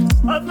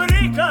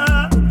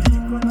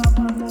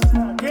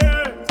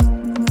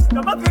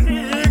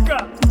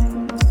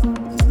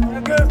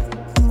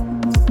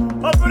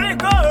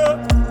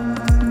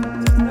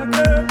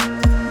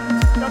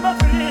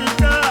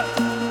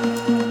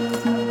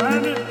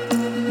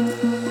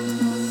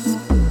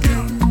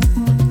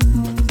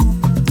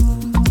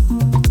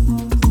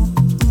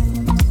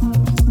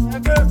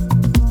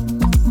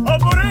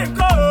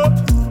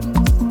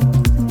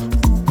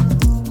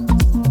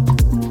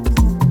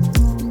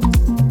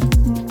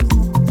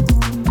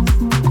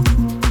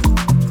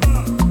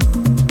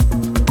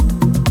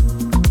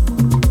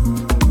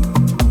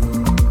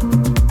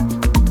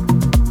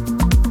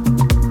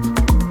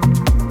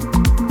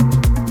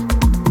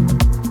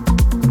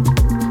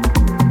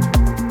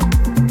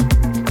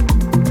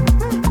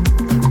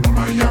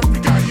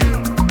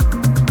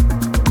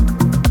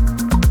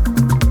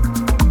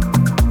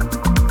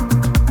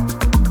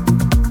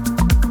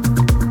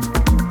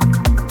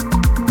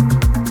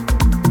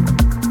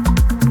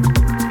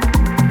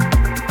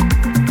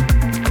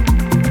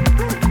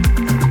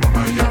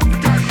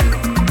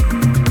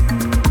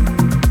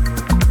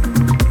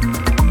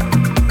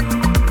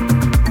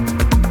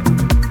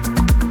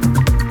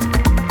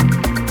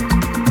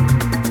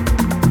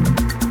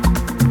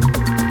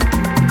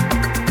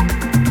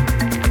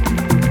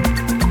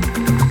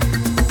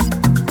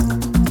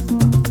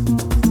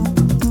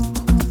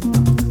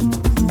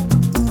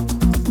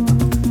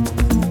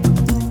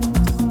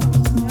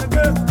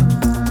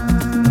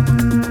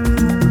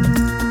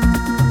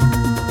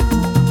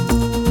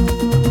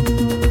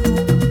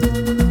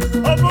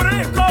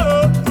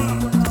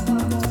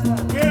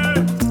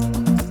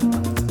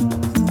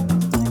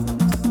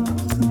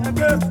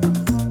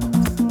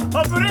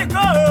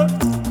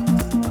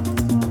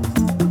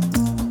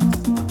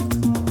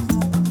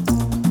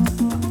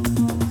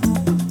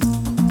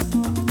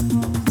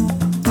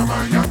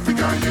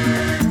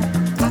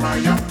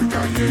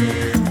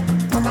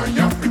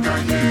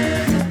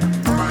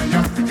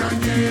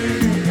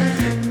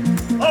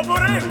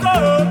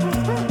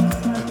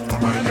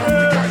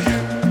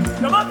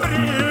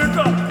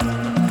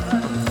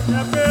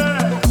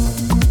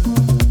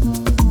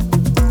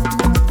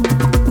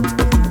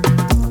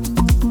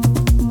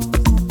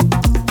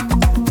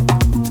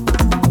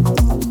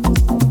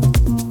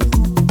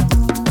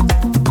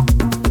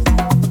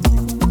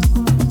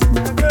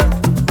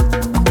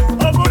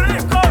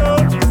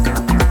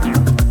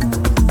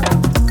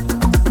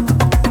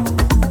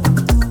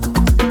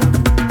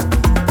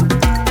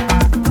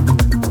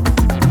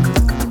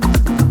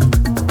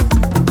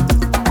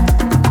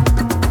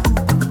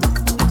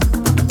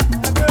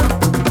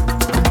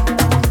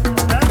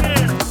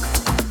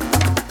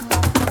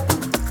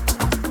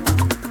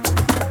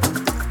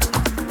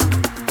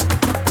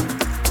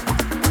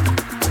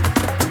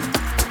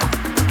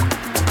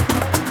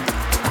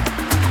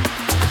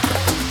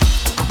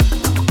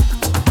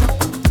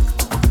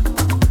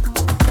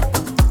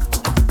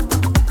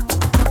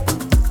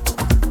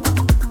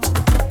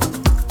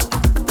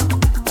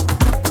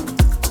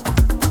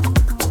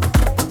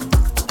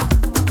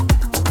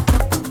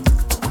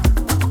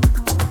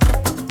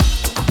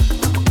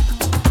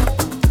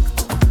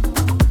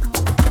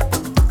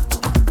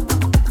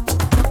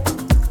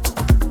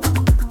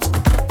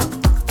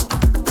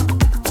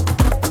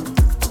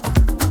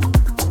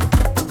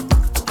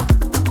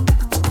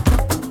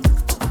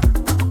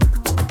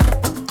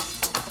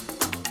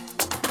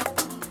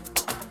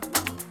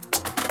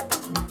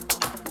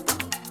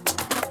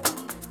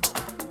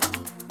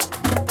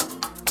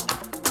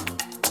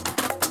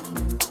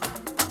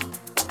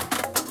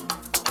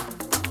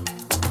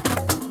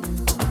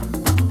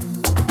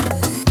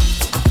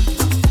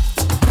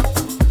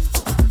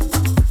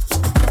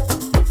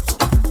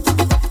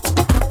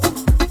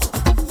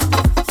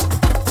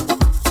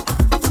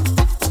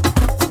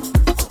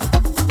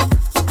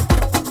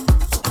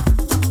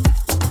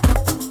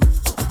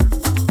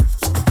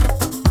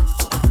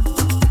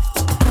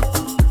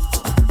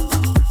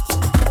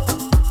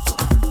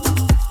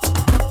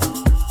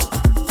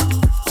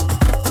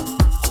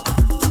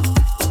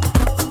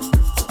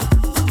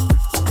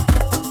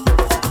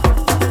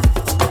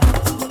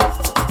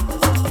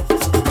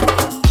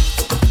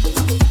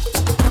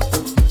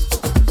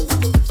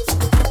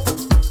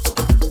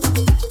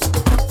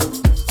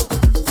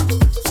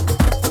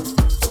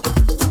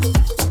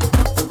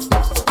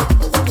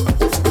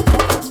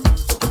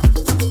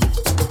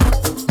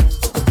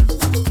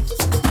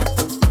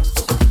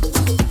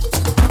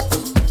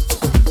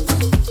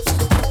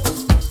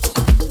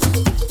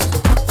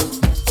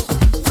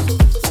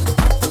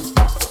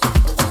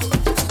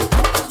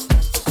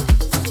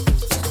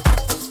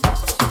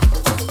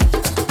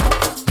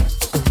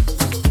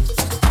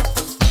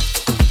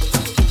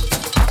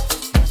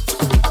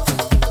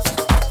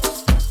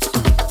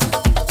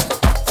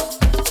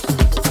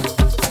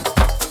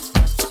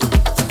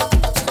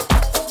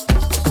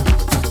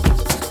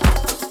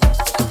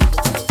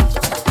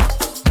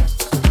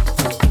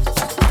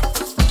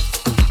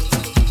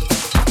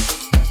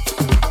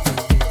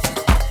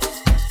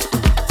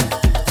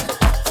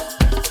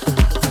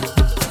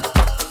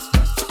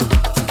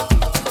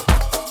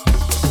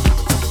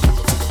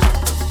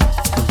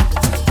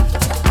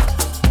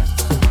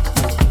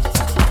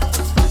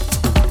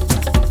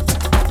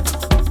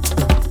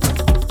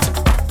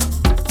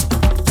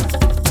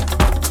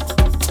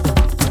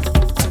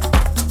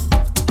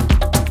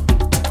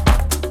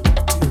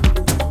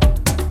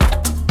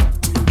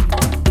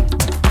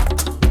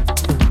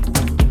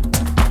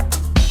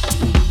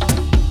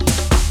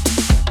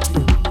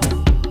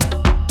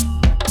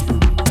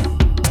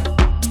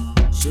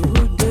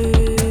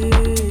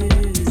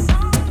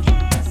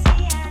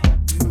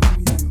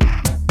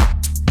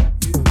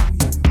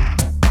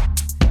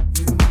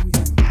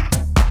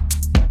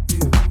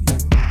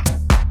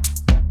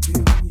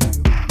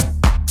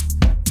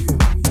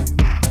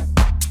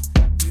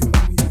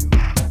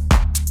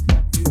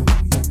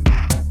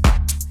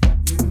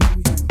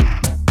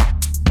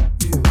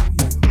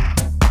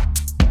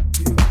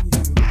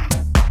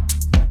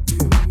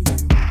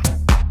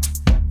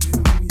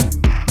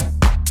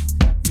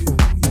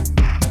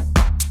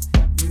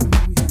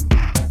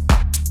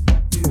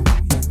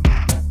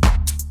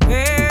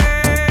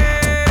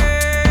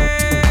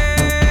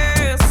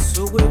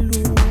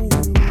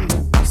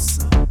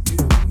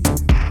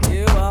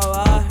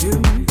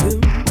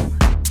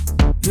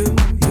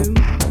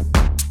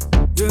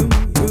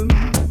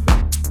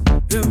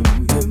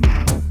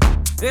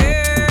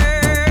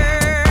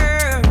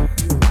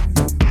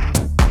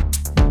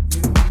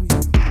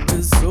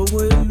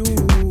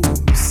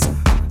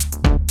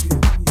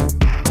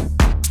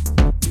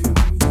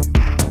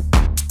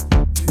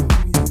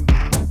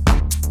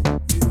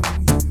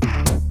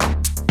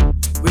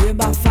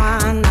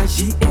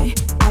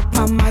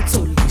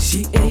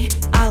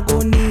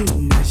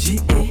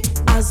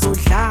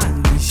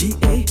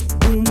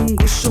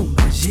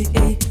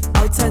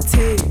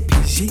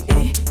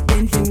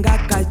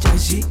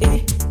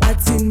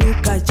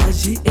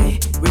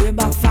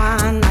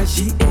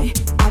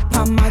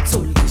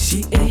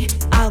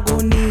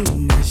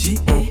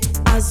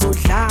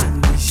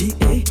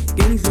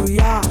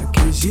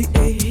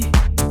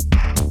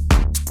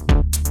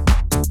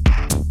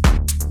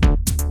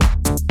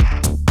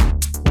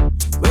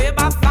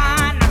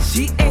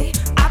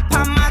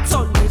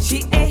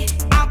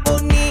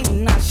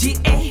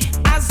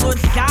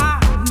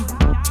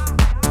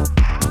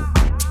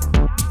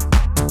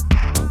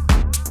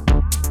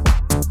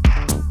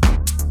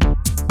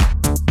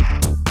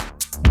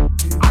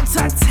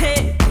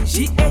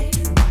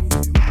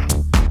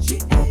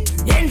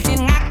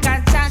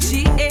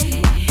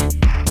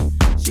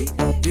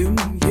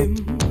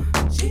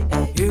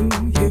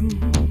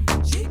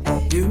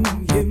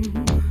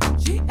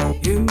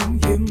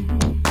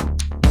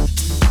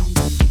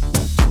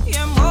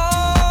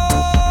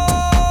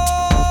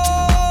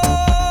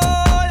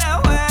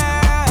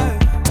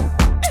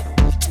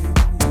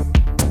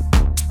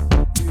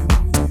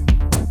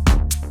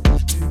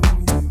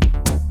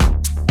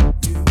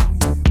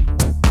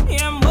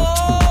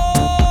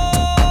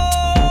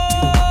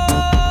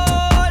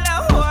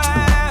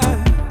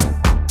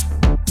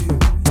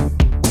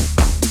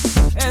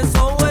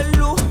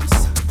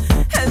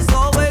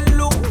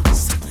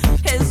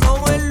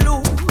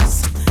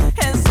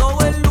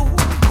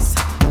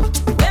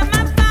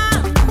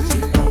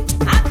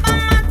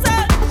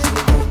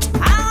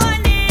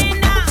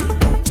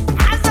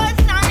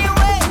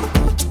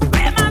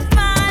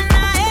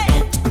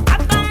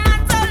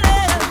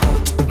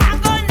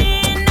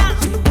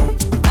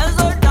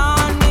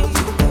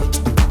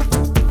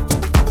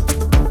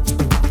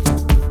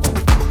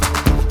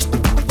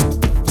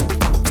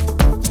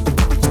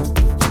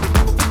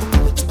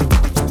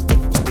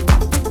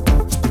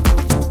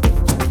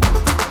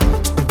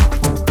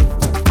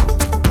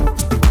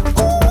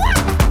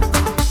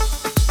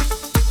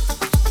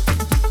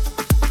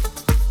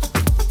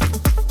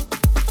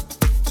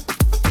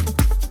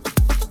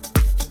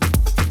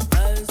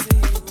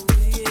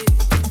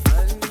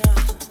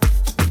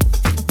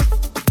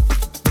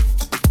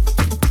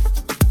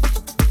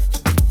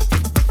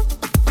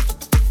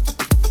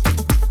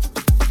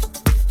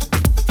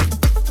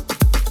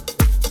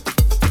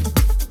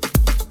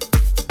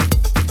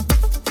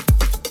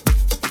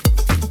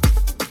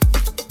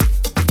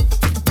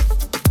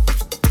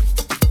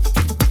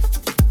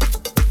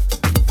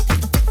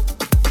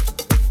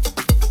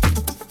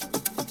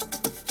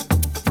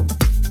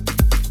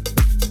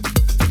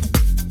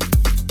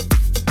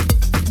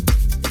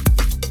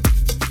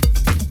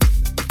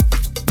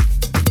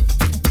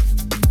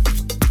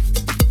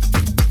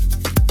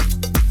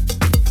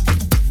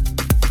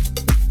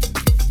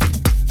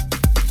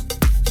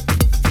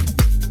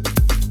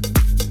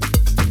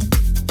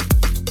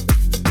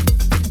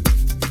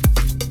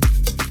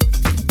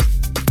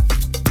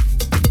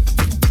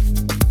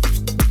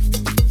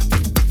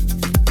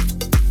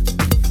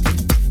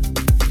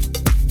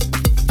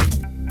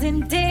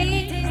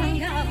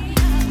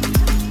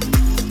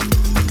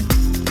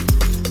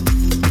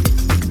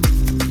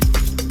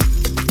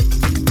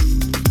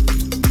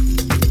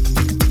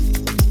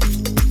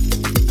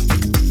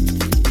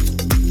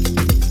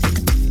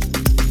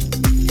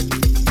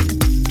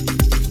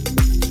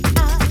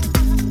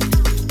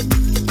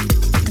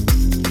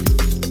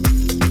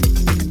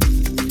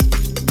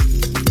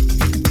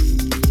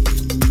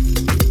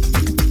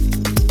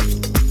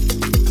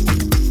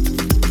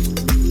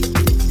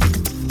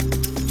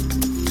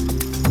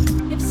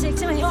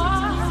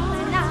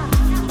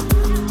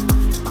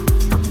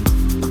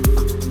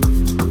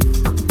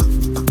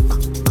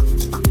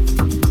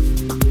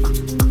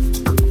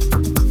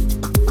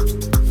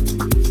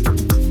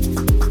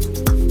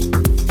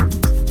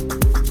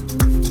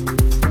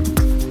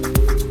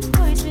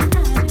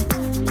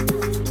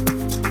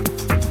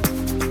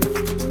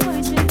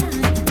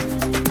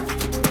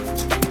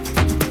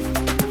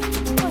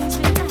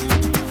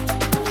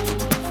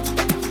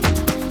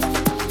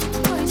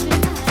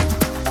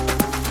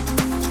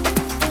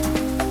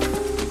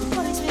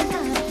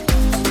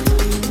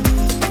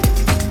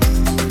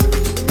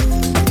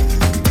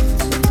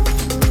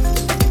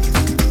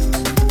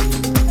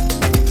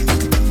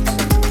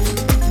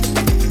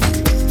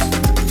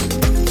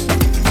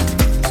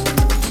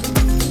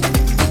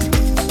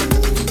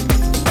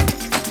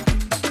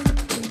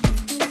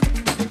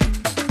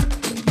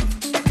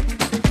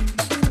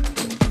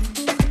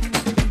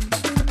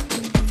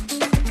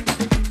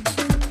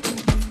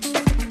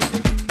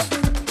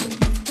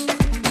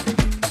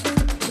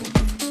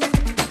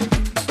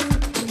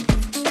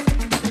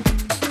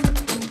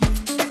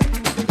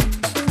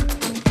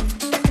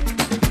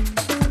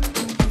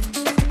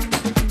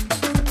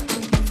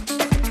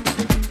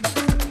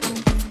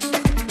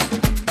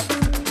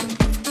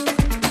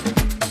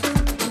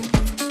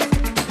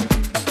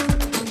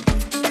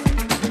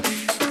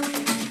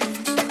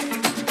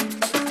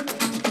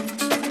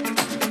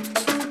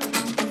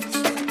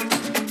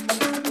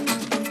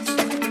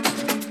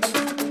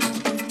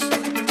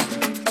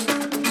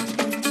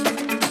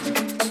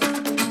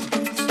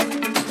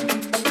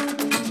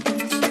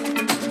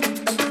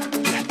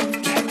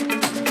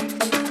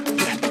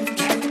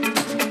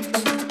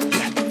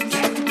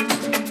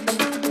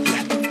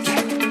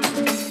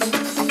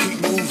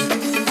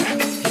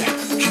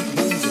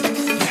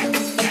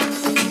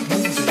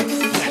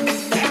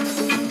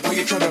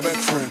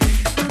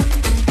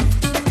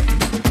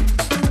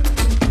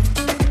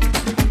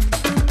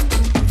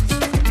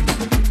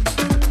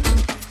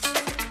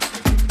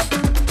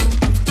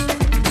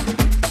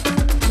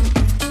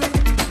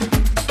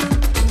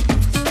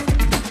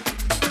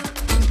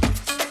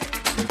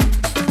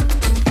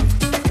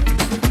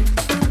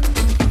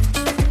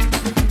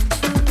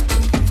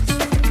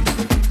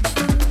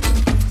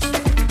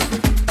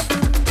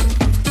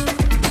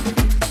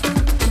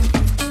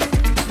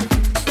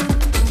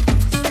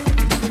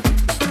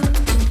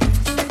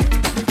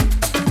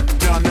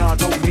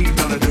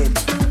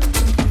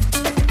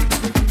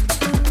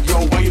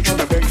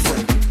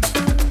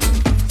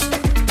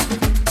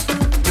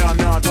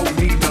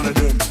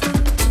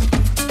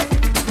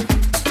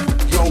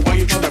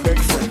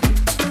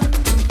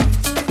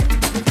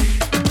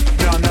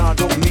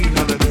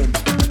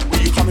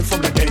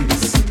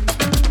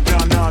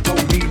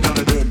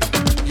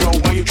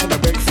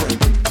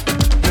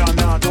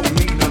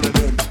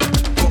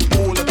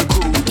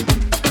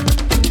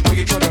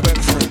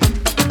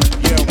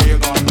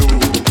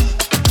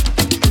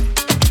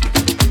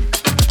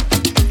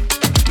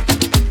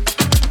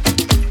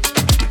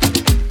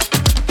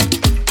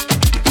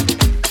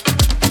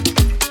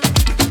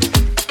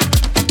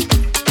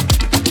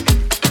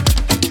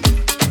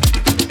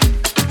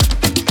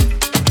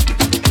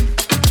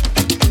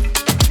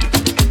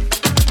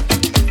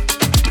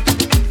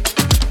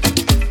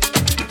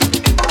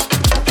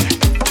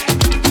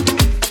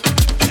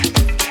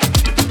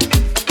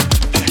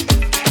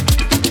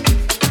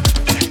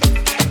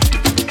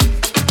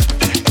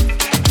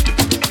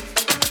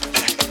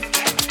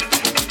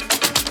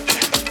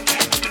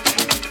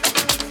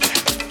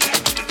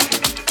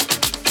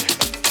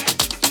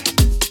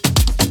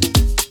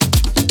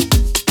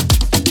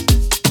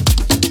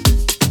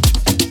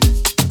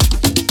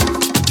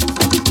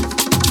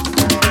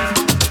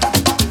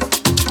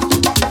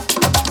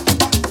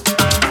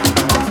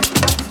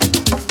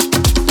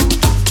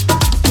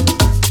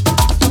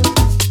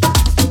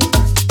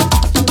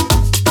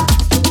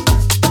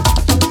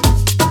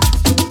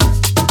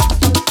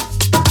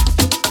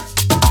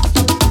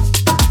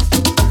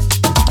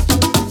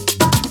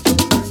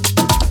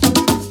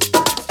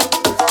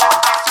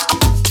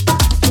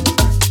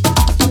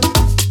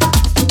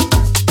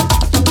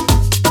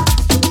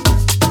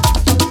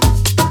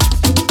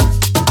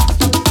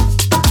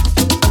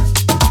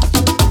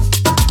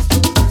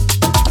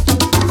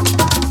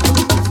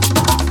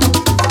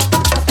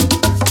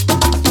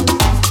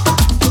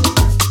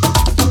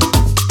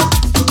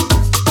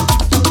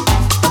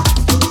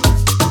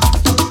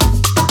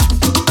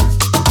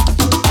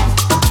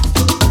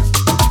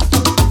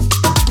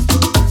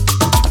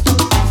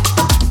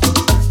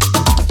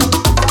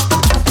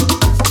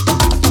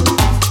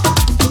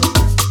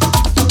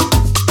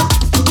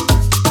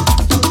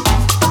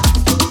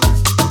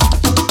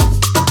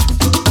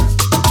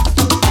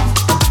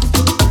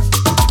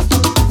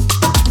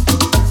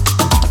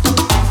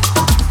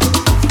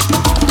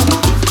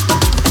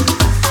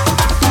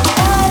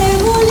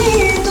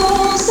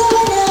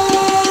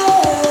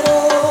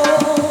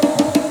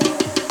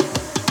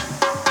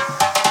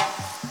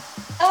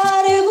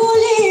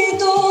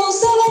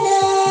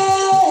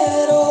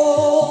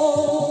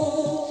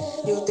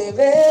 te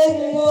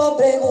vengo a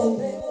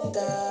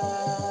preguntar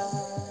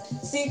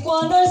si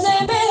cuando él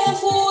se me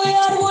fue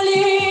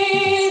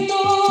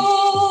arbolito,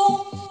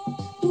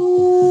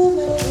 tú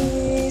me lo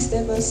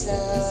viste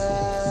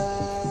pasar.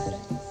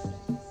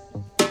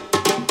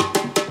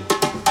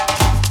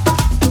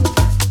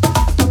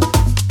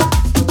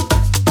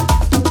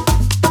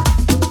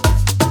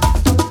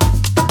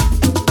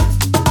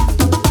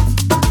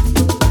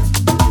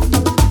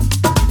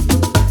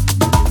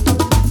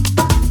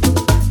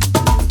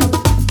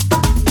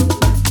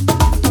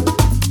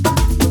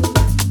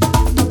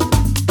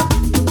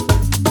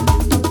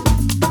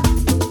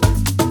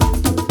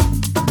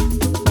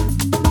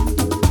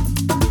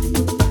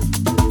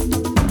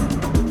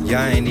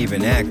 Y'all ain't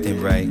even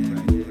acting right.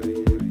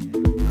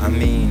 I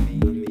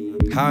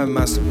mean, how am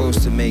I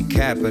supposed to make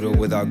capital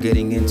without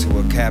getting into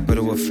a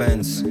capital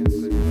offense?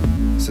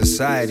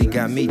 Society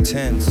got me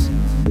tense.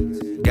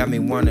 Got me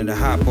wanting to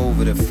hop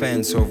over the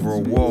fence over a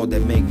wall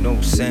that make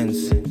no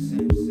sense.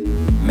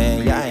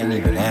 Man, y'all ain't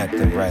even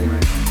acting right.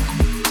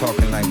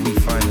 Talking like we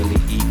finally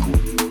equal,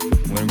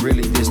 when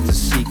really this the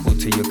sequel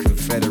to your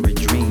Confederate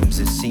dreams.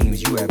 It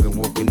seems you haven't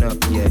woken up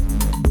yet.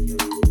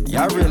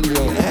 Y'all really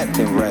ain't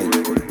acting right.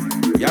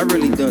 Y'all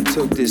really done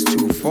took this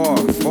too far.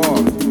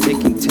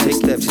 Taking 10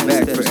 steps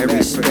back for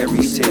every step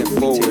we take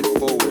forward.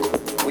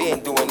 We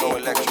ain't doing no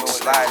electric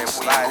sliding,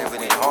 we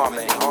living in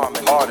harmony.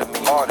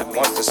 Harder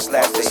wants to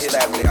slap the hit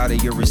out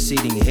of your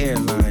receding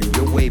hairline.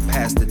 You're way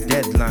past the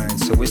deadline,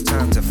 so it's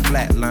time to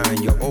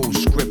flatline your old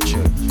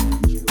scripture.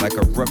 Like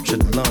a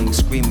ruptured lung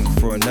screaming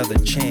for another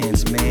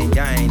chance. Man,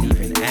 y'all ain't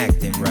even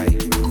acting right.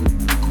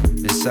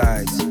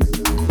 Besides,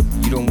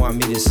 you don't want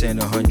me to send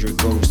 100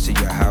 ghosts to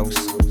your house.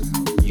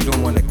 You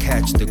don't want to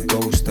catch the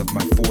ghost of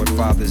my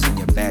forefathers in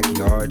your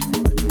backyard.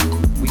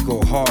 We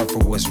go hard for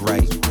what's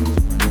right,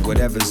 with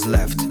whatever's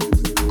left.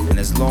 And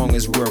as long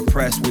as we're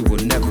oppressed, we will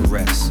never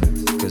rest.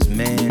 Cause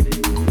man,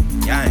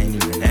 y'all ain't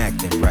even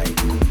acting right.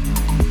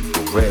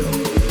 For real,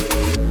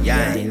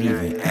 y'all ain't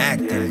even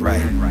acting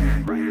right.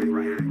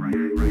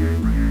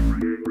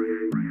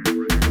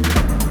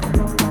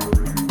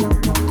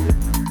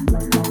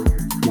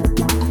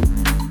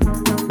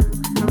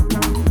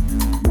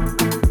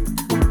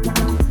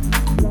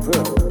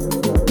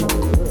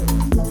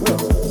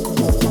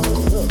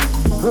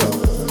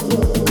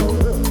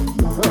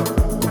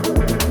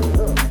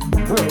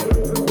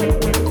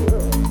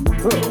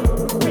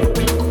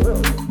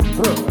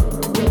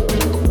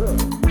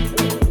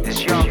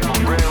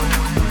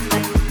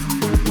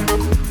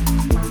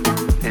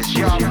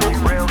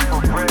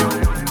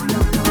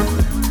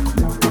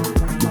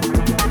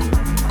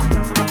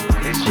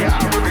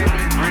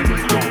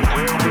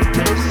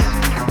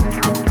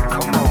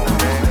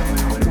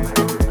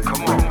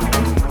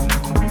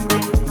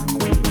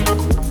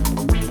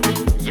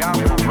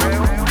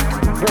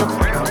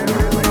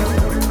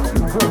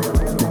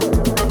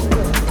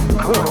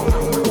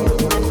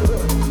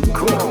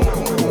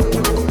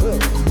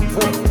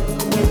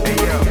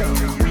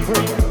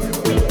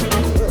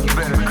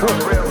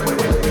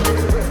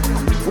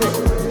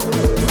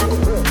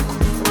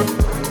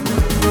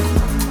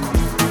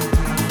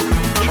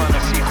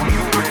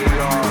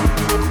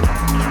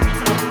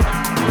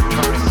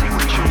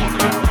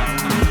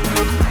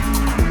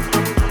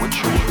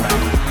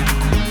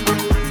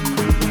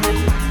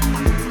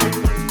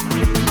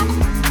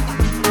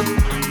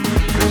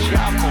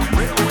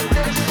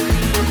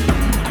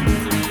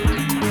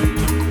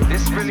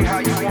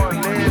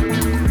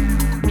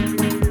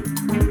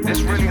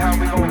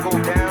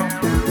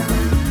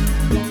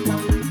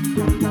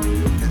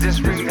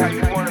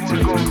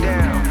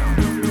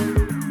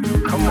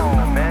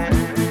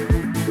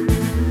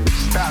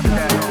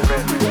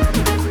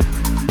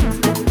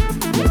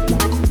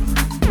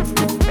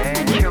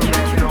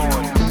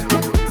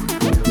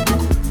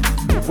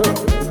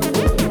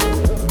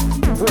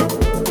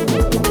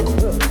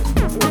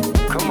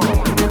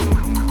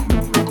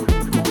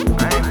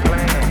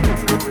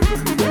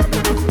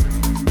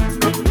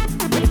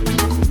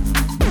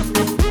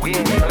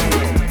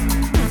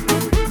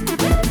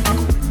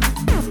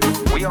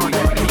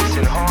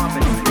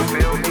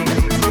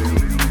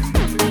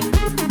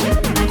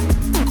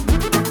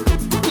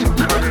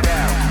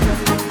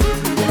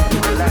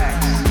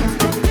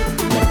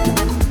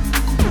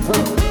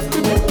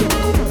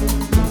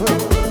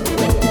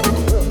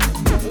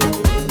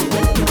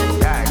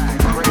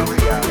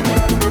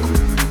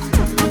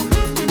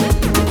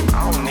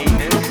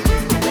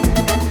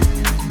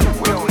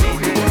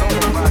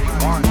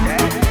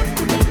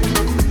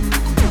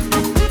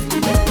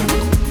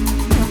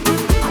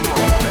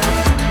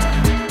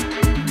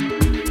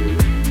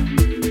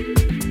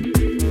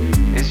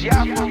 Is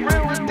y'all for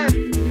real with this?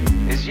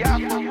 Is y'all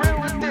for real?